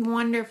it's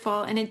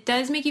wonderful and it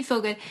does make you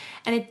feel good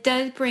and it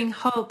does bring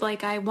hope.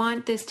 Like I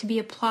want this to be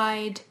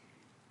applied.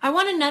 I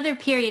want another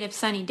period of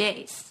sunny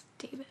days,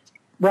 David.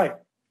 Right.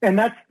 And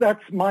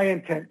that's my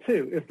intent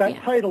too. If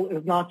that title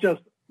is not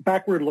just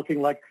backward looking,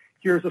 like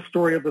here's a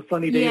story of the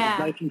sunny days of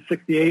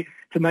 1968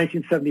 to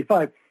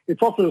 1975,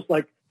 it's also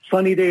like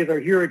sunny days are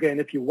here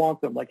again if you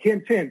want them, like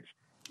hint, hint.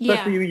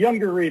 But for you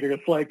younger readers,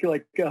 like you're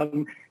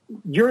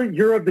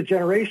of the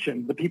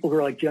generation, the people who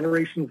are like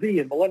Generation Z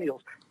and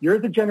millennials, you're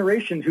the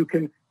generation who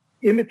can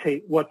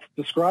imitate what's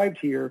described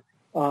here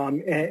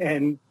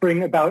and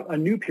bring about a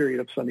new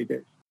period of sunny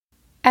days.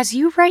 As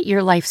you write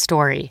your life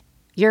story,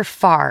 you're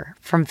far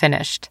from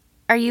finished.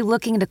 Are you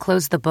looking to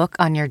close the book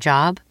on your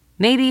job?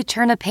 Maybe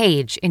turn a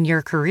page in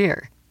your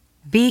career?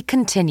 Be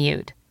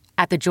continued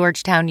at the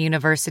Georgetown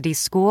University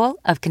School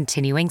of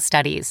Continuing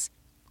Studies.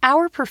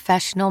 Our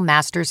professional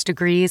master's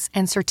degrees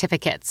and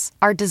certificates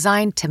are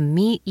designed to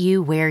meet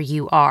you where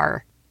you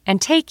are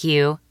and take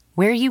you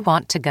where you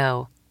want to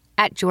go.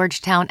 At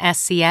Georgetown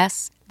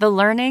SCS, the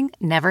learning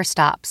never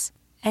stops,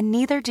 and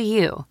neither do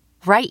you.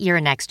 Write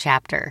your next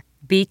chapter.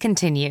 Be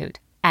continued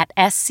at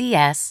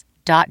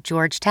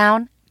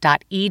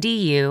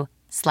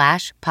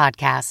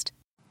scs.georgetown.edu/podcast.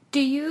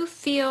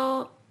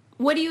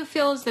 What do you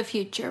feel is the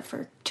future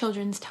for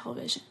children's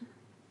television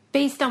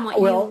based on what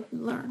you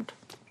learned?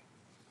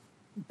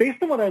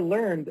 Based on what I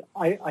learned,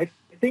 I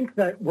think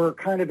that we're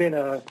kind of in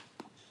a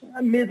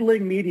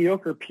middling,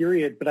 mediocre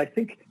period, but I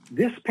think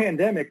this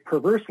pandemic,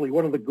 perversely,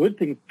 one of the good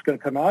things that's going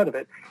to come out of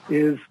it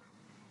is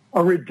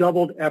a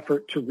redoubled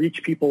effort to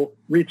reach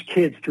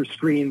kids through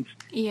screens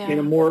in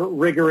a more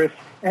rigorous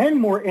and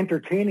more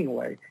entertaining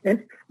way.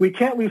 And we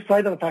can't lose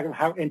sight of the fact of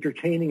how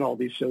entertaining all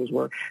these shows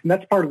were. And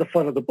that's part of the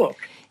fun of the book.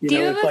 Do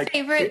you have a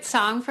favorite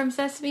song from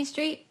Sesame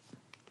Street?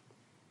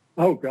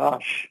 Oh,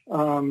 gosh.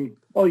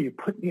 You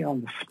put me on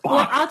the spot.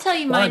 Well, I'll tell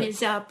you mine is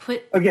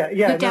Put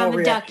Down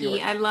the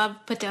Ducky. I love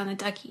Put Down the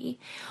Ducky.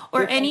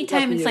 Or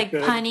anytime it's like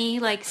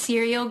punny, like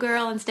Cereal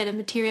Girl instead of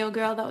Material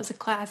Girl. That was a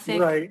classic.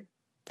 Right.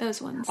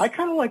 Those ones. I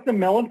kind of like the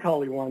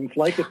melancholy ones,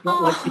 like It's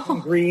Not Like Being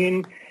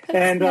Green.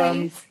 And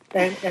nice.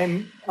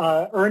 and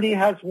Ernie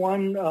has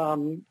one,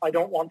 I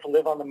Don't Want to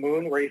Live on the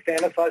Moon, where he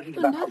fantasizes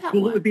about how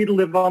cool it would be to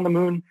live on the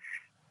moon.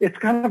 It's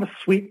kind of a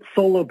sweet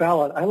solo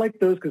ballad. I like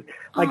those because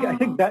I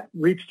think that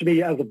reached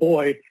me as a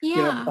boy.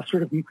 Yeah. A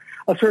sort of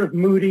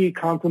moody,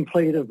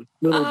 contemplative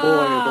little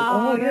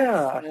boy.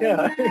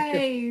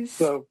 Nice.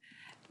 So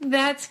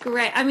that's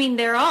great. I mean,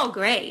 they're all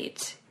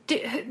great.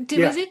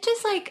 Was it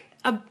just like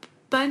a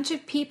bunch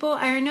of people?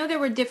 I know there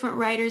were different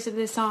writers of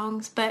the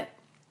songs, but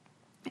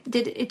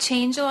did it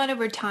change a lot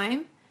over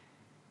time?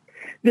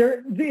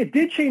 It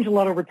did change a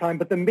lot over time,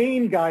 but the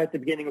main guy at the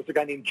beginning was a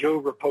guy named Joe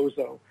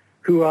Raposo,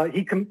 who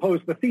he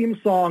composed the theme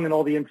song and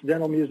all the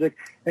incidental music.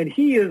 And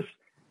he is,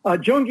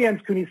 Joan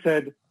Gans Cooney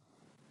said,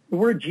 the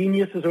word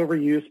genius is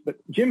overused, but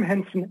Jim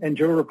Henson and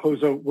Joe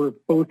Raposo were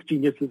both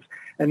geniuses.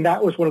 And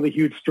that was one of the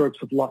huge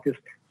strokes of luck. Is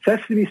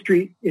Sesame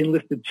Street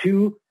enlisted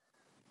two,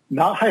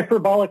 not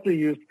hyperbolically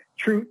used,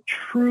 two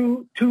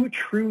true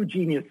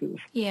geniuses.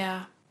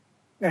 Yeah.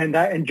 And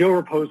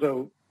Joe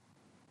Raposo,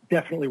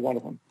 definitely one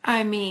of them.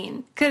 I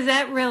mean, because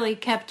that really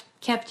kept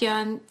you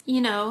on,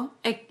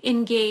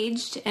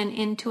 engaged and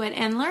into it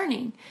and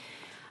learning.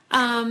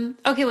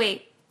 Okay,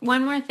 wait,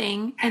 one more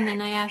thing, and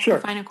then I ask the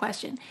final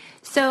question.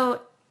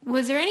 So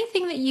was there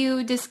anything that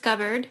you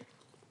discovered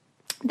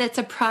that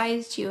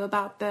surprised you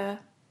about the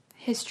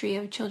history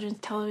of children's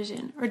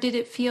television? Or did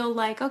it feel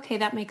like, okay,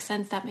 that makes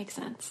sense, that makes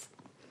sense?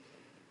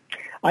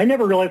 I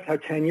never realized how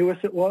tenuous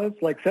it was.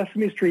 Like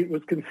Sesame Street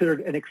was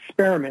considered an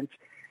experiment,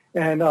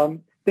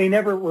 and they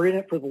never were in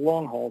it for the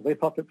long haul. They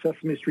thought that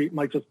Sesame Street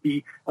might just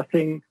be a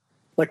thing,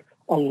 like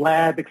a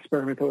lab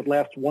experiment that would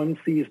last one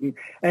season.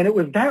 And it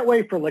was that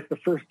way for like the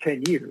first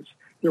 10 years.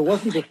 There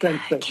wasn't a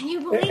sense that can you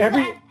believe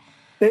that?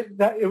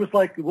 It was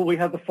like, will we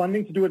have the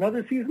funding to do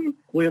another season?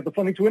 Will we have the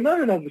funding to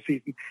another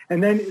season?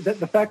 And then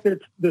the fact that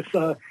it's this,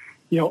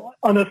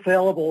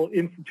 unassailable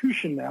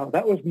institution now,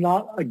 that was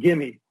not a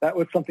gimme. That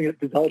was something that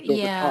developed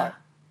over time.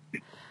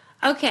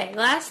 Okay,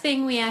 last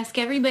thing we ask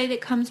everybody that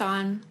comes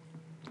on.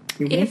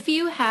 Mm-hmm. If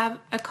you have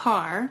a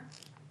car,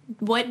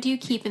 what do you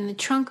keep in the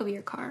trunk of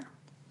your car?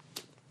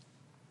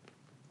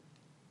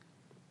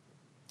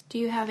 Do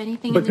you have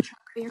anything in the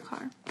trunk of your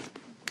car?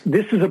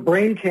 This is a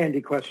brain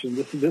candy question.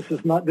 This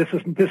is not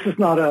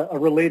a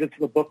related to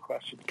the book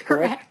question.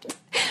 Correct.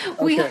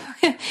 Okay.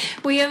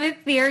 We have a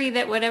theory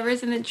that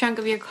whatever's in the trunk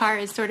of your car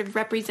is sort of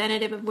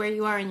representative of where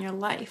you are in your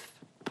life.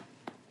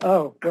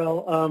 Oh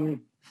well.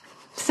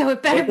 So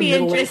it better be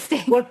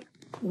interesting.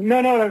 No,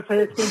 I'd say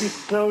it's going to be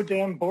so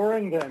damn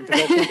boring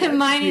then.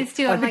 Mine is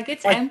too. I'm like,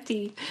 it's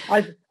empty.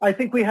 I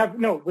think we have,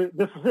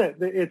 this is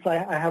it.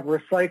 I have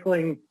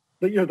recycling,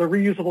 the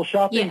reusable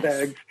shopping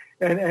bags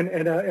and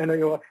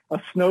a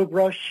snow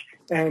brush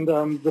and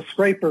the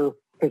scraper,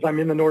 because I'm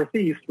in the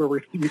Northeast where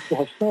we still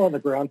have snow on the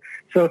ground.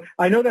 So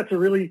I know that's a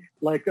really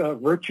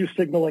virtue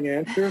signaling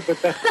answer, but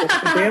that's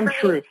the damn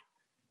truth.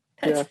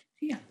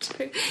 Yeah,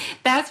 true.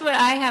 That's what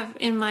I have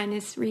in mind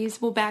is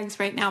reusable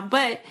bags right now.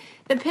 But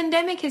the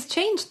pandemic has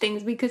changed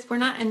things because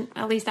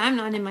at least I'm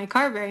not in my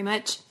car very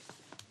much.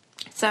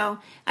 So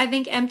I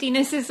think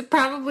emptiness is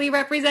probably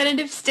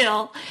representative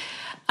still.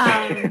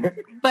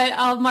 But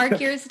I'll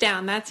mark yours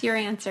down. That's your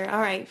answer. All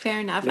right,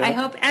 fair enough. Yeah. I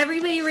hope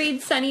everybody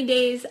reads Sunny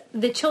Days,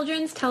 the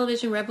children's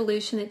television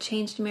revolution that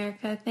changed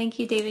America. Thank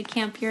you, David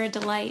Camp. You're a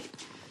delight.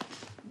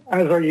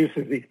 As are you,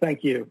 Susie.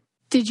 Thank you.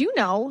 Did you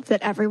know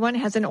that everyone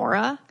has an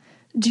aura?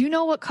 Do you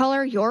know what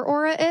color your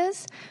aura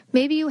is?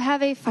 Maybe you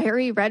have a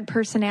fiery red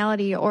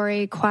personality or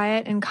a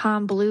quiet and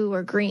calm blue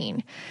or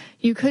green.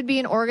 You could be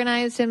an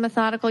organized and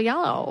methodical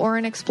yellow or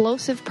an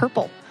explosive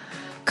purple.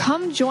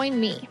 Come join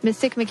me,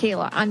 Mystic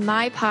Michaela, on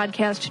my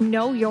podcast,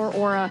 Know Your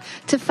Aura,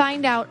 to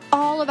find out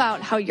all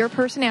about how your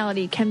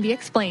personality can be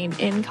explained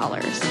in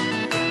colors.